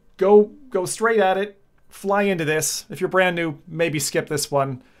go straight at it. Fly into this. If you're brand new, maybe skip this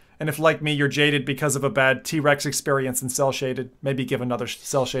one. And if, like me, you're jaded because of a bad T-Rex experience in cel-shaded, maybe give another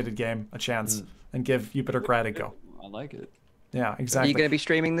cel-shaded game a chance and give Jupitergrad a go. I like it. Yeah, exactly. Are you going to be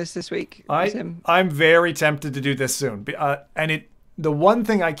streaming this week? I'm very tempted to do this soon. And the one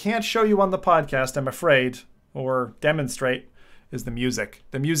thing I can't show you on the podcast, I'm afraid, or demonstrate, is the music.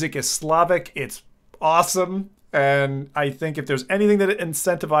 The music is Slavic. It's awesome. And I think if there's anything that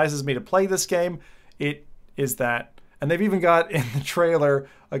incentivizes me to play this game, it is that. And they've even got in the trailer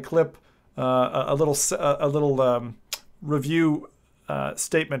a clip, a little review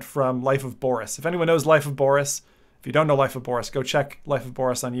statement from Life of Boris. If anyone knows Life of Boris, if you don't know Life of Boris, go check Life of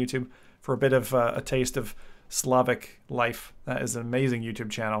Boris on YouTube for a bit of a taste of Slavic life. That is an amazing YouTube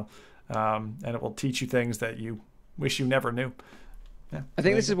channel, and it will teach you things that you wish you never knew. Yeah, I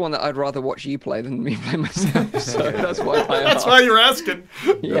think this is one that I'd rather watch you play than me play myself. So that's why that's why you're asking.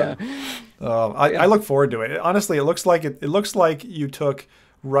 Yeah. I look forward to it. Honestly, it looks like you took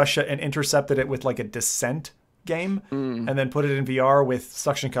Russia and intercepted it with like a Descent game, and then put it in VR with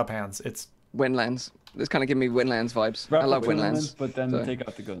suction cup hands. It's Windlands. This kind of give me Windlands vibes. I love Windlands. But then take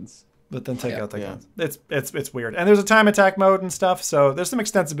out the guns. But then take out the guns. It's weird. And there's a time attack mode and stuff, so there's some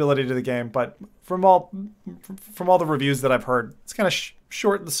extensibility to the game. But from all the reviews that I've heard, it's kind of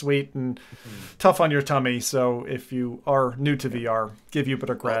short and sweet and tough on your tummy. So if you are new to VR, give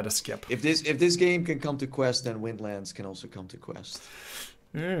Jupitergrad a skip. If this game can come to Quest, then Windlands can also come to Quest.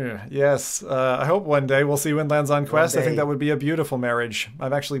 Yes. I hope one day we'll see Windlands on Quest. I think that would be a beautiful marriage.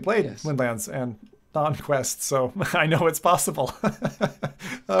 I've actually played Windlands and on Quest, so I know it's possible.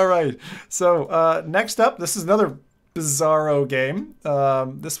 All right. So next up, this is another bizarro game.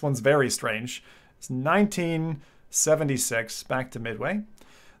 This one's very strange. It's 1976, back to Midway.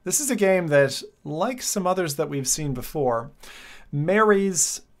 This is a game that, like some others that we've seen before,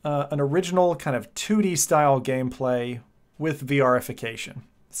 marries an original kind of 2D style gameplay with VRification.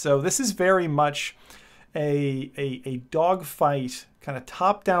 So this is very much a dogfight kind of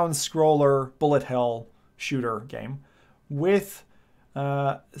top-down scroller bullet hell shooter game with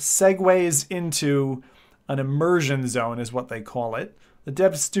segues into an immersion zone is what they call it. The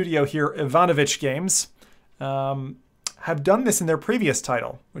dev studio here, Ivanovich Games, have done this in their previous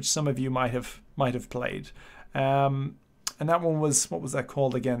title, which some of you might have played. And that one was, what was that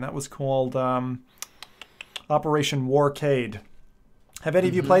called again? That was called Operation Warcade. Have any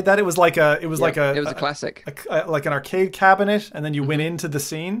of you played that? It was like a classic, like an arcade cabinet, and then you went into the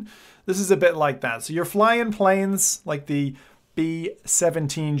scene. This is a bit like that. So you're flying planes like the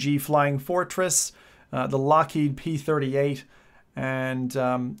B-17G Flying Fortress, the Lockheed P-38,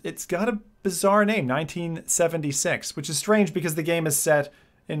 and it's got a bizarre name, 1976, which is strange because the game is set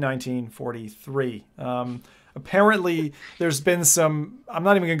in 1943. Apparently, there's been some. I'm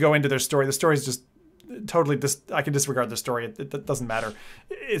not even going to go into their story. The story is just totally I can disregard the story. It doesn't matter.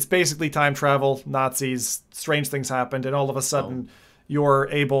 It's basically time travel, Nazis, strange things happened, and all of a sudden you're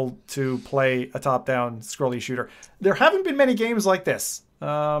able to play a top-down scrolly shooter. There haven't been many games like this.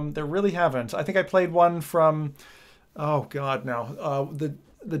 There really haven't. I think I played one from, oh god, now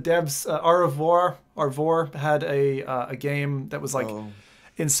the devs, Arvor had a game that was like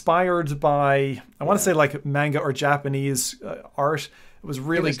inspired by, I want to say like manga or Japanese art. It was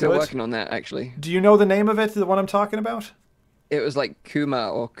really good. Still working on that, actually. Do you know the name of it, the one I'm talking about? It was like Kuma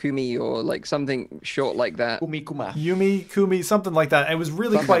or Kumi or like something short like that. Yumi, Kumi, something like that. It was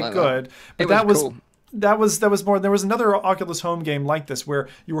really Something quite like good. That. But It was cool. that was more. There was another Oculus Home game like this where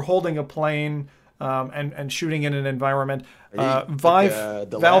you were holding a plane and shooting in an environment. Valve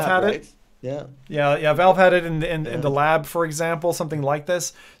had right? it. Yeah. Valve had it in the lab, for example, something like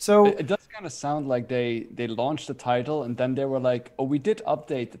this. So It does kind of sound like they launched the title and then they were like, oh, we did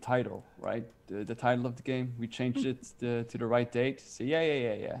update the title, right? The title of the game, we changed it to the right date. So yeah.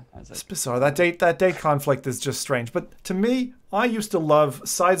 I was like, it's bizarre. That date conflict is just strange. But to me, I used to love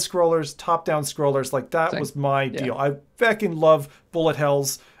side scrollers, top down scrollers. Like that was my deal. I fucking love bullet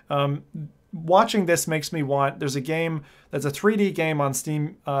hells. Watching this makes me want. There's a game that's a 3D game on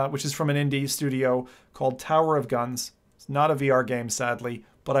Steam, which is from an indie studio called Tower of Guns. It's not a VR game, sadly,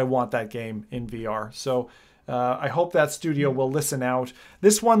 but I want that game in VR. So I hope that studio will listen out.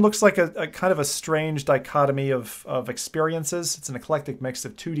 This one looks like a kind of a strange dichotomy of experiences. It's an eclectic mix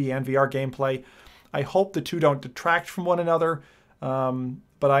of 2D and VR gameplay. I hope the two don't detract from one another,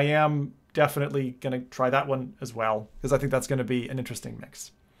 but I am definitely going to try that one as well because I think that's going to be an interesting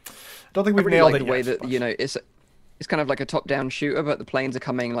mix. I don't think we've nailed it yet. I really like the way that, it's kind of like a top-down shooter, but the planes are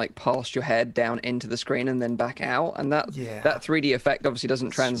coming like past your head down into the screen and then back out. And that 3D effect obviously doesn't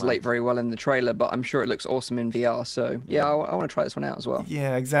translate very well in the trailer, but I'm sure it looks awesome in VR. So yeah, I want to try this one out as well.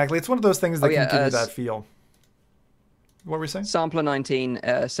 Yeah, exactly. It's one of those things that can give you that feel. What were we saying? Sampler 19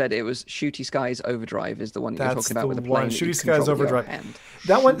 said it was Shooty Skies Overdrive is the one that you're talking about with the plane. Shooty Skies Overdrive.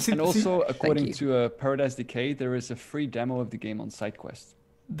 That one. And also, according to Paradise Decay, there is a free demo of the game on SideQuest.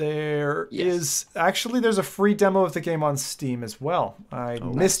 There's a free demo of the game on Steam as well. I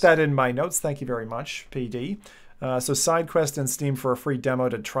missed that in my notes. Thank you very much, PD. So SideQuest and Steam for a free demo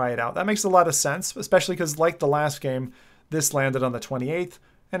to try it out. That makes a lot of sense, especially because like the last game, this landed on the 28th,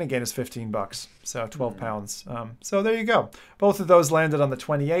 and again is $15, so £12. So there you go. Both of those landed on the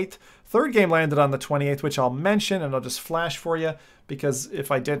 28th. Third game landed on the 28th, which I'll mention, and I'll just flash for you, because if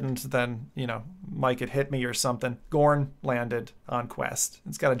I didn't, then, Mike had hit me or something. Gorn landed on Quest.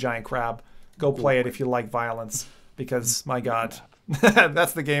 It's got a giant crab. Go play it if you like violence, because, my God,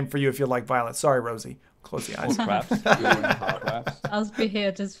 that's the game for you if you like violence. Sorry, Rosie. Close the eyes. I'll be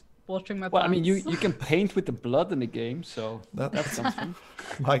here just watering my Well, plants. I mean, you can paint with the blood in the game, so that's something.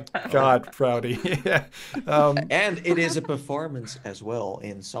 My God, Proudy. Yeah. And it is a performance as well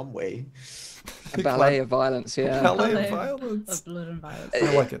in some way. A ballet of violence, yeah. Ballet of violence. Of blood and violence.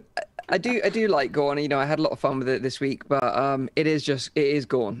 I like it. I do like Gorn. I had a lot of fun with it this week, but it is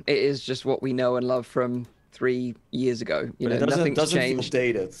Gorn. It is just what we know and love from 3 years ago. But it nothing's doesn't changed. feel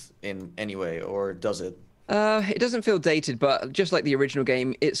dated in any way, or does it? It doesn't feel dated, but just like the original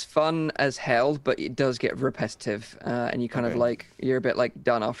game, it's fun as hell, but it does get repetitive, and you kind of you're a bit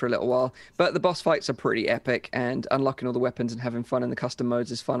done after a little while. But the boss fights are pretty epic, and unlocking all the weapons and having fun in the custom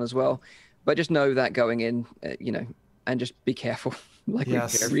modes is fun as well. But just know that going in, and just be careful. We've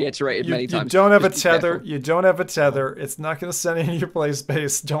reiterated many times. You don't have a Just be tether. careful. You don't have a tether. It's not going to send you in your play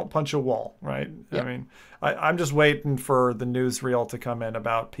space. Don't punch a wall, right? Yeah. I mean, I'm just waiting for the newsreel to come in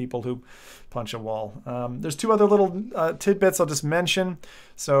about people who punch a wall. There's two other little tidbits I'll just mention.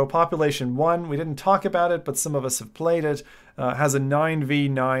 So Population 1, we didn't talk about it, but some of us have played it, has a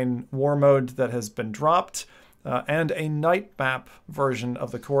 9v9 war mode that has been dropped, and a night map version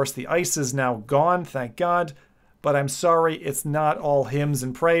of the course. The ice is now gone, thank God. But I'm sorry, it's not all hymns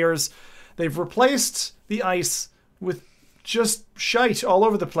and prayers. They've replaced the ice with just shite all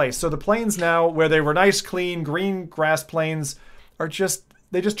over the place. So the plains now, where they were nice, clean, green grass plains,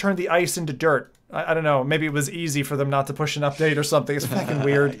 they just turned the ice into dirt. I don't know, maybe it was easy for them not to push an update or something. It's fucking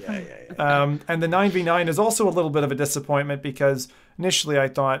weird. And the 9v9 is also a little bit of a disappointment because initially I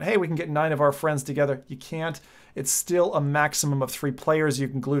thought, hey, we can get 9 of our friends together. You can't. It's still a maximum of 3 players you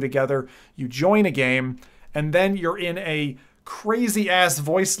can glue together. You join a game, and then you're in a crazy-ass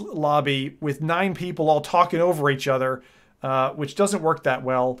voice lobby with 9 people all talking over each other, which doesn't work that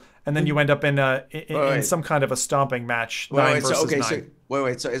well. And then you end up in some kind of a stomping match, 9 versus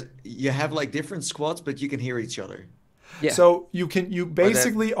 9. So you have different squads, but you can hear each other. Yeah. So you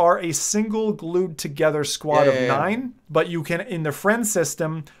basically are a single glued together squad of 9, but you can, in the friend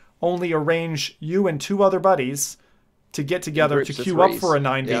system, only arrange you and 2 other buddies to get together to Groups of queue up threes. for a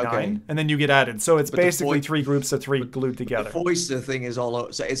 9v9, Yeah, okay. and then you get added. So it's But the basically point- 3 groups of 3 glued together. The voice thing is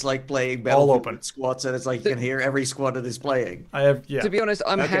all so it's like playing All Battlefield open. with squads, and it's like you can hear every squad that is playing. I have, yeah. To be honest,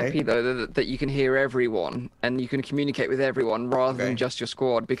 I'm Okay. happy though that you can hear everyone and you can communicate with everyone rather than Okay. just your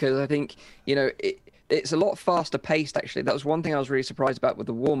squad, because I think it's a lot faster paced. Actually, that was one thing I was really surprised about with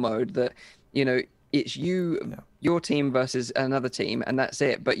the war mode, that it's your team versus another team, and that's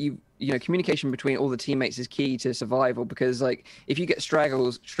it. But communication between all the teammates is key to survival, because like if you get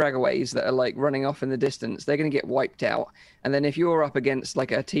straggaways that are like running off in the distance, they're going to get wiped out. And then if you're up against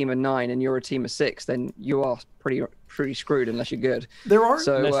like a team of 9 and you're a team of 6, then you are pretty screwed unless you're good. There are.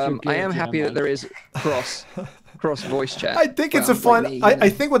 So Unless you're I good, am yeah, happy that Mike. there is cross voice chat. I think it's a Well, fun. like me, I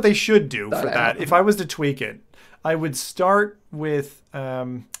think what they should do for That- that, if I was to tweak it, I would start with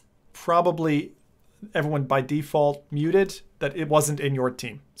probably everyone by default muted, that it wasn't in your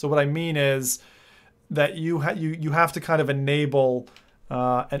team. So what I mean is that you have to kind of enable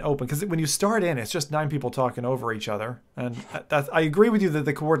and open, because when you start in, it's just 9 people talking over each other, and I agree with you that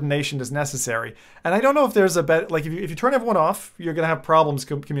the coordination is necessary. And I don't know if there's a bet, like if you turn everyone off, you're going to have problems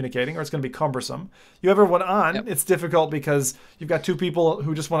communicating, or it's going to be cumbersome. You have everyone on, Yep. it's difficult because you've got 2 people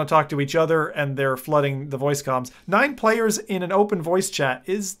who just want to talk to each other and they're flooding the voice comms. 9 players in an open voice chat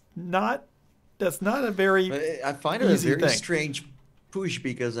is not. That's not a very. But I find it a easy very thing. strange push,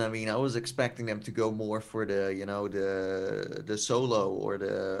 because I mean I was expecting them to go more for the solo or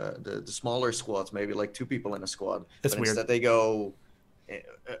the smaller squads, maybe like 2 people in a squad. It's but weird. Instead they go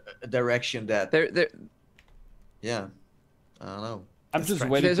a direction that There, yeah, I don't know. I'm just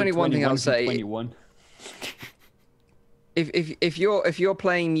strange. waiting There's for only one thing I'll 21 to say. 21. if you're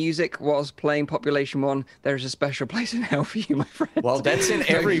playing music whilst playing Population 1, there is a special place in hell for you, my friend. Well, that's in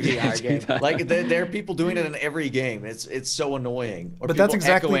every You can't VR do game. that. Like there are people doing it in every game. It's so annoying. Or But people that's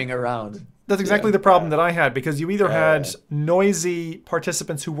exactly- echoing around. That's exactly the problem that I had, because you either had Yeah. noisy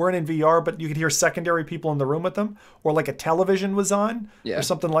participants who weren't in VR, but you could hear secondary people in the room with them, or like a television was on, Yeah. or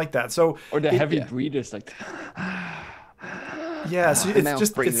something like that. So Or the heavy yeah. breathers, like yeah, so mouth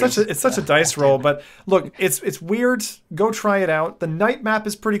it's such a dice roll. But look, it's weird. Go try it out. The night map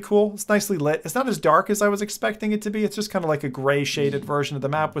is pretty cool. It's nicely lit. It's not as dark as I was expecting it to be. It's just kind of like a gray shaded version of the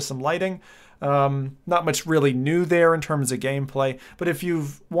map with some lighting. Not much really new there in terms of gameplay, but if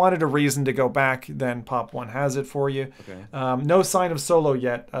you've wanted a reason to go back, then Pop 1 has it for you. Okay. No sign of solo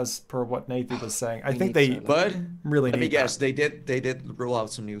yet, as per what Nathan was saying. I think they But really let me need guess, that. they did roll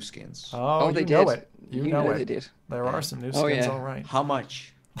out some new skins. Oh, they you did. know it. You know they it. did. There are some new Oh, skins, yeah. all right. How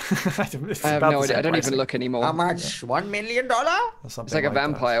much? It's I have about no the idea. same I don't pricing, even look anymore. How much? $1 million? or It's something like a that.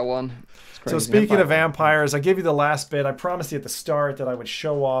 vampire one. It's So crazy. speaking of vampires, I gave you the last bit. I promised you at the start that I would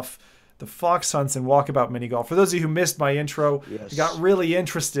show off the Fox Hunts and Walkabout Mini Golf. For those of you who missed my intro, Yes. I got really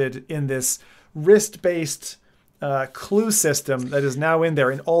interested in this wrist-based clue system that is now in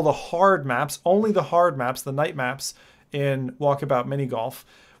there in all the hard maps, only the hard maps, the night maps in Walkabout Mini Golf,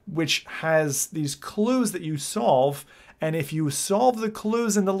 which has these clues that you solve. And if you solve the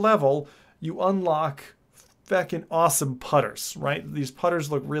clues in the level, you unlock feckin' awesome putters, right? These putters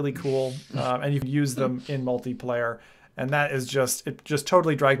look really cool, and you can use them in multiplayer. And that is it just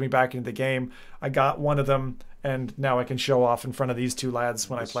totally dragged me back into the game. I got one of them, and now I can show off in front of these 2 lads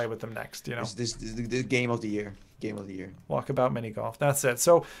when I play with them next, you know. This is the game of the year. Game of the year. Walkabout Mini Golf. That's it.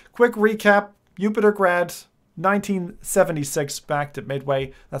 So, quick recap. Jupiter Grad, 1976, back to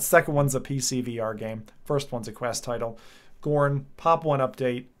Midway. That second one's a PC VR game. First one's a Quest title. Gorn, Pop 1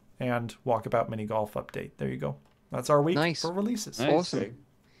 update, and Walkabout Mini Golf update. There you go. That's our week Nice. for releases. Nice. Awesome.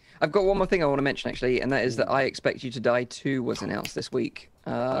 I've got one more thing I want to mention, actually, and that is that I Expect You to Die 2 was announced this week,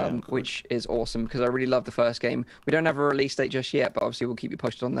 which is awesome because I really love the first game. We don't have a release date just yet, but obviously we'll keep you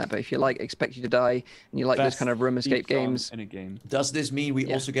posted on that. But if you like Expect You to Die and you like those best kind of room escape deep run games, in a game. Does this mean we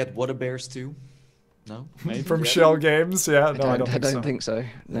Yeah. also get Water Bears too? No? Maybe. From Yeah. Shell Games, yeah. No, I don't I think so. so.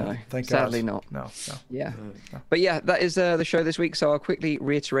 No, Thank sadly God. not. No. Yeah. But yeah, that is the show this week. So I'll quickly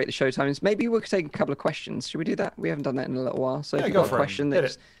reiterate the show times. Maybe we could take a couple of questions. Should we do that? We haven't done that in a little while. So Yeah, if you've go got a for it. question Hit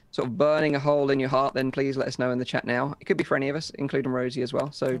that's sort of burning a hole in your heart, then please let us know in the chat now. It could be for any of us, including Rosie as well.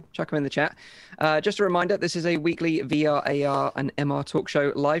 So chuck them in the chat. Just a reminder, this is a weekly VR, AR, and MR talk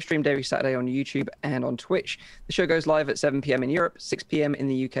show, live streamed every Saturday on YouTube and on Twitch. The show goes live at 7 p.m. in Europe, 6 p.m. in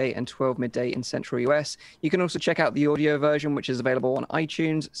the UK, and 12 midday in Central US. You can also check out the audio version, which is available on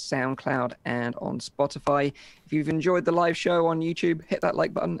iTunes, SoundCloud, and on Spotify. If you've enjoyed the live show on YouTube, hit that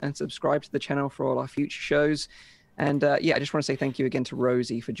like button and subscribe to the channel for all our future shows. And yeah, I just want to say thank you again to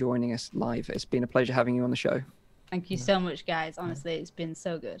Rosie for joining us live. It's been a pleasure having you on the show. Thank you so much, guys. Honestly, it's been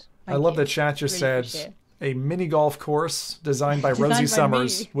so good. I Thank love you. the chat just Really said, appreciate it. a mini golf course designed by Designed Rosie by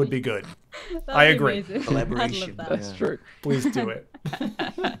Summers me. would be good. That'd I be agree. amazing. Collaboration. I'd love That's that. true. Please do it.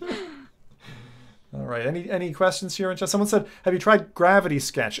 All right. Any questions here in chat? Someone said, "Have you tried Gravity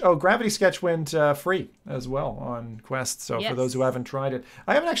Sketch?" Oh, Gravity Sketch went free as well on Quest. So for those who Yes. haven't tried it,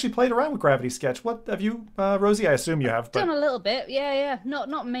 I haven't actually played around with Gravity Sketch. What have you, Rosie? I assume you have. Done But a little bit, yeah.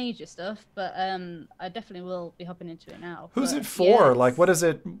 Not major stuff, but I definitely will be hopping into it now. who's But, it for? yeah, Like, what is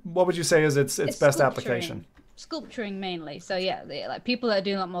it? What would you say is its best sculpturing. application? Sculpturing mainly. So yeah, like people that are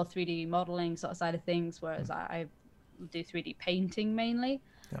doing a lot more 3D modeling sort of side of things, whereas I do 3D painting mainly.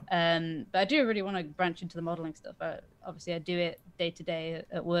 But I do really want to branch into the modeling stuff. Obviously, I do it day to day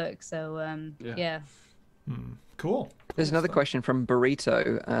at work. So yeah. Cool. There's another question from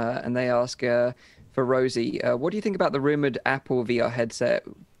Burrito, and they ask for Rosie, what do you think about the rumored Apple VR headset?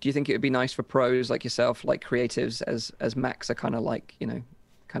 Do you think it would be nice for pros like yourself, like creatives, as Macs are kind of like,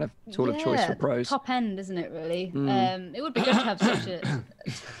 kind of tool of choice for pros? Top end, isn't it? Really. It would be good to have such a.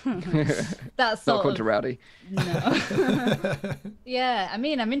 That's Not sort according of to Rowdy. no. Yeah, I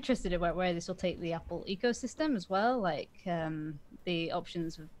mean, I'm interested in where this will take the Apple ecosystem as well. Like the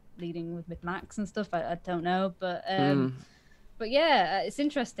options of leading with Macs and stuff. I don't know, but yeah, it's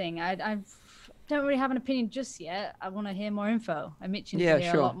interesting. I don't really have an opinion just yet. I want to hear more info. I'm itching to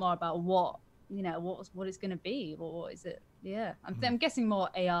hear a lot more about what it's going to be. What is it? Yeah, I'm guessing more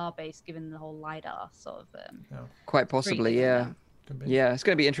AR based, given the whole LiDAR sort of. Quite possibly, yeah. Yeah, it's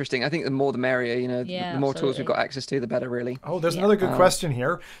going to be interesting. I think the more the merrier, the more tools we've got access to, the better, really. Oh, there's another good question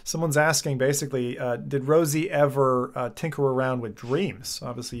here. Someone's asking, basically, did Rosie ever tinker around with Dreams?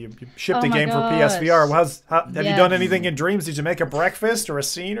 Obviously, you shipped a game for PSVR. Have you done anything in Dreams? Did you make a breakfast or a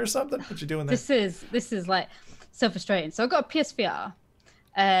scene or something? What you doing there? This is like so frustrating. So I got a PSVR,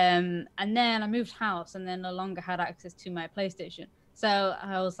 and then I moved house, and then no longer had access to my PlayStation. So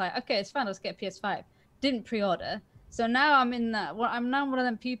I was like, okay, it's fine. Let's get a PS5. Didn't pre-order. So now I'm in that. Well, I'm now one of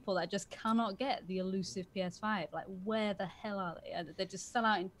them people that just cannot get the elusive PS5. Like, where the hell are they? And they just sell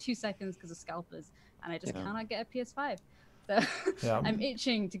out in 2 seconds because of scalpers, and I just cannot get a PS5. So I'm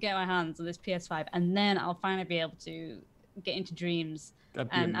itching to get my hands on this PS5, and then I'll finally be able to get into Dreams.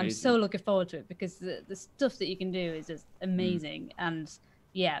 And I'm so looking forward to it because the stuff that you can do is just amazing. And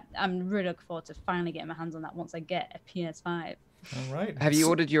yeah, I'm really looking forward to finally getting my hands on that once I get a PS5. All right. Have you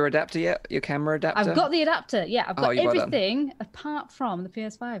ordered your adapter yet? Your camera adapter? I've got the adapter. Yeah, I've got everything apart from the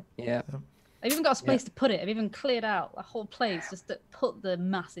PS5. Yeah. I've even got a space to put it. I've even cleared out a whole place just to put the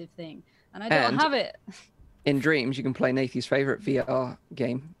massive thing, and I don't have it. In Dreams, you can play Nathan's favorite VR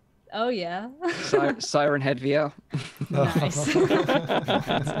game. Oh yeah. Siren Head VR. Nice.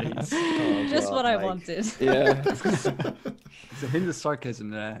 Just what I wanted. Yeah. It's a hint of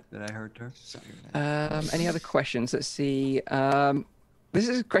sarcasm that I heard there. Any other questions? Let's see. This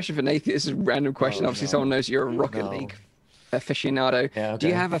is a question for Nathan. This is a random question. Obviously, someone knows you're a Rocket League aficionado. Yeah, okay. Do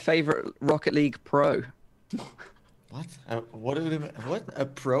you have a favorite Rocket League pro? What? What do you mean? What? A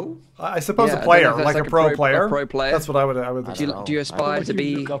pro? I suppose a player, like a pro player. A pro player. That's what I would. Do you aspire to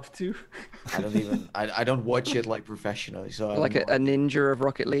be look up to? I don't even. I don't watch it like professionally. So like a ninja of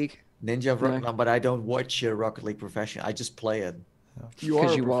Rocket League? ninja of Rocket, no, but I don't watch Rocket League professional. I just play it. You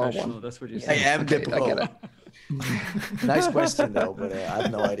are a you are professional. one. That's what you're I saying. am the I pro. get it. Nice question though, but I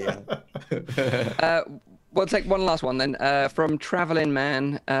have no idea. We'll take one last one then. From Traveling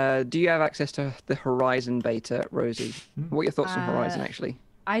Man, do you have access to the Horizon beta, Rosie? What are your thoughts on Horizon, actually?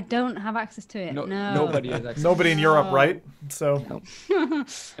 I don't have access to it. No. Nobody has access. Nobody in Europe, right? So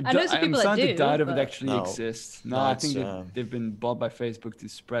I know some people that do. doubt if it but- actually No. exists. No, No, I it's, think they've been bought by Facebook to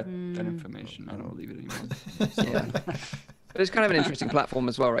spread that information. I don't believe it anymore. Yeah. But it's kind of an interesting platform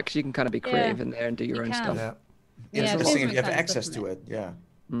as well, right? Because you can kind of be creative in there and do your You own can. stuff. yeah. It's Yeah, interesting if Facebook you have sounds access to definite. it. Yeah.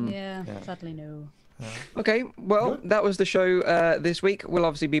 Yeah, Yeah. sadly no. Okay, well, that was the show this week. We'll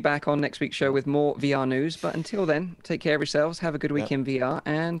obviously be back on next week's show with more VR news. But until then, take care of yourselves. Have a good week in VR.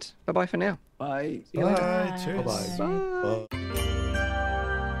 And bye-bye for now. Bye. Bye. Cheers. Bye-bye. Bye.